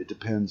the other. It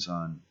depends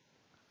on.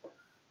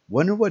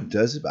 Wonder what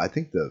does it. I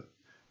think the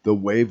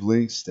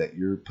wavelengths that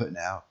you're putting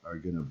out are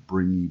going to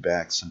bring you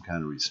back some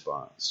kind of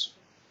response.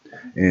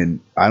 And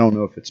I don't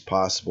know if it's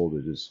possible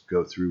to just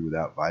go through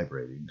without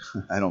vibrating.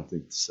 I don't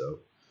think so.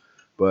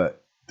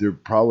 But there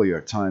probably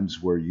are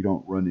times where you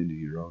don't run into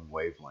your own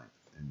wavelength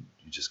and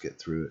you just get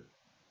through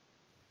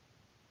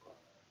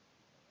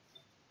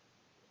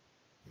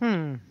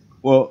it.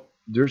 Well,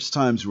 there's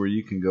times where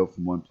you can go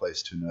from one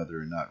place to another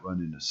and not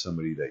run into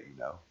somebody that you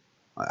know.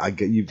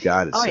 You've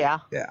got to say. Yeah.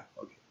 Yeah.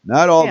 Okay.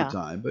 Not all the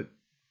time, but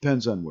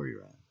depends on where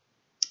you're at.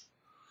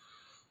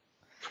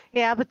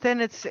 Yeah, but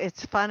then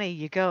it's funny.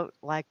 You go,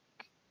 like,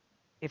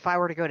 if I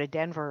were to go to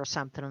Denver or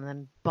something and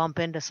then bump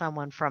into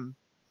someone from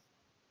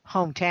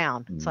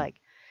hometown, it's like,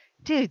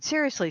 dude,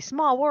 seriously,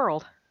 small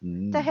world.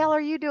 The hell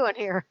are you doing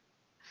here?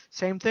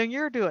 Same thing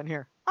you're doing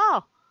here.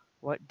 Oh,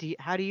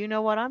 how do you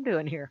know what I'm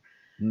doing here?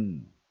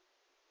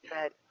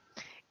 But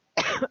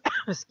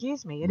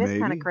excuse me, it is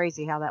kind of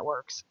crazy how that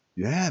works.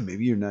 Yeah,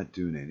 maybe you're not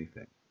doing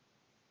anything.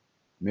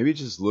 Maybe it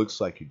just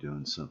looks like you're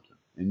doing something.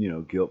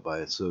 And, guilt by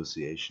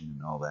association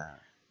and all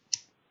that.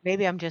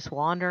 Maybe I'm just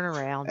wandering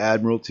around.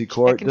 Admiralty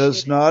Court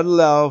does not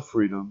allow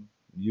freedom.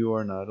 You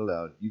are not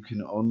allowed. You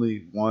can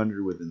only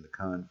wander within the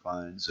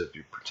confines of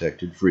your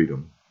protected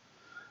freedom.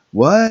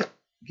 What?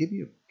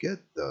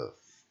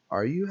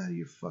 Are you out of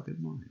your fucking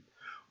mind?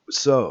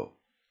 So,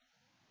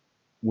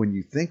 when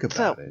you think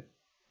about it,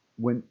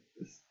 when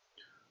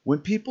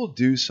people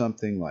do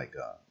something like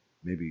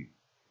maybe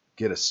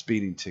get a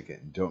speeding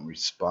ticket and don't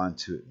respond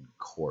to it in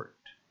court,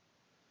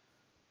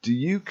 do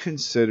you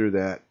consider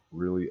that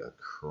really a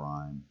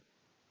crime?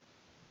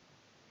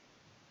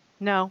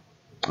 No.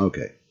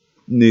 Okay.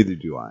 Neither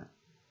do I.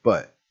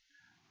 But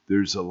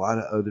there's a lot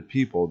of other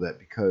people that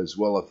because,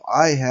 well, if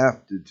I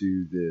have to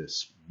do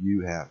this,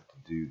 you have to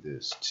do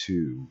this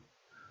too.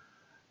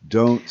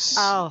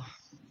 Oh.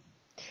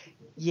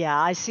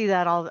 Yeah, I see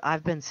that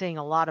I've been seeing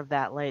a lot of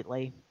that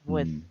lately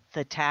with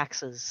the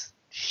taxes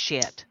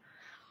shit.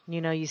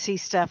 You see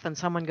stuff and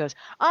someone goes,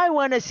 I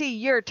want to see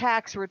your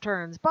tax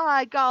returns.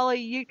 By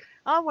golly,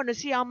 I want to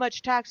see how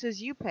much taxes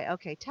you pay.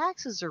 Okay,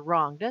 taxes are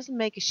wrong. Doesn't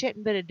make a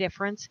shit bit of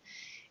difference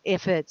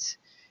if it's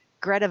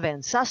Greta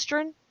Van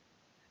Susteren,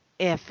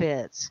 if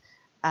it's,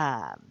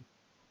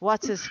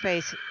 what's his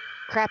face,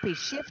 Crappy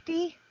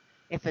Shifty,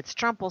 if it's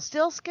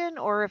Trumpelstiltskin,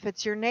 or if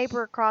it's your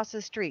neighbor across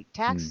the street.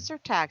 Taxes are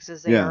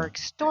taxes. They are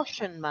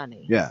extortion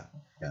money. Yeah,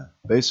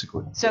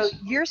 basically. So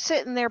you're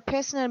sitting there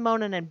pissing and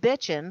moaning and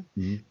bitching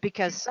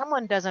because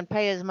someone doesn't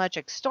pay as much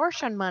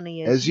extortion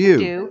money as you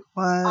do.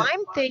 What?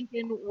 I'm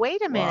thinking,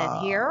 wait a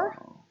minute here.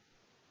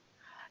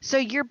 So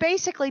you're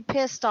basically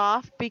pissed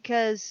off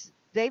because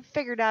they've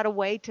figured out a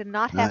way to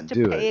not have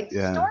to pay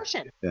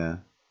extortion.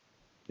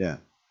 Yeah.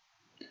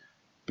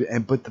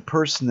 But the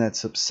person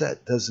that's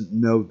upset doesn't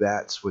know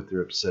that's what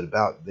they're upset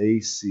about.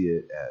 They see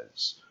it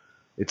as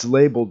it's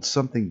labeled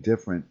something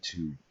different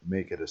to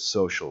make it a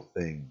social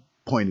thing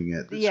pointing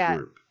at this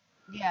group.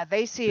 Yeah,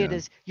 they see it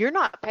as you're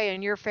not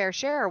paying your fair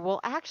share. Well,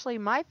 actually,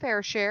 my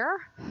fair share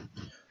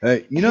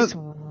is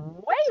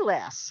way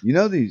less.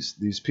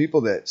 These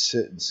people that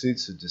sit in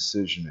seats of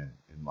decision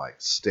in like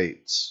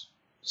states,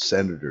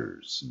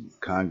 senators and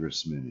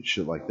congressmen and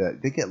shit like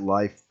that, they get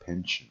life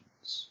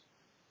pensions.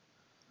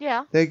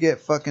 Yeah. They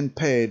get fucking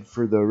paid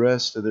for the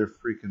rest of their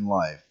freaking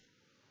life.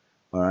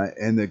 All right?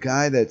 And the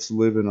guy that's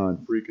living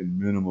on freaking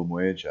minimum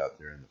wage out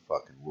there in the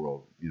fucking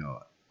world,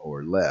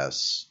 or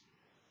less,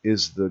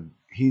 he's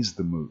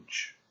the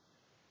mooch.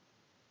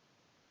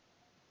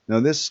 Now,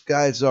 this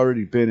guy's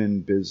already been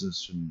in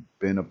business and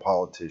been a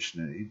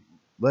politician. And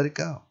let it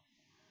go.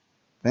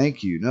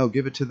 Thank you. No,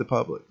 give it to the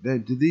public.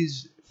 Do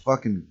these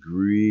fucking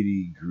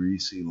greedy,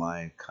 greasy,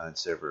 lying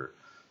cunts ever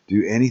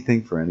do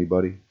anything for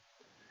anybody?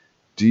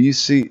 Do you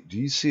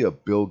see a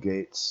Bill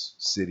Gates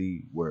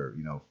city where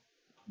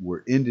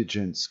where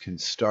indigents can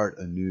start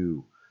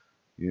anew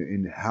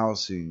in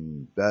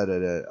housing,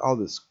 all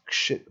this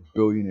shit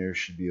billionaires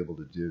should be able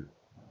to do?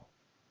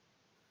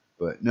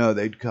 But no,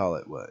 they'd call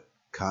it what?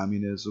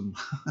 Communism.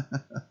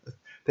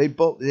 they'd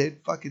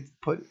fucking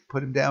put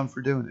him down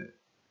for doing it.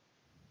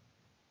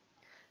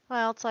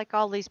 Well, it's like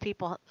all these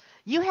people.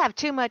 You have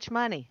too much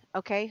money,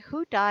 okay?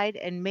 Who died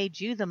and made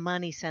you the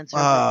money censor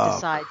that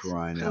decides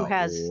who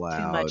has too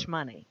much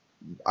money?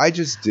 I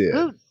just did.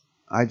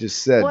 I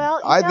just said,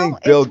 well, I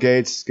think Bill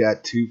Gates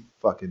got too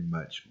fucking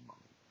much money.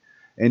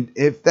 And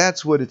if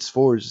that's what it's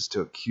for, is just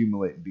to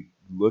accumulate and be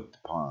looked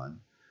upon,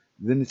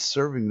 then it's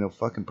serving no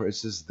fucking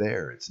purpose. It's just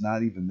there. It's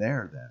not even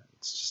there then.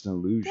 It's just an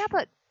illusion. Yeah,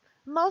 but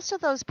most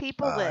of those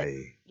people that,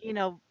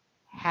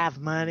 have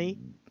money,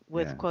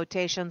 with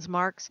quotations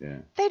marks,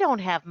 they don't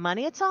have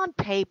money. It's on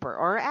paper,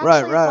 or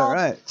actually it's all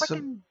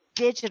freaking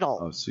digital.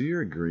 Oh, so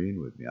you're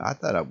agreeing with me. I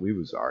thought we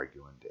was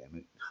arguing, damn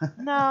it.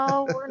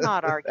 No, we're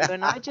not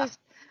arguing.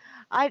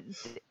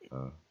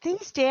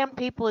 These damn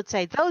people would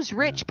say, those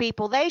rich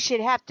people, they should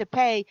have to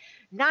pay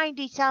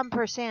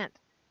 90-some%.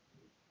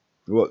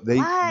 Well, they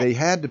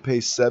had to pay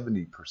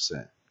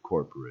 70%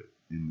 corporate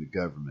in the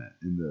government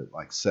in the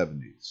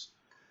 70s.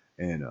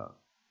 And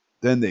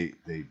then they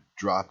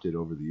dropped it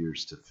over the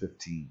years to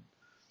 15.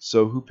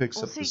 So who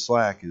picks up the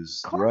slack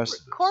is the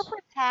rest of us.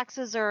 Corporate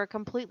taxes are a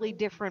completely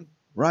different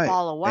Right.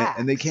 ball of wax.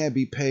 And they can't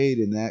be paid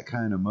in that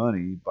kind of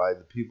money by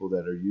the people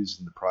that are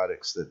using the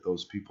products that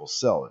those people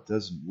sell. It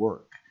doesn't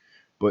work.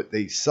 But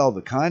they sell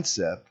the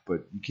concept,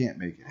 but you can't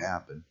make it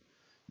happen.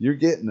 You're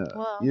getting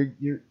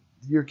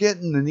you're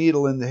getting the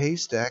needle in the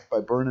haystack by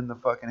burning the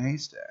fucking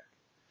haystack.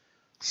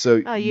 So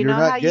you you're know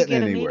not how you getting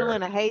get a anywhere. needle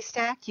in a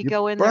haystack? You You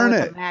go in there burn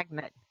with it. a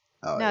magnet.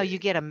 Oh, No, yeah. you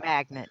get a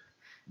magnet.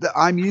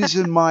 I'm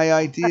using my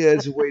idea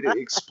as a way to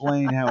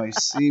explain how I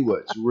see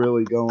what's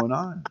really going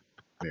on,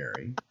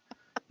 Mary.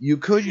 You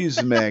could use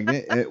a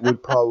magnet, and it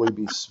would probably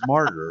be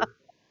smarter,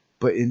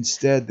 but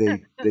instead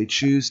they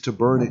choose to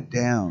burn it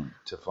down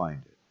to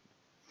find it.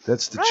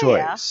 That's the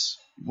choice.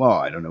 Yeah. Well,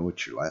 I don't know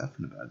what you're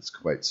laughing about. It's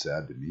quite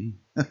sad to me.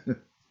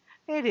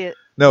 It is.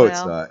 No,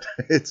 it's not.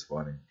 It's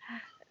funny.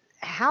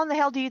 How in the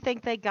hell do you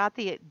think they got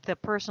the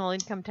personal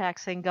income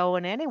tax thing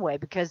going anyway?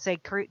 Because they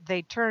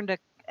turned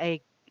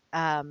a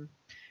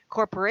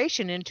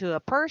corporation into a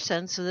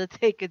person so that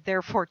they could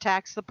therefore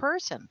tax the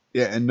person.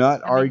 Yeah, and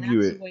not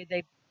argue it. The way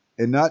they...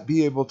 And not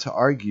be able to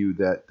argue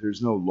that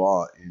there's no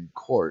law in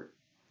court.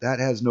 That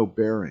has no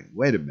bearing.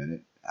 Wait a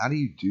minute. How do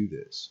you do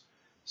this?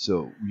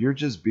 So you're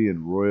just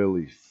being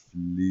royally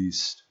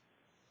fleeced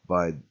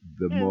by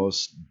the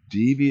most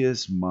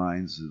devious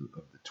minds of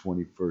the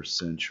 21st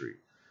century.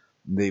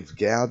 They've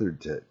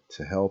gathered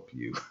to help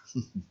you.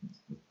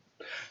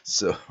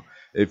 So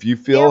if you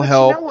feel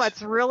helped... You know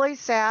what's really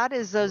sad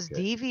is those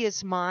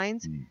devious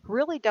minds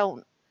really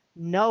don't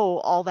know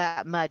all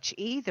that much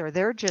either.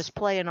 They're just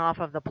playing off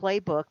of the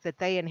playbook that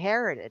they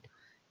inherited.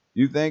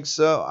 You think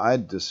so? I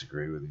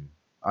disagree with you.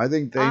 I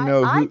think they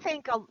know who...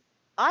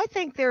 I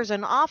think there's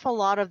an awful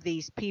lot of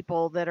these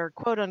people that are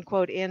quote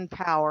unquote in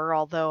power,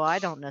 although I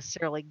don't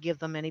necessarily give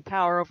them any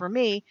power over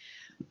me,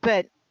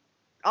 but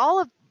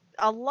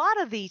a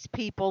lot of these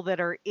people that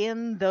are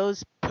in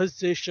those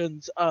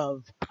positions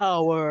of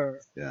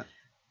power. Yeah.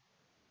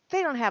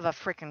 They don't have a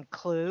freaking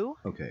clue.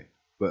 Okay,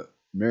 but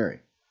Mary,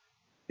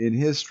 in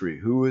history,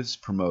 who was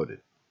promoted?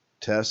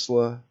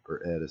 Tesla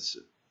or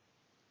Edison?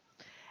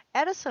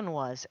 Edison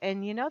was,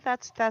 and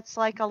that's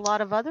like a lot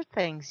of other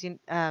things.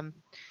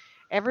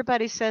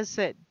 Everybody says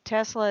that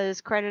Tesla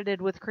is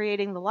credited with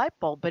creating the light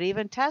bulb, but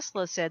even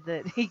Tesla said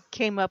that he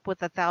came up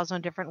with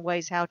 1,000 different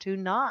ways how to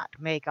not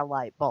make a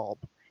light bulb,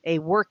 a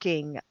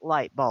working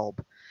light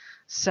bulb.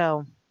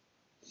 So,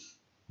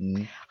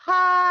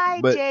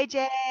 hi,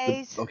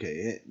 JJ's.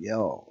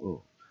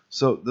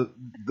 So the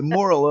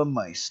moral of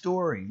my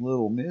story,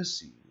 little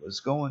Missy, was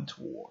going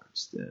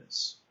towards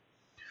this.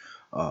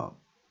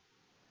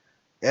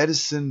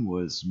 Edison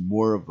was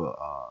more of a...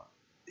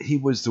 he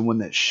was the one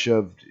that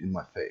shoved in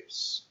my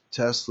face.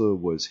 Tesla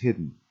was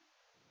hidden.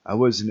 I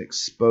wasn't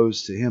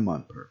exposed to him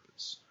on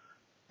purpose.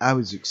 I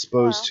was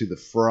exposed to the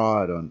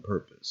fraud on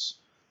purpose.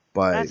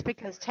 That's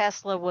because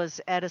Tesla was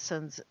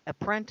Edison's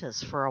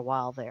apprentice for a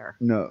while there.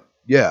 No,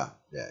 yeah.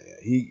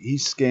 He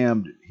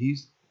scammed.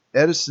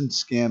 Edison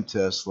scammed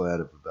Tesla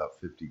out of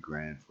about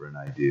 $50,000 for an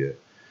idea,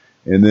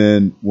 and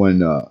then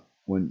when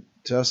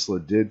Tesla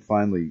did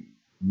finally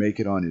make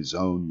it on his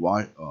own,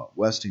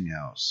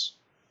 Westinghouse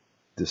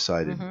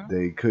decided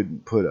they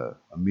couldn't put a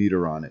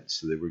meter on it,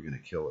 so they were going to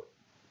kill it.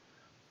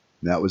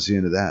 And that was the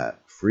end of that.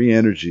 Free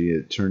energy,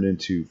 it turned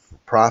into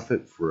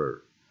profit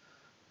for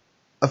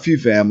a few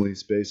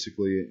families,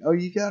 basically. Oh,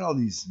 you got all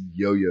these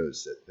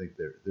yo-yos that think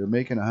they're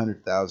making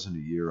 $100,000 a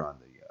year on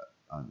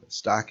the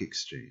stock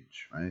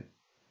exchange, right?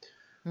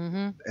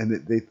 Mm-hmm.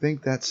 And they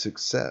think that's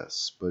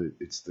success, but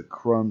it's the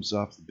crumbs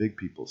off the big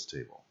people's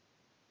table.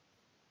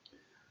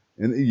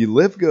 And you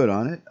live good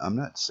on it. I'm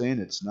not saying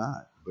it's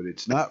not, but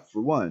it's not,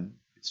 for one,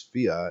 it's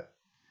fiat,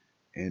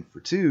 and for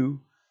two,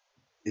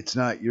 it's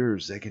not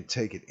yours. They can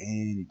take it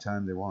any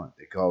time they want.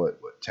 They call it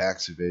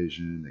tax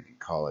evasion. They can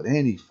call it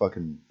any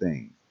fucking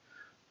thing.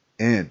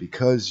 And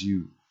because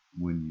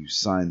when you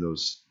sign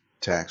those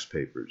tax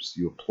papers,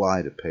 you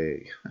apply to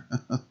pay.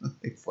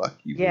 They fuck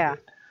you. Yeah. With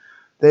it.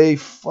 They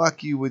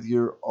fuck you with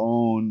your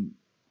own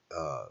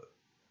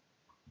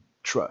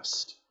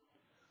trust.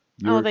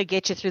 They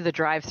get you through the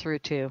drive-through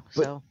too.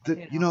 But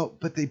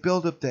but they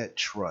build up that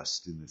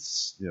trust in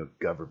this,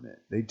 government.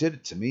 They did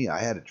it to me. I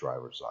had a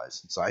driver's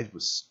license. I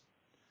was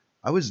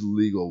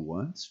legal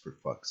once, for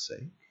fuck's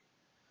sake.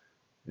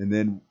 And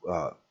then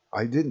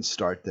I didn't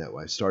start that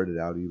way. I started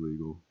out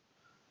illegal.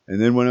 And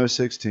then when I was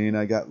 16,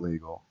 I got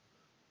legal.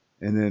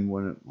 And then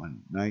when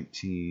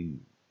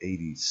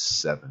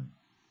 1987,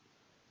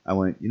 I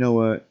went, you know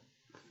what?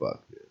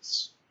 Fuck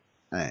this.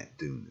 I ain't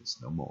doing this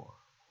no more.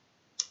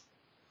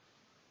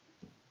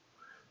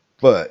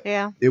 But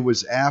it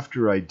was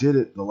after I did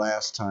it the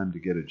last time to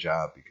get a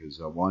job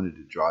because I wanted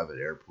to drive an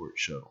airport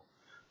shuttle.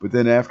 But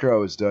then after I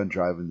was done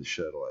driving the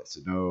shuttle, I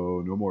said,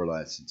 no more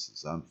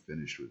licenses. I'm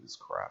finished with this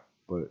crap.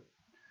 But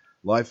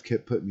life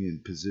kept putting me in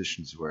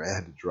positions where I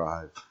had to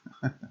drive.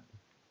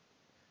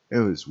 It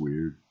was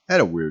weird. I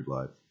had a weird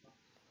life.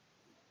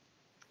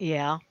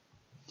 Yeah.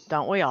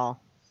 Don't we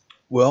all?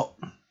 Well,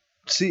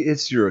 see,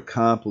 it's your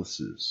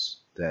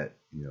accomplices that,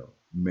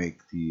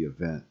 make the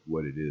event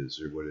what it is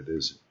or what it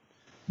isn't.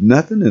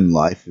 Nothing in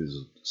life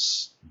is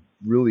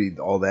really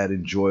all that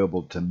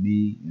enjoyable to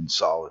me in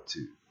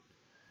solitude.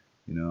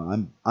 You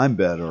know, I'm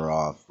better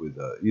off with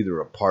either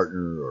a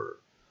partner or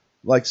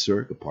like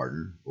Cirque, a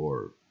partner,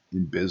 or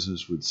in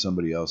business with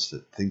somebody else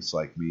that thinks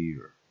like me,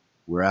 or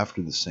we're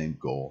after the same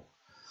goal,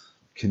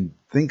 can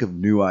think of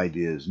new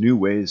ideas, new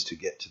ways to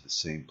get to the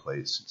same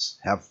place,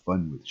 have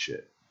fun with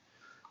shit.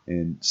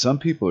 And some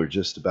people are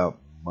just about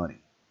money.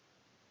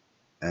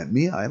 And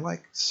me, I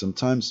like,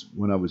 sometimes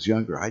when I was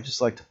younger, I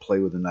just like to play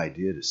with an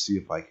idea to see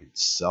if I could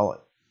sell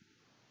it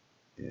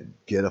and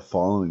get a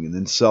following and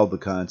then sell the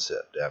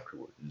concept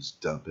afterward and just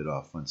dump it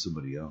off on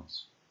somebody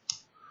else.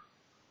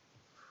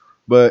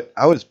 But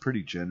I was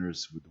pretty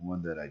generous with the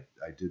one that I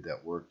did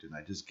that worked, and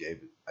I gave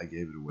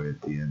it away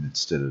at the end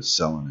instead of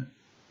selling it.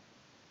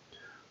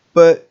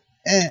 But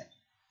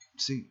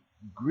see,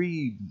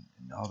 greed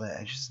and all that,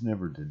 I just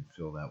never did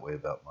feel that way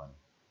about money.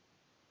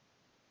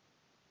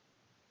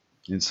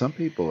 And some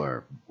people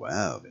are,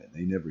 wow, man,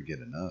 they never get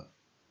enough.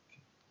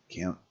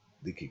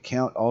 They could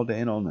count all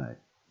day and all night.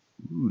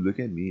 Ooh, look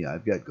at me,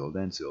 I've got gold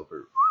and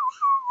silver.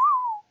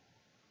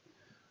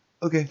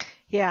 Okay.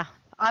 Yeah,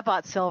 I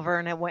bought silver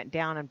and it went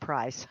down in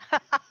price.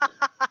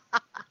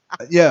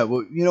 Yeah,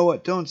 well, you know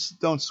what? Don't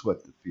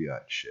sweat the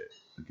fiat shit.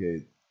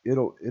 Okay,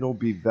 it'll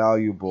be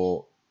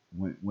valuable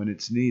when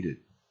it's needed.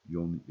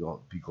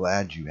 You'll be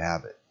glad you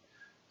have it.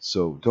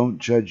 So don't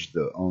judge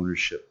the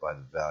ownership by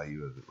the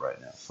value of it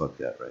right now. Fuck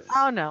that right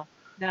now. Oh no.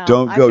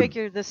 I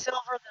figure the silver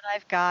that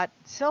I've got,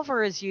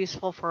 silver is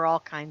useful for all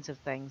kinds of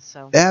things.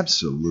 So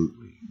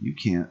absolutely, you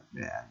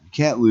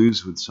can't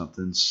lose with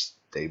something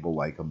stable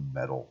like a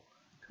metal.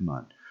 Come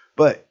on.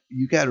 But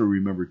you got to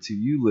remember too,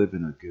 you live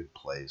in a good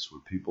place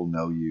where people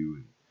know you.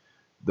 And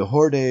the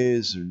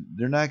Hordes,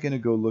 they're not going to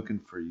go looking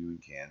for you in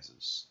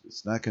Kansas.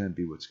 It's not going to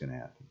be what's going to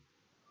happen.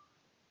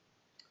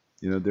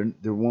 You know,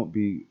 there won't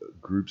be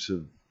groups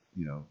of,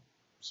 you know,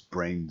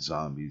 brain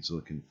zombies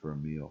looking for a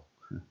meal.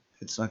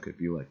 It's not going to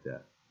be like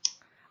that.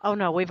 Oh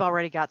no, we've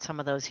already got some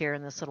of those here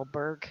in this little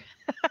burg.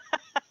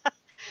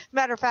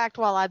 Matter of fact,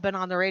 while I've been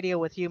on the radio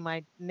with you,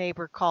 my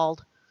neighbor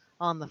called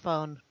on the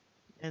phone.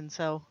 And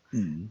so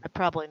I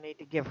probably need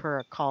to give her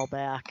a call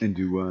back. And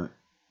do what?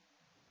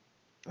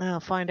 I'll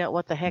find out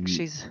what the heck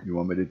she's... You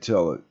want me to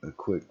tell a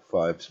quick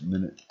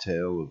 5-minute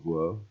tale of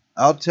woe?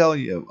 I'll tell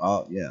you.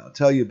 I'll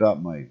tell you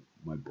about my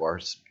bar.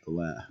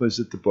 I was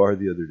at the bar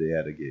the other day,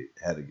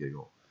 had a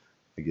giggle.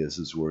 I guess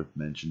it's worth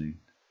mentioning.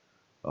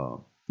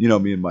 You know,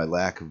 me and my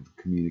lack of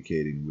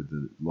communicating with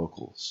the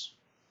locals.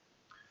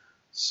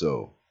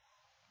 So,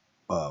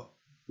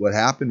 what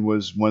happened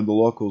was one of the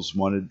locals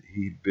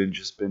he'd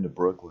just been to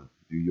Brooklyn,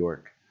 New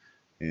York,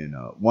 and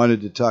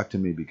wanted to talk to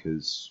me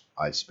because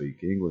I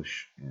speak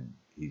English, and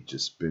he'd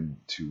just been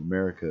to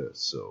America.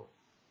 So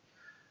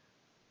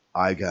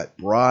I got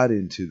brought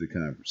into the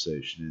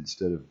conversation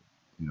instead of,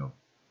 you know,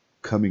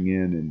 coming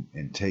in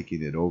and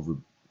taking it over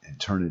and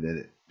turning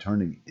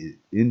it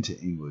into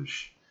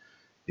English.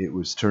 It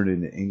was turned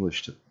into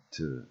English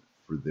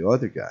for the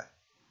other guy.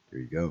 There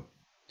you go.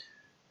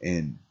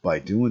 And by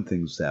doing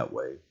things that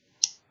way,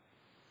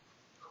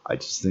 I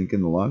just think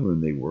in the long run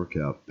they work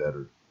out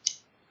better.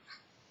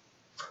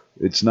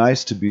 It's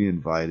nice to be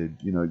invited.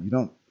 You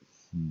know,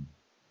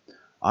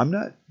 I'm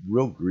not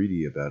real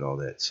greedy about all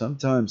that.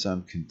 Sometimes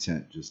I'm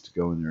content just to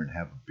go in there and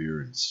have a beer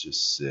and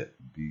just sit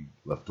and be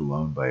left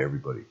alone by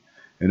everybody.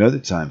 And other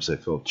times I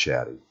feel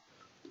chatty.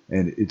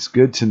 And it's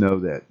good to know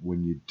that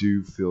when you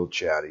do feel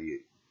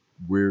chatty,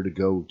 where to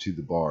go to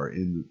the bar,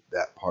 in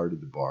that part of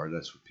the bar.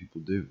 That's what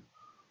people do.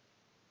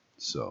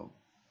 So,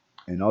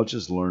 and I'll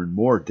just learn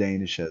more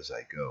Danish as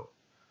I go.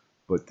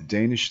 But the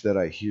Danish that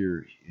I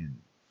hear in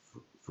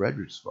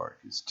Frederiksborg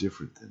is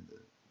different than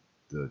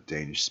the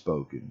Danish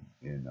spoken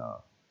in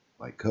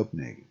like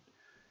Copenhagen.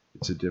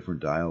 It's a different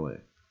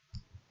dialect.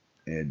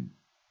 And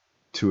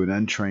to an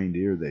untrained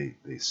ear,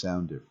 they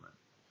sound different.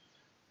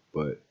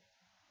 But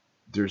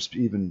there's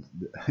even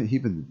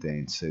the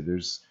Danes say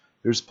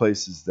there's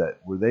places that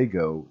where they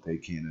go, they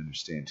can't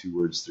understand 2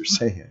 words they're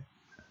saying.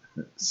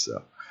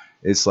 So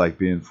it's like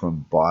being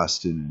from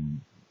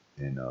Boston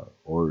and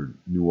or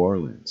New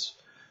Orleans.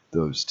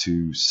 Those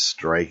 2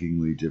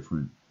 strikingly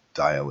different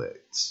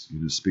dialects,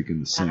 you know, speaking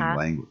the same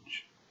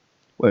language.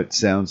 Well, it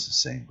sounds the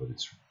same,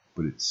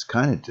 but it's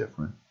kind of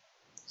different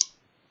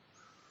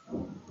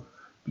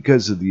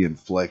because of the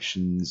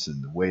inflections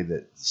and the way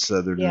that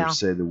Southerners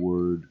say the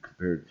word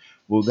compared.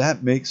 Well,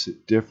 that makes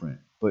it different,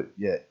 but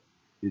yet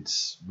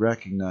it's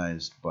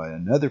recognized by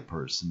another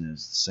person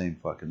as the same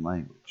fucking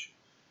language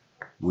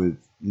with,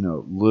 you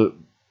know,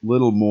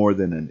 little more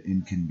than an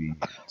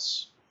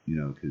inconvenience, you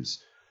know, because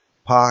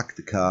Pak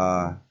the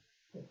Ka,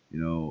 you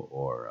know,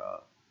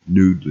 or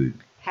Noodle.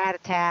 Hat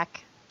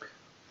attack.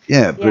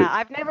 Yeah, but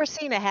I've never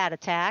seen a hat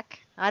attack.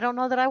 I don't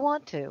know that I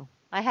want to.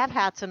 I have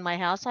hats in my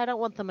house. I don't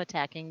want them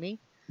attacking me.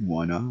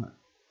 Why not?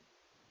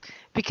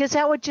 Because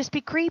that would just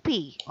be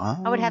creepy.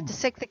 Oh. I would have to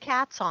sick the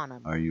cats on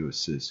them. Are you a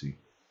sissy?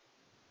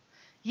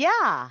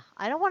 Yeah,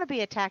 I don't want to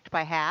be attacked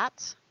by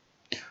hats.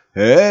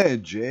 Hey,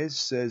 Jay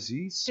says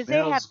he smells... Because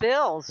they have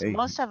bills. Hey,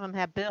 Most of them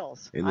have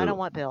bills. hey, I don't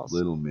want bills.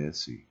 Little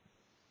Missy.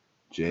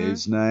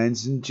 J's,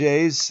 nines, and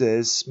J's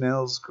says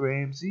smells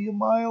Gramsy a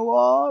mile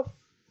off.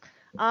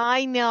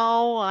 I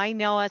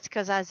know. It's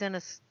because I was in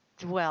a,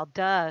 well,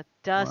 duh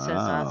says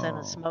I was in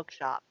a smoke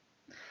shop.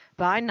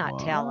 But I'm not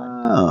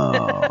telling.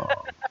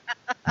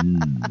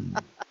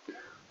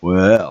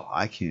 Well,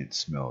 I can't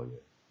smell you.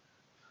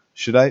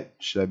 Should I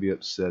be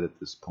upset at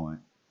this point?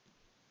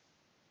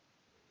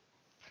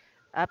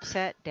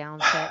 Upset,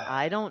 downset,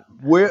 I don't...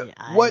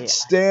 What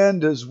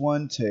stand does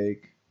one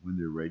take when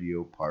their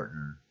radio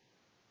partner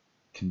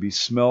can be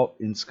smelt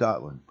in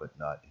Scotland, but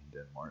not in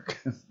Denmark?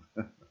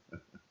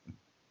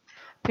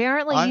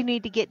 Apparently, you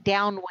need to get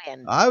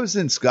downwind. I was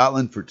in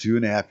Scotland for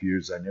 2.5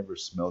 years. I never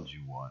smelled you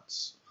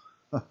once.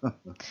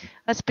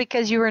 That's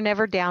because you were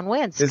never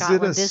downwind.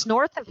 Scotland is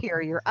north of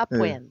here. You're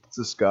upwind. It's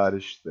a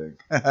Scottish thing.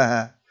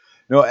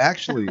 No,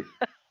 actually,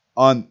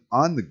 on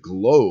the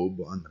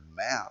globe, on the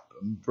map,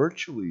 I'm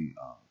virtually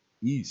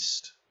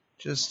east,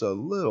 just a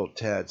little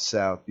tad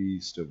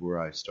southeast of where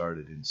I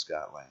started in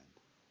Scotland.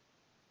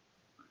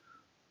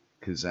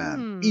 Because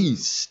I'm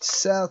east,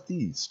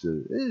 southeast.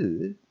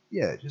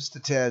 Yeah, just a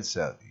tad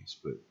southeast,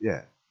 but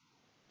yeah.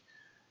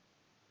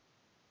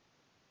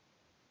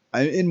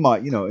 In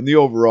the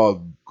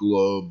overall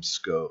globe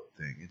scope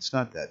thing, it's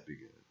not that big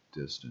a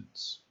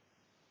distance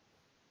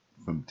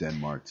from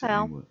Denmark to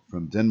England,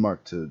 from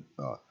Denmark to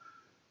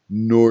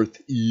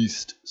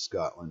northeast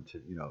Scotland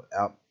to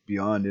out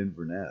beyond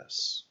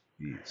Inverness,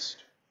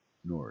 east,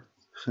 north.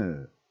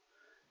 And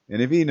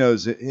if he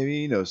knows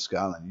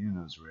Scotland, he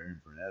knows where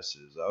Inverness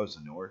is. I was a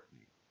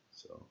Northie,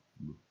 so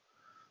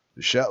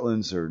the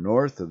Shetlands are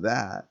north of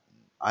that.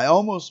 I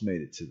almost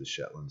made it to the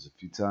Shetlands a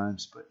few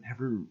times, but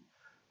never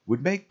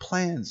would make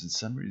plans, and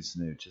some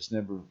reason they just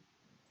never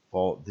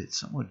fall.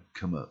 Someone would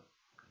come up,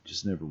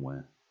 just never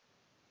went.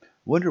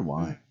 Wonder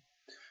why.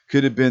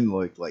 Could have been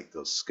like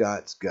those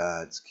Scots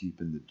gods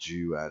keeping the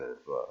Jew out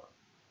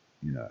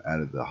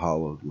of the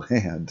hallowed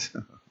land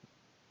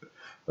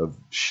of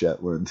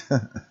Shetland.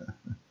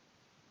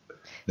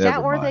 Is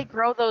that where they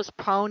grow those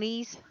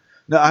ponies?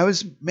 No, I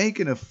was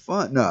making a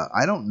fun. No,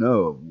 I don't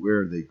know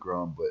where they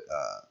grow them, but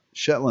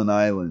Shetland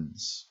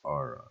Islands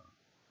are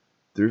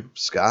they're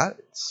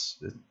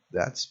Scots.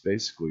 That's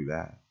basically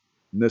that.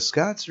 And the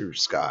Scots are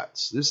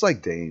Scots. It's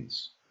like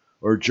Danes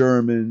or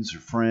Germans or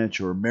French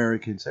or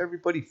Americans.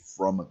 Everybody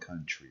from a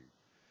country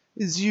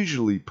is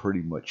usually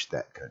pretty much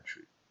that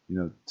country.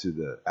 To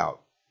the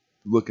out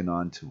looking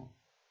onto them.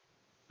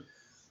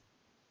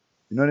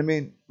 You know what I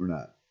mean? Or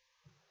not?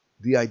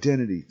 The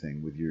identity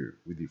thing with your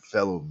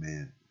fellow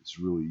man is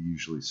really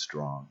usually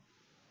strong.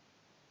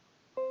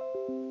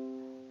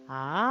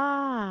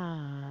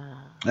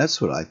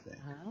 That's what I think.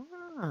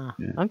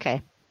 Yeah.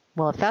 Okay.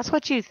 Well, if that's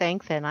what you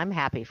think, then I'm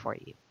happy for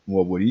you.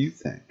 Well, what do you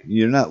think?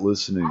 You're not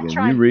listening again.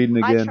 Are you reading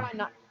again? I try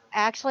not.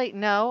 Actually,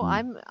 no.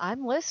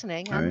 I'm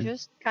listening. All I'm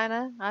just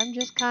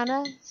kind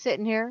of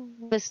sitting here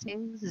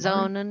listening,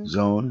 zoning.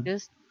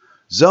 Just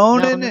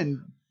zoning,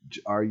 and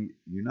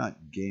you're not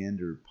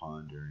gander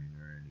pondering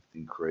or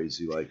anything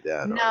crazy like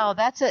that? No,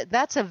 that's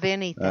a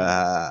Vinny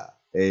thing.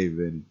 Hey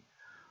Vinny,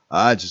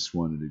 I just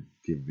wanted to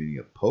give Vinny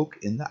a poke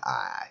in the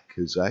eye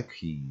because I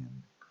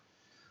can.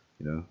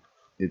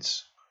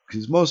 It's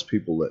because most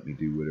people let me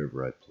do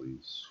whatever I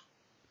please.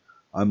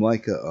 I'm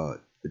like a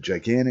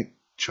gigantic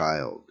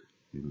child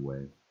in a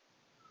way.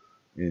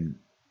 And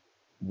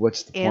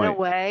what's the point? In a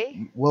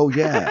way? Well,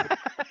 yeah.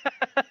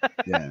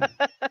 Yeah.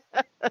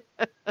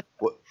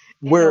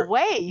 In a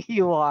way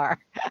you are.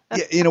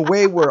 Yeah, in a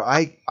way where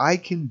I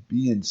can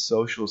be in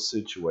social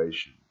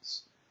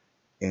situations.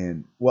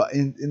 And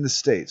in the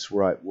States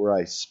where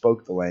I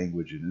spoke the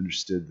language and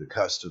understood the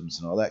customs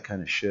and all that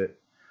kind of shit,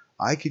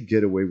 I could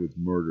get away with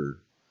murder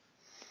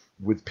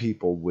with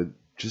people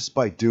just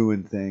by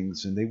doing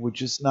things, and they would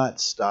just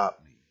not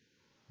stop me.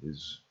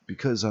 Is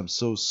because I'm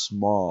so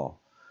small.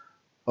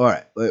 All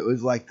right, it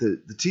was like the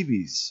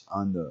TVs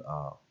on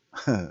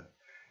the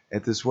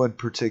at this one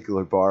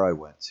particular bar I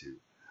went to.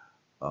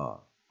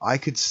 I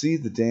could see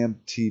the damn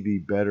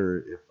TV better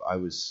if I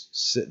was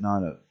sitting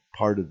on a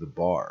part of the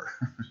bar.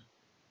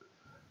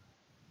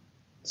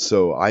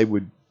 So I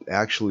would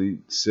actually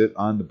sit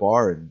on the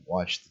bar and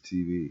watch the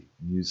TV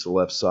and use the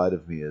left side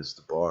of me as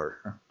the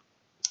bar.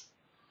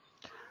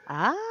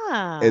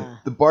 And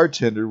the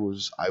bartender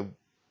was a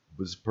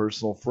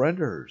personal friend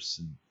of hers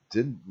and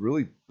didn't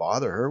really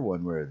bother her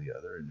one way or the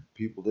other. And if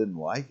people didn't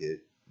like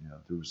it,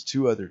 there was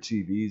 2 other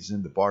TVs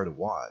in the bar to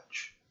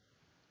watch.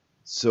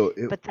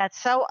 But that's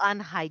so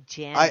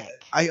unhygienic.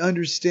 I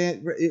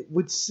understand. It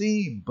would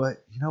seem,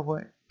 but you know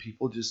what?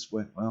 People just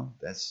went, well,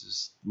 that's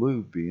just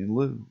Lou being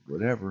Lou,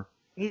 whatever.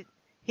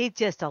 He's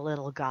just a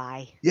little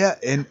guy. Yeah,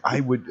 and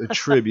I would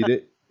attribute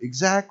it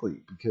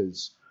exactly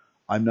because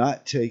I'm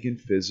not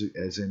taken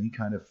as any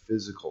kind of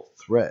physical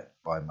threat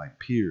by my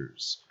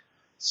peers.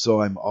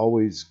 So I'm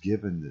always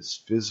given this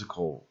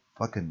physical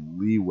fucking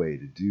leeway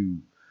to do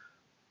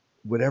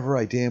whatever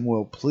I damn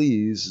well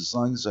please, as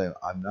long as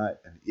I'm not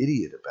an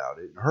idiot about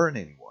it and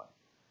hurting anyone.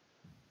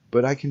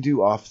 But I can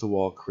do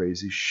off-the-wall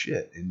crazy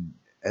shit, and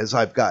as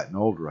I've gotten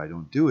older, I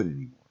don't do it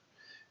anymore.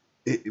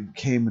 it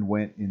came and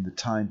went in the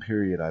time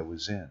period I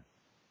was in.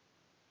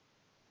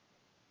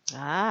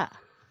 Ah.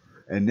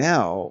 And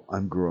now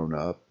I'm grown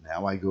up.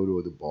 Now I go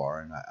to the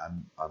bar, and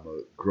I'm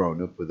a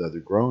grown up with other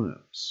grown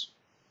ups.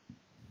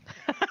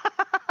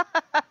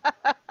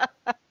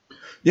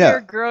 Yeah.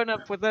 You're grown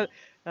up with a.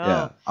 Oh.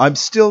 Yeah. I'm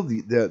still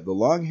the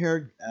long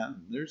haired.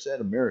 There's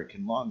that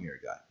American long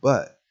haired guy,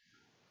 but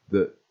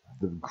the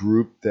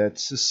group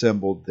that's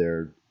assembled,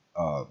 they're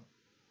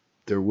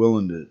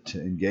willing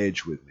to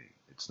engage with me.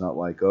 It's not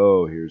like,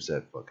 oh, here's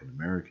that fucking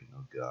American.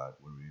 Oh God,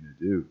 what are we gonna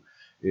do?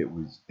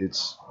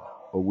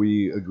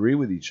 We agree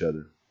with each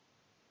other,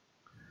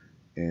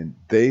 and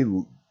they,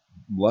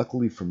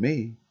 luckily for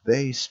me,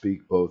 they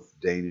speak both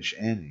Danish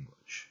and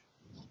English.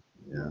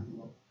 Yeah.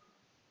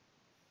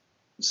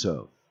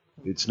 So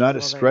it's not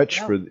a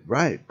stretch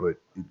right, but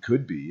it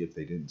could be if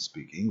they didn't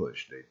speak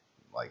English. They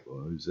like, well,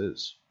 who's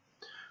this?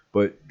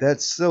 But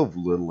that's so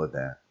little of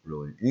that,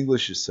 really.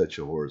 English is such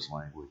a whore's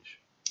language.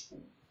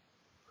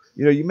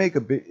 You make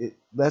a big.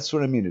 That's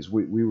what I mean. Is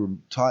we were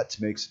taught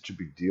to make such a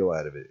big deal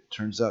out of it. It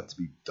turns out to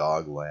be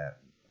dog Latin.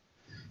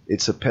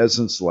 It's a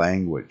peasant's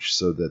language,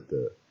 so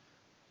that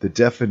the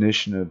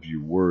definition of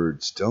your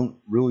words don't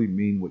really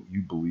mean what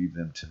you believe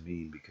them to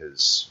mean,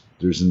 because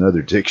there's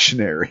another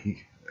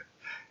dictionary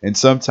and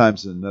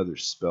sometimes another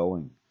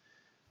spelling.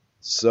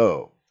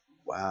 So,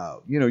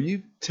 wow,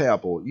 you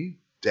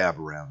dab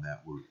around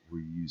that where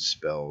you use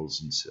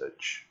spells and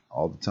such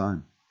all the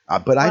time.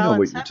 But I know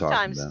what you're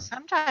talking about.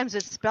 Sometimes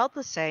it's spelled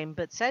the same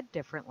but said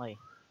differently.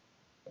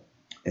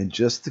 And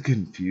just the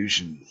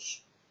confusion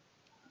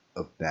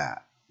of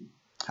that.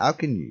 How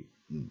can you?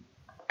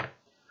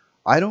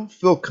 I don't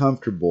feel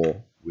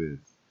comfortable with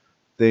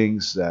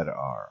things that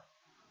are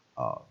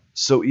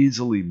so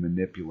easily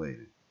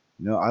manipulated.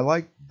 I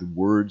like the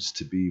words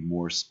to be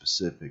more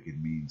specific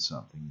and mean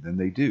something than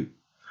they do.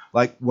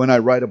 Like when I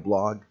write a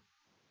blog,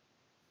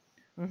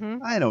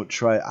 I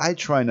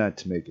try not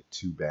to make it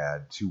too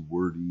bad, too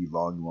wordy,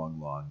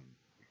 long.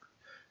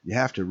 You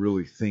have to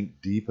really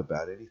think deep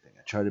about anything.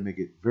 I try to make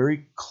it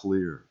very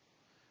clear.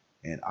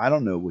 And I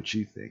don't know what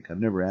you think. I've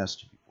never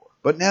asked you before.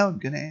 But now I'm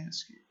going to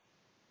ask you.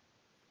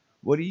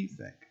 What do you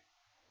think?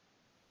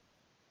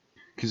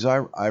 Because I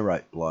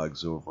write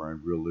blogs over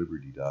on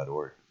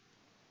RealLiberty.org.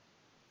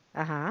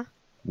 Uh-huh.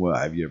 Well,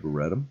 have you ever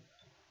read them?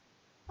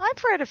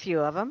 I've read a few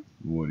of them.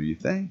 What do you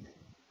think?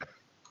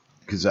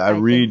 Because I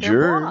read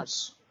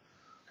yours.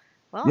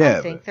 Well, yeah,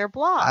 I think they're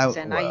blogs,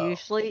 I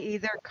usually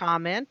either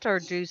comment or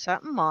do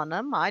something on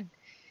them.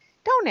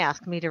 Don't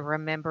ask me to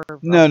remember.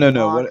 No.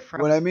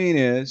 What I mean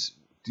is,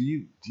 do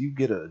you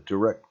get a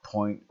direct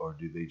point, or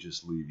do they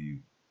just leave you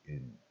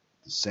in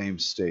the same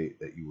state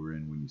that you were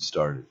in when you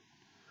started?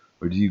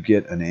 Or do you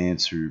get an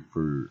answer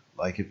for,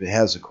 like, if it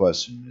has a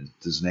question,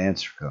 does an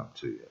answer come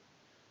to you?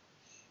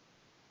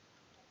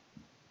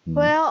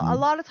 Well, a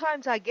lot of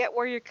times I get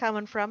where you're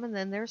coming from, and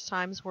then there's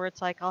times where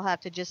it's like I'll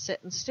have to just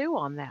sit and stew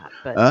on that.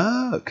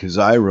 But because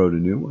I wrote a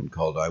new one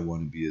called I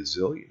Want to Be a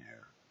Zillionaire.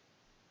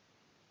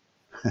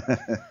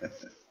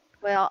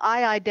 Well,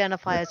 I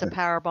identify as a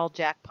Powerball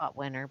jackpot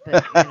winner,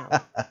 but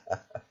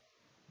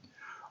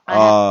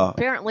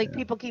apparently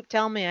people keep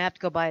telling me I have to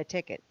go buy a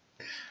ticket.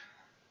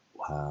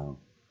 Wow.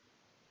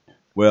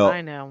 Well, I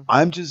know.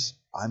 I'm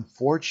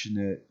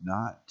fortunate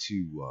not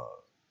to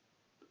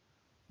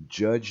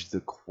judge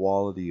the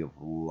quality of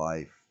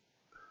life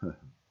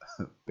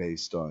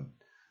based on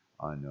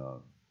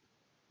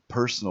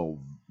personal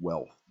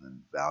wealth and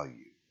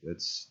value.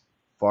 That's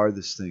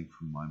farthest thing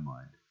from my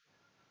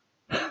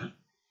mind.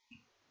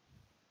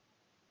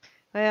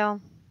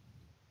 Well,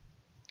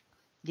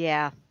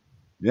 yeah.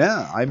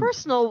 Yeah,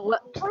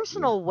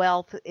 personal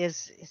wealth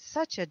is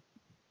such a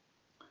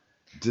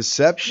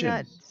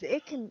deception.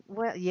 It can,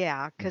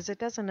 because it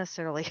doesn't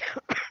necessarily,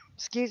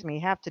 excuse me,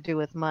 have to do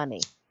with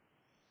money.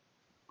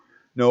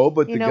 No,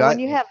 but when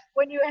you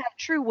have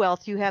true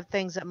wealth, you have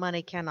things that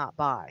money cannot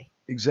buy.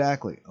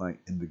 Exactly.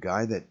 And the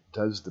guy that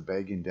does the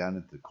begging down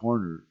at the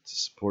corner to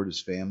support his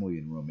family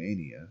in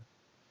Romania,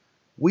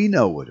 we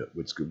know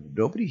what's good.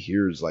 Nobody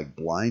here is like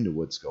blind to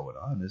what's going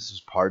on. This is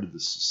part of the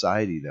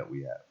society that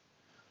we have.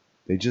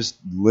 They just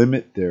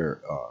limit their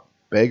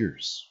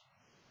beggars.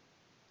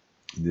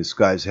 And this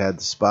guy's had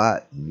the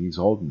spot, and he's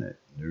holding it.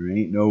 There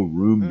ain't no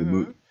room to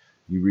move.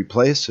 You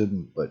replace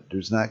him, but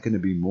there's not going to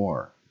be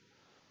more.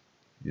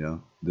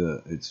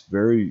 It's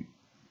very.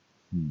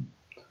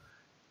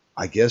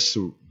 I guess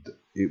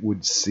it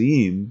would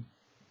seem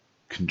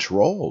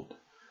controlled,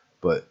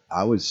 but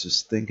I was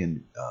just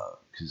thinking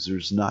because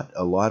there's not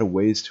a lot of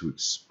ways to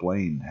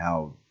explain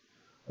how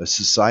a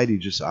society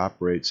just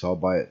operates all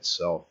by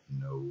itself.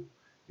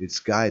 It's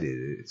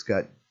guided. It's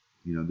got,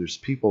 there's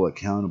people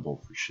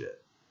accountable for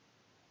shit.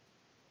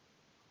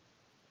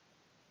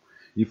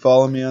 You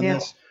follow me on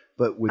this?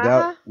 But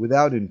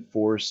without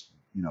enforced,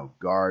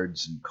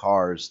 guards and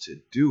cars to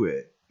do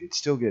it, it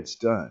still gets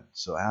done.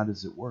 So how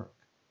does it work?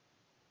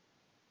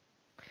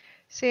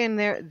 See, and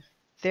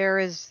there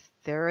is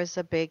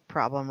a big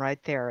problem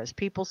right there, is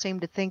people seem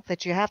to think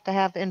that you have to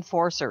have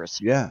enforcers.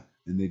 Yeah,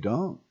 And they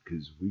don't,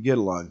 because we get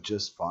along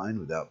just fine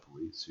without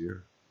police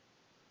here.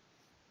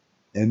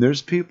 And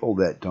there's people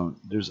that don't,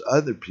 there's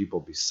other people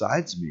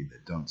besides me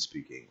that don't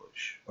speak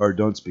English, or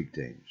don't speak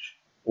Danish,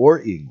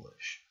 or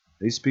English.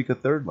 They speak a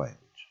third language.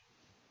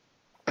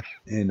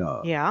 And,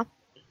 Yeah.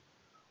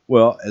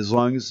 well, as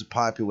long as the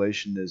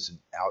population isn't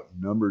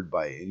outnumbered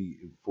by any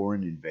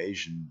foreign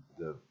invasion,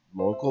 the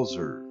locals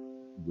are,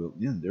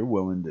 they're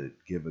willing to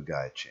give a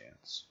guy a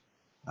chance,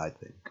 I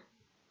think.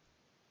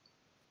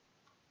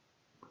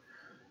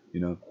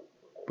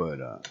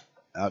 But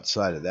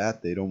outside of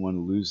that, they don't want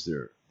to lose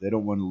the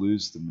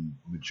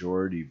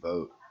majority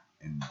vote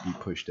and be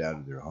pushed out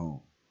of their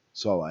home.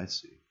 That's all I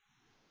see.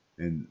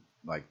 And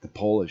like the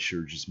Polish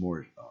are just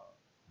more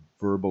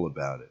verbal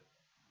about it.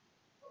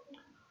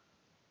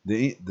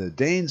 The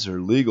Danes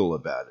are legal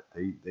about it.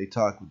 They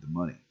talk with the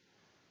money.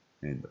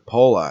 And the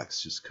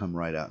Polacks just come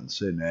right out and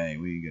say, "Hey,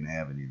 we ain't gonna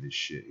have any of this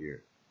shit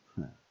here.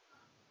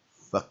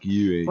 Fuck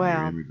you and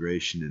your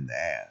immigration in the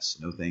ass.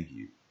 No, thank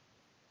you."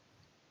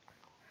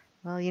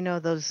 Well,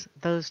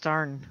 those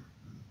darn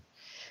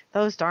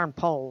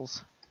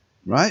Poles.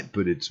 Right,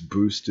 but it's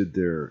boosted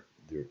their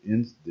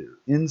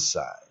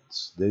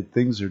insides.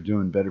 Things are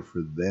doing better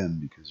for them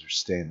because they're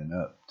standing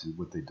up to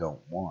what they don't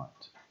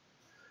want.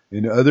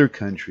 In other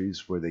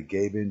countries where they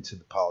gave in to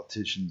the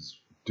politicians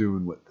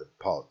doing what the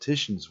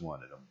politicians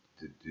wanted them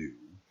to do,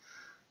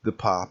 the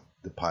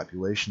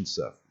population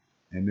suffered.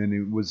 And then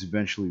it was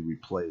eventually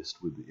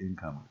replaced with the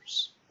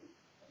incomers.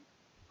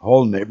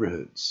 Whole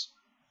neighborhoods.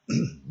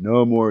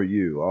 No more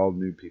you, all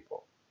new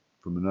people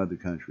from another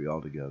country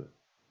altogether.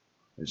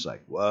 It's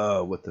like,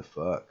 whoa, what the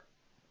fuck?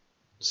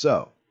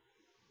 So,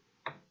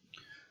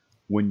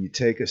 when you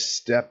take a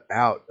step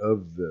out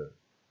of the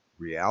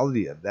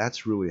reality of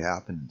that's really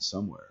happening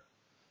somewhere,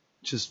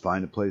 just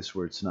find a place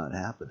where it's not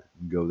happening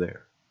and go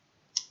there.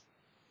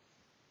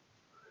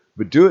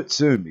 But do it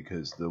soon,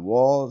 because the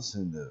walls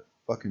and the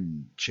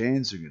fucking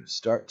chains are going to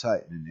start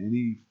tightening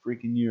any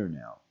freaking year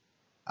now.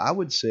 I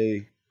would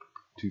say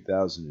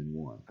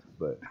 2001,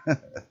 but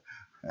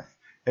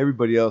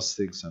everybody else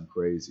thinks I'm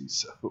crazy,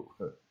 so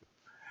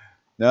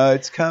no,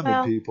 it's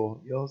coming,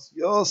 people. You'll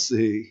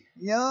see.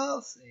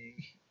 You'll see.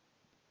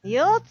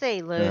 You'll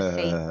see,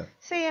 Lucy.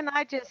 See, and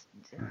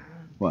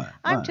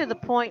I'm to the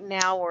point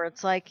now where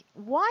it's like,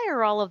 why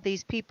are all of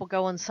these people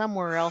going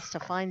somewhere else to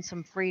find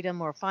some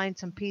freedom or find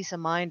some peace of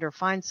mind or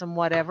find some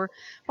whatever?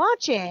 Why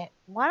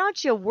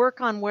don't you work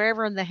on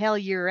wherever in the hell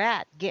you're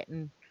at,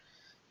 getting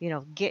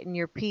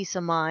your peace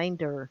of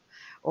mind or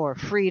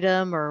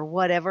freedom or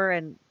whatever,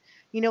 and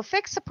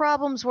fix the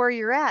problems where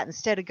you're at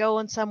instead of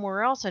going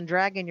somewhere else and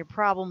dragging your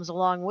problems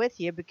along with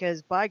you,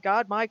 because by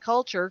God, my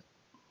culture.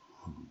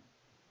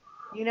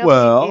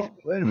 Well,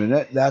 wait a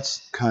minute.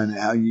 That's kind of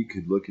how you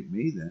could look at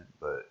me then,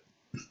 but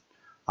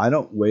I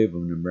don't wave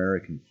an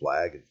American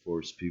flag and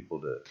force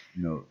people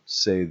to,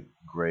 say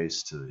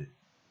grace to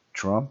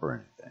Trump or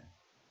anything.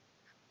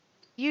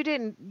 You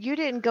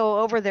didn't go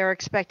over there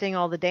expecting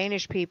all the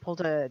Danish people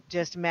to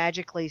just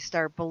magically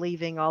start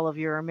believing all of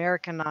your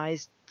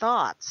Americanized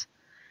thoughts.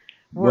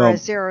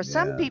 Whereas there are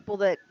some people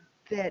that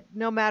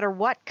no matter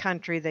what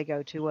country they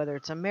go to, whether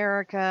it's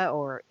America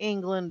or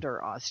England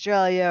or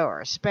Australia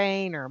or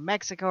Spain or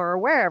Mexico or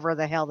wherever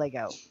the hell they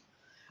go,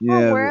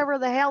 or wherever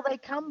the hell they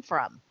come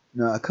from,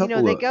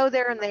 they go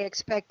there and they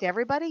expect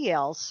everybody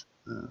else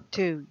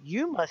to,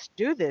 you must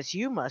do this,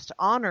 you must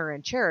honor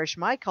and cherish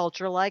my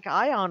culture like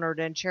I honored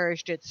and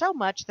cherished it so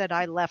much that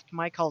I left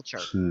my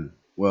culture.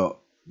 Well,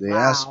 they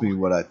asked me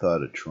what I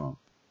thought of Trump,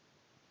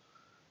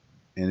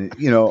 and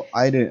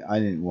I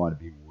didn't want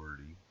to be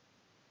wordy.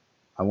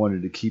 I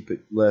wanted to keep it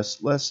less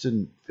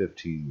than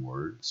 15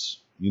 words.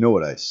 You know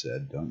what I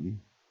said, don't you?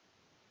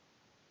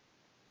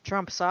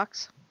 Trump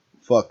sucks.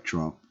 Fuck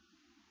Trump.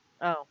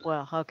 Oh,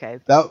 well, okay.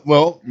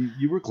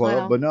 You were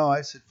close, but no,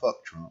 I said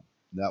fuck Trump.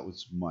 That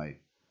was my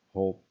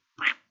whole.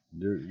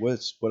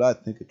 What's what I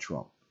think of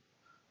Trump?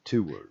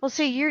 2 words. Well,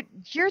 see,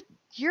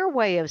 your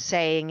way of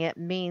saying it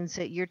means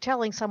that you're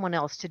telling someone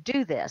else to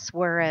do this,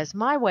 whereas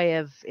my way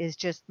is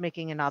just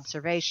making an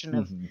observation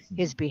of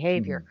his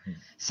behavior.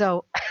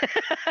 So.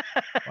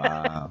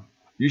 Wow,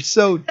 you're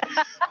so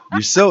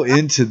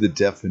into the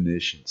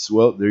definitions.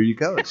 Well, there you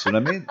go. That's what I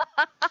mean.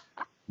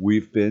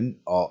 We've been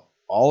all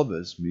of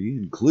us, me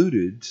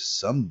included, to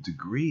some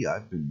degree.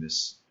 I've been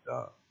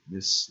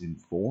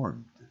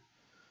misinformed,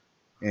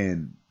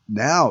 and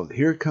now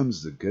here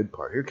comes the good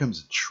part. Here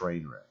comes a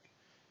train wreck.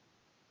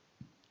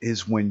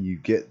 Is when you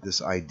get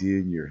this idea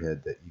in your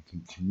head that you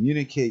can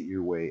communicate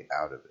your way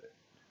out of it,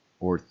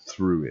 or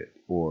through it,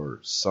 or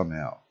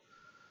somehow.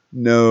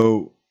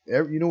 No,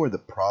 you know where the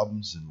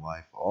problems in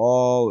life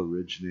all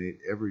originate,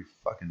 every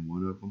fucking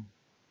one of them?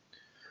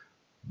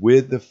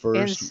 With the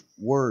first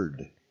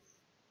word.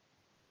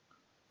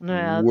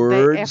 No,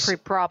 every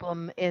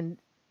problem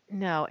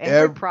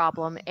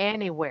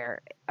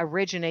anywhere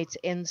originates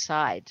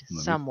inside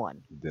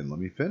someone. Then let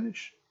me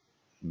finish.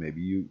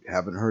 Maybe you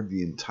haven't heard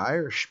the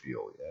entire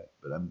spiel yet,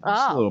 but I'm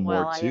just a little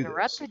more to this. I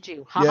interrupted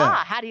you.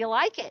 Ha-ha, how do you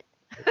like it?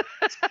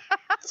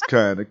 It's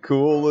kind of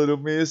cool, little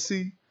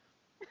missy.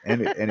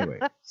 Anyway,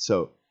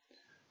 so,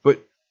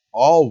 but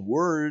all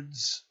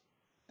words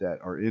that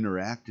are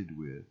interacted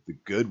with, the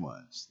good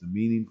ones, the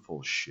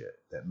meaningful shit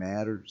that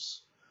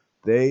matters,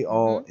 they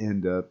all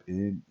end up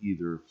in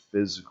either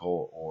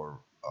physical or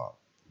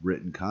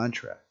written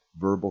contract,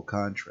 verbal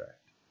contract,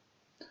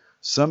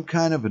 some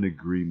kind of an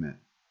agreement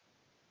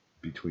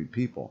between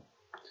people.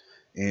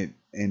 And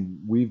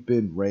we've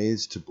been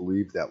raised to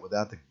believe that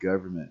without the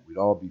government, we'd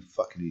all be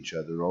fucking each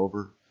other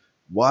over,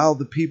 while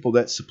the people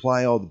that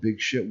supply all the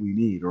big shit we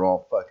need are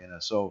all fucking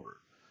us over.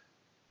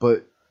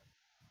 But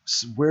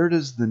where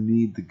does the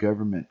need the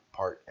government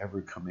part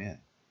ever come in?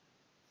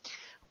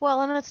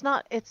 Well, and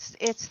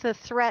it's the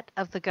threat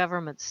of the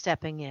government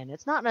stepping in.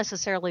 It's not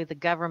necessarily the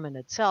government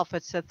itself,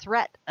 it's the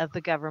threat of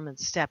the government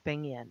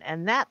stepping in.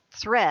 And that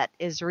threat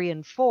is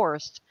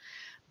reinforced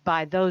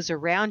by those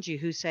around you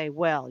who say,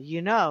 well,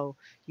 you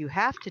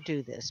have to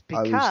do this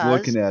because... I was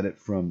looking at it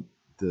from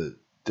the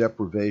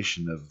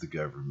deprivation of the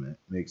government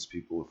makes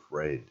people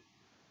afraid.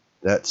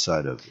 That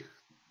side of it.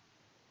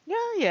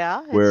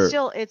 Yeah. Where it's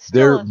still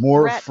they're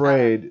more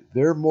afraid.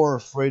 They're more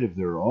afraid of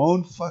their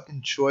own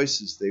fucking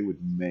choices they would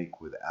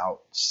make without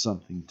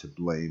something to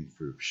blame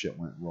for if shit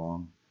went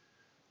wrong.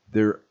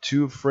 They're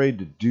too afraid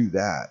to do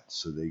that,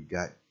 so they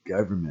got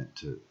government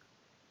to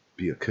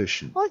be a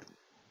cushion. Well,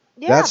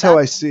 yeah, that's how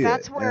I see it.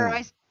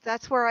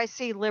 That's where I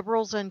see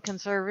liberals and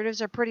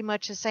conservatives are pretty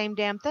much the same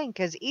damn thing,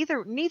 because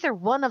neither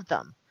one of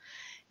them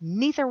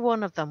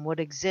would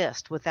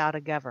exist without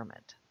a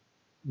government.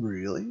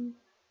 Really?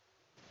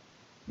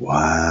 Wow.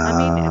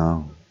 I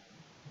mean,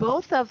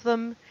 both of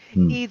them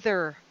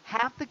either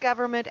have the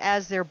government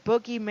as their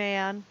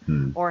boogeyman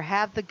or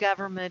have the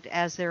government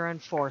as their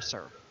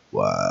enforcer.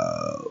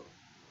 Wow.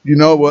 You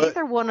know what?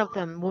 Neither one of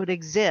them would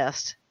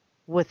exist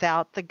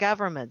without the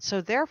government.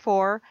 So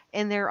therefore,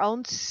 in their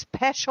own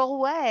special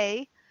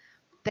way,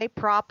 they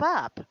prop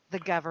up the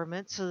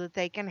government so that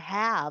they can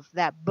have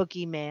that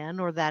boogeyman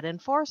or that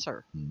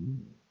enforcer.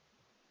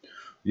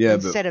 Yeah,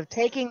 instead of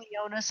taking the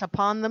onus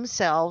upon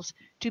themselves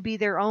to be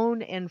their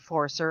own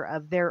enforcer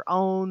of their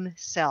own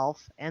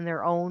self and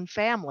their own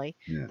family.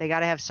 They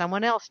got to have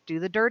someone else do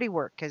the dirty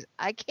work, because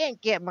I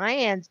can't get my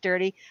hands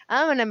dirty.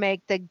 I'm going to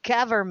make the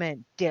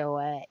government do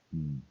it.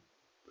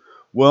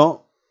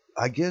 Well,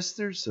 I guess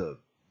there's a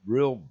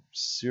real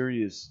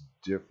serious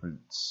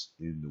difference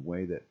in the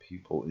way that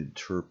people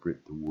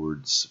interpret the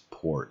word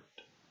support,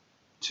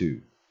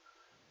 too.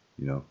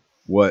 You know,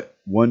 what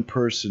one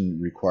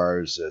person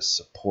requires as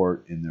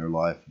support in their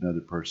life,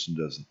 another person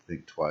doesn't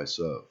think twice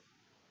of.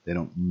 They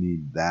don't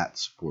need that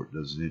support,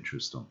 doesn't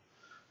interest them.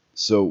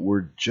 So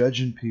we're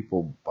judging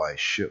people by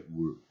shit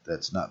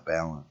that's not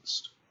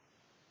balanced.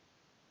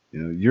 You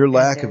know, your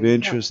lack of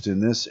interest in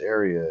this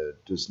area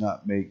does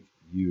not make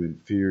you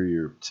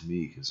inferior to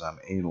me because I'm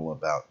anal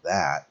about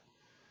that.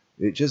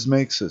 It just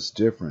makes us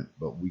different,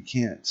 but we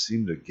can't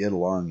seem to get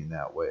along in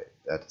that way.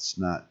 That's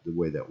not the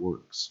way that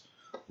works.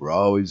 We're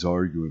always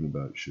arguing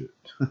about shit.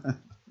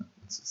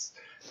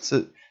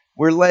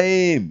 We're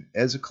lame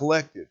as a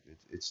collective.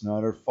 It's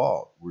not our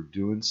fault. We're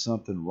doing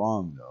something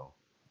wrong, though.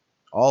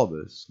 All of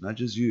us, not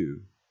just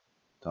you.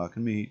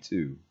 Talking to me,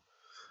 too.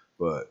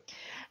 But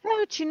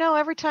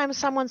every time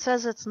someone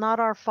says it's not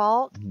our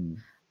fault,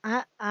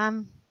 that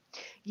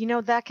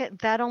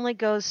only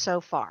goes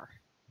so far.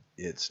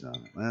 It's not.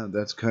 Well,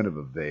 that's kind of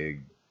a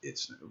vague,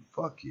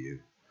 fuck you.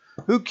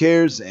 Who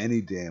cares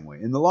any damn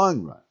way? In the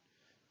long run,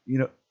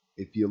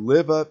 if you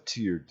live up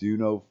to your do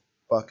no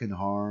fucking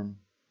harm,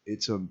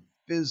 it's a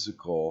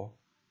physical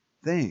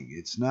thing.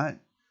 It's not,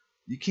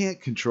 you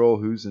can't control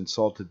who's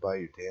insulted by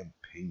your damn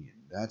opinion.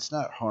 That's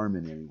not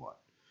harming anyone.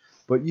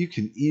 But you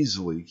can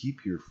easily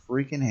keep your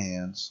freaking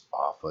hands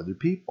off other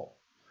people.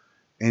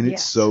 And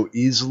it's so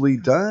easily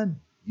done.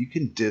 You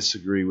can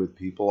disagree with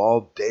people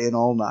all day and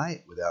all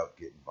night without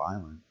getting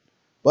violent.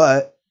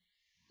 But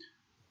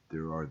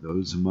there are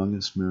those among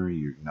us, Mary,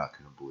 you're not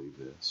going to believe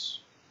this.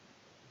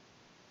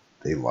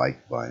 They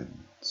like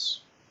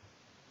violence.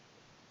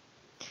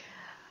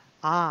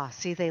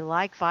 See, they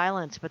like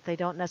violence, but they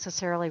don't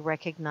necessarily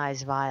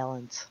recognize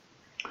violence.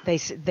 They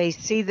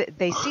see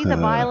the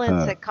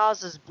violence that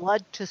causes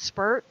blood to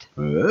spurt,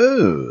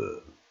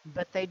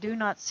 but they do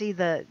not see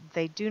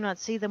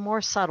the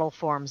more subtle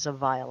forms of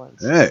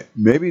violence. Hey,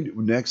 maybe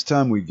next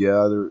time we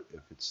gather,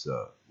 if it's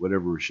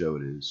whatever show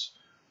it is,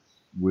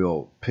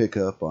 we'll pick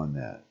up on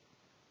that,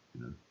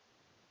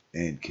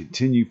 and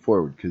continue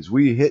forward, because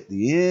we hit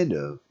the end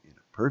of In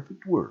a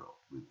Perfect World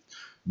with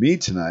me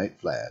tonight,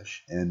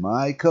 Flash, and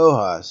my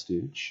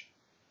co-hostage,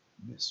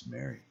 Miss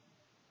Mary.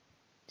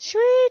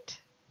 Sweet.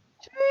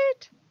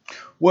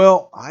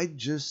 Well, I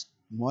just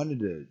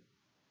wanted to,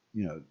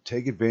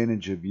 take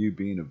advantage of you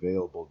being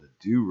available to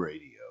do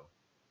radio,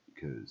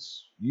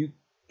 because you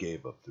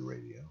gave up the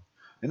radio.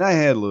 And I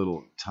had a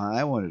little time.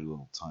 I wanted a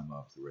little time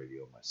off the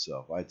radio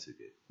myself. I took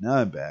it. Now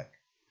I'm back.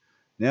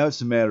 Now it's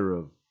a matter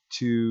of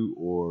 2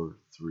 or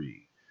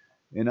 3.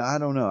 And I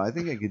don't know. I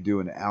think I could do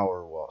an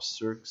hour while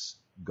Cirque's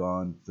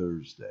gone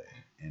Thursday.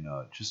 And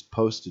just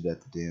post it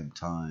at the damn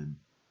time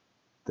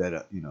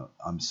that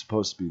I'm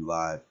supposed to be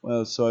live.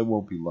 Well, so I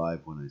won't be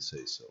live when I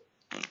say so.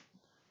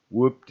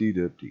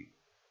 Whoop-de-doop-de.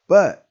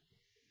 But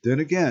then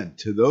again,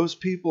 to those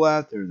people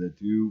out there that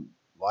do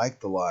like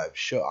the live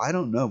show, I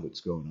don't know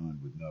what's going on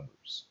with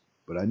numbers,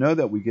 but I know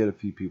that we get a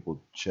few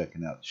people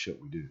checking out the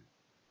shit we do.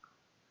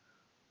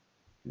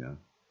 Yeah,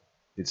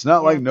 it's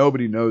not like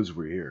nobody knows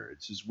we're here.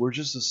 It's just we're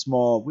just a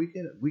small. We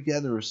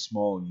gather a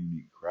small,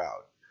 unique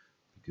crowd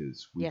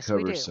because we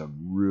cover some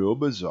real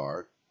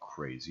bizarre,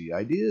 crazy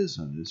ideas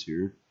on this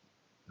here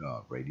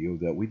radio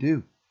that we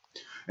do.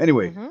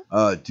 Anyway,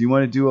 do you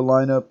want to do a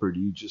lineup, or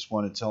do you just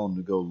want to tell them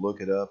to go look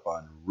it up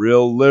on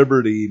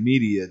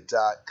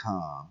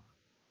RealLibertyMedia.com?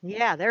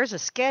 Yeah, there's a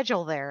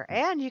schedule there.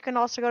 And you can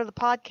also go to the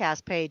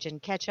podcast page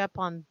and catch up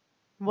on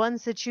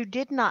ones that you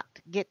did not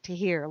get to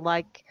hear.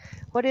 Like,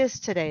 what is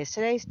today?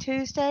 Today's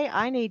Tuesday.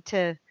 I need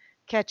to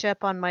catch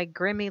up on my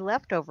Grimmy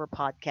Leftover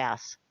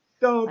podcast.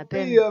 Don't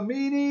be a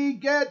meanie,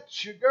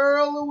 get your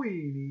girl a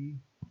weenie.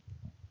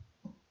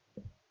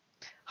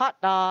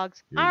 Hot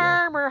dogs.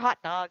 Armor hot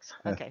dogs.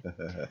 Okay.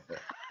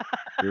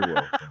 You're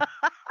welcome.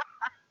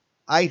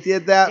 I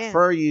did that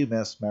for you,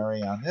 Miss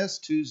Mary, on this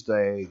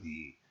Tuesday,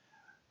 the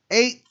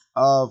 8th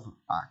of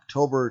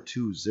October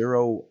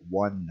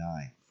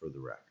 2019, for the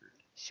record.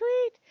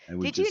 Sweet.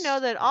 Did you know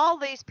that all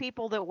these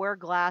people that wear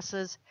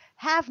glasses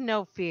have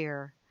no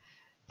fear?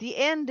 The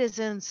end is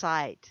in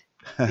sight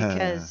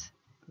because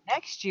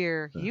next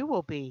year you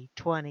will be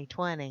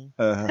 2020.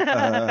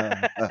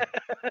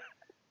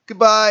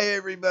 Goodbye,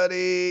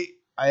 everybody.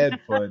 I had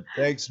fun.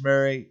 Thanks,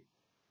 Mary.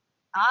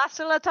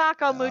 Hasta la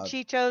taco,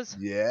 muchachos.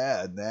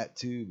 Yeah, and that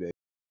too, baby.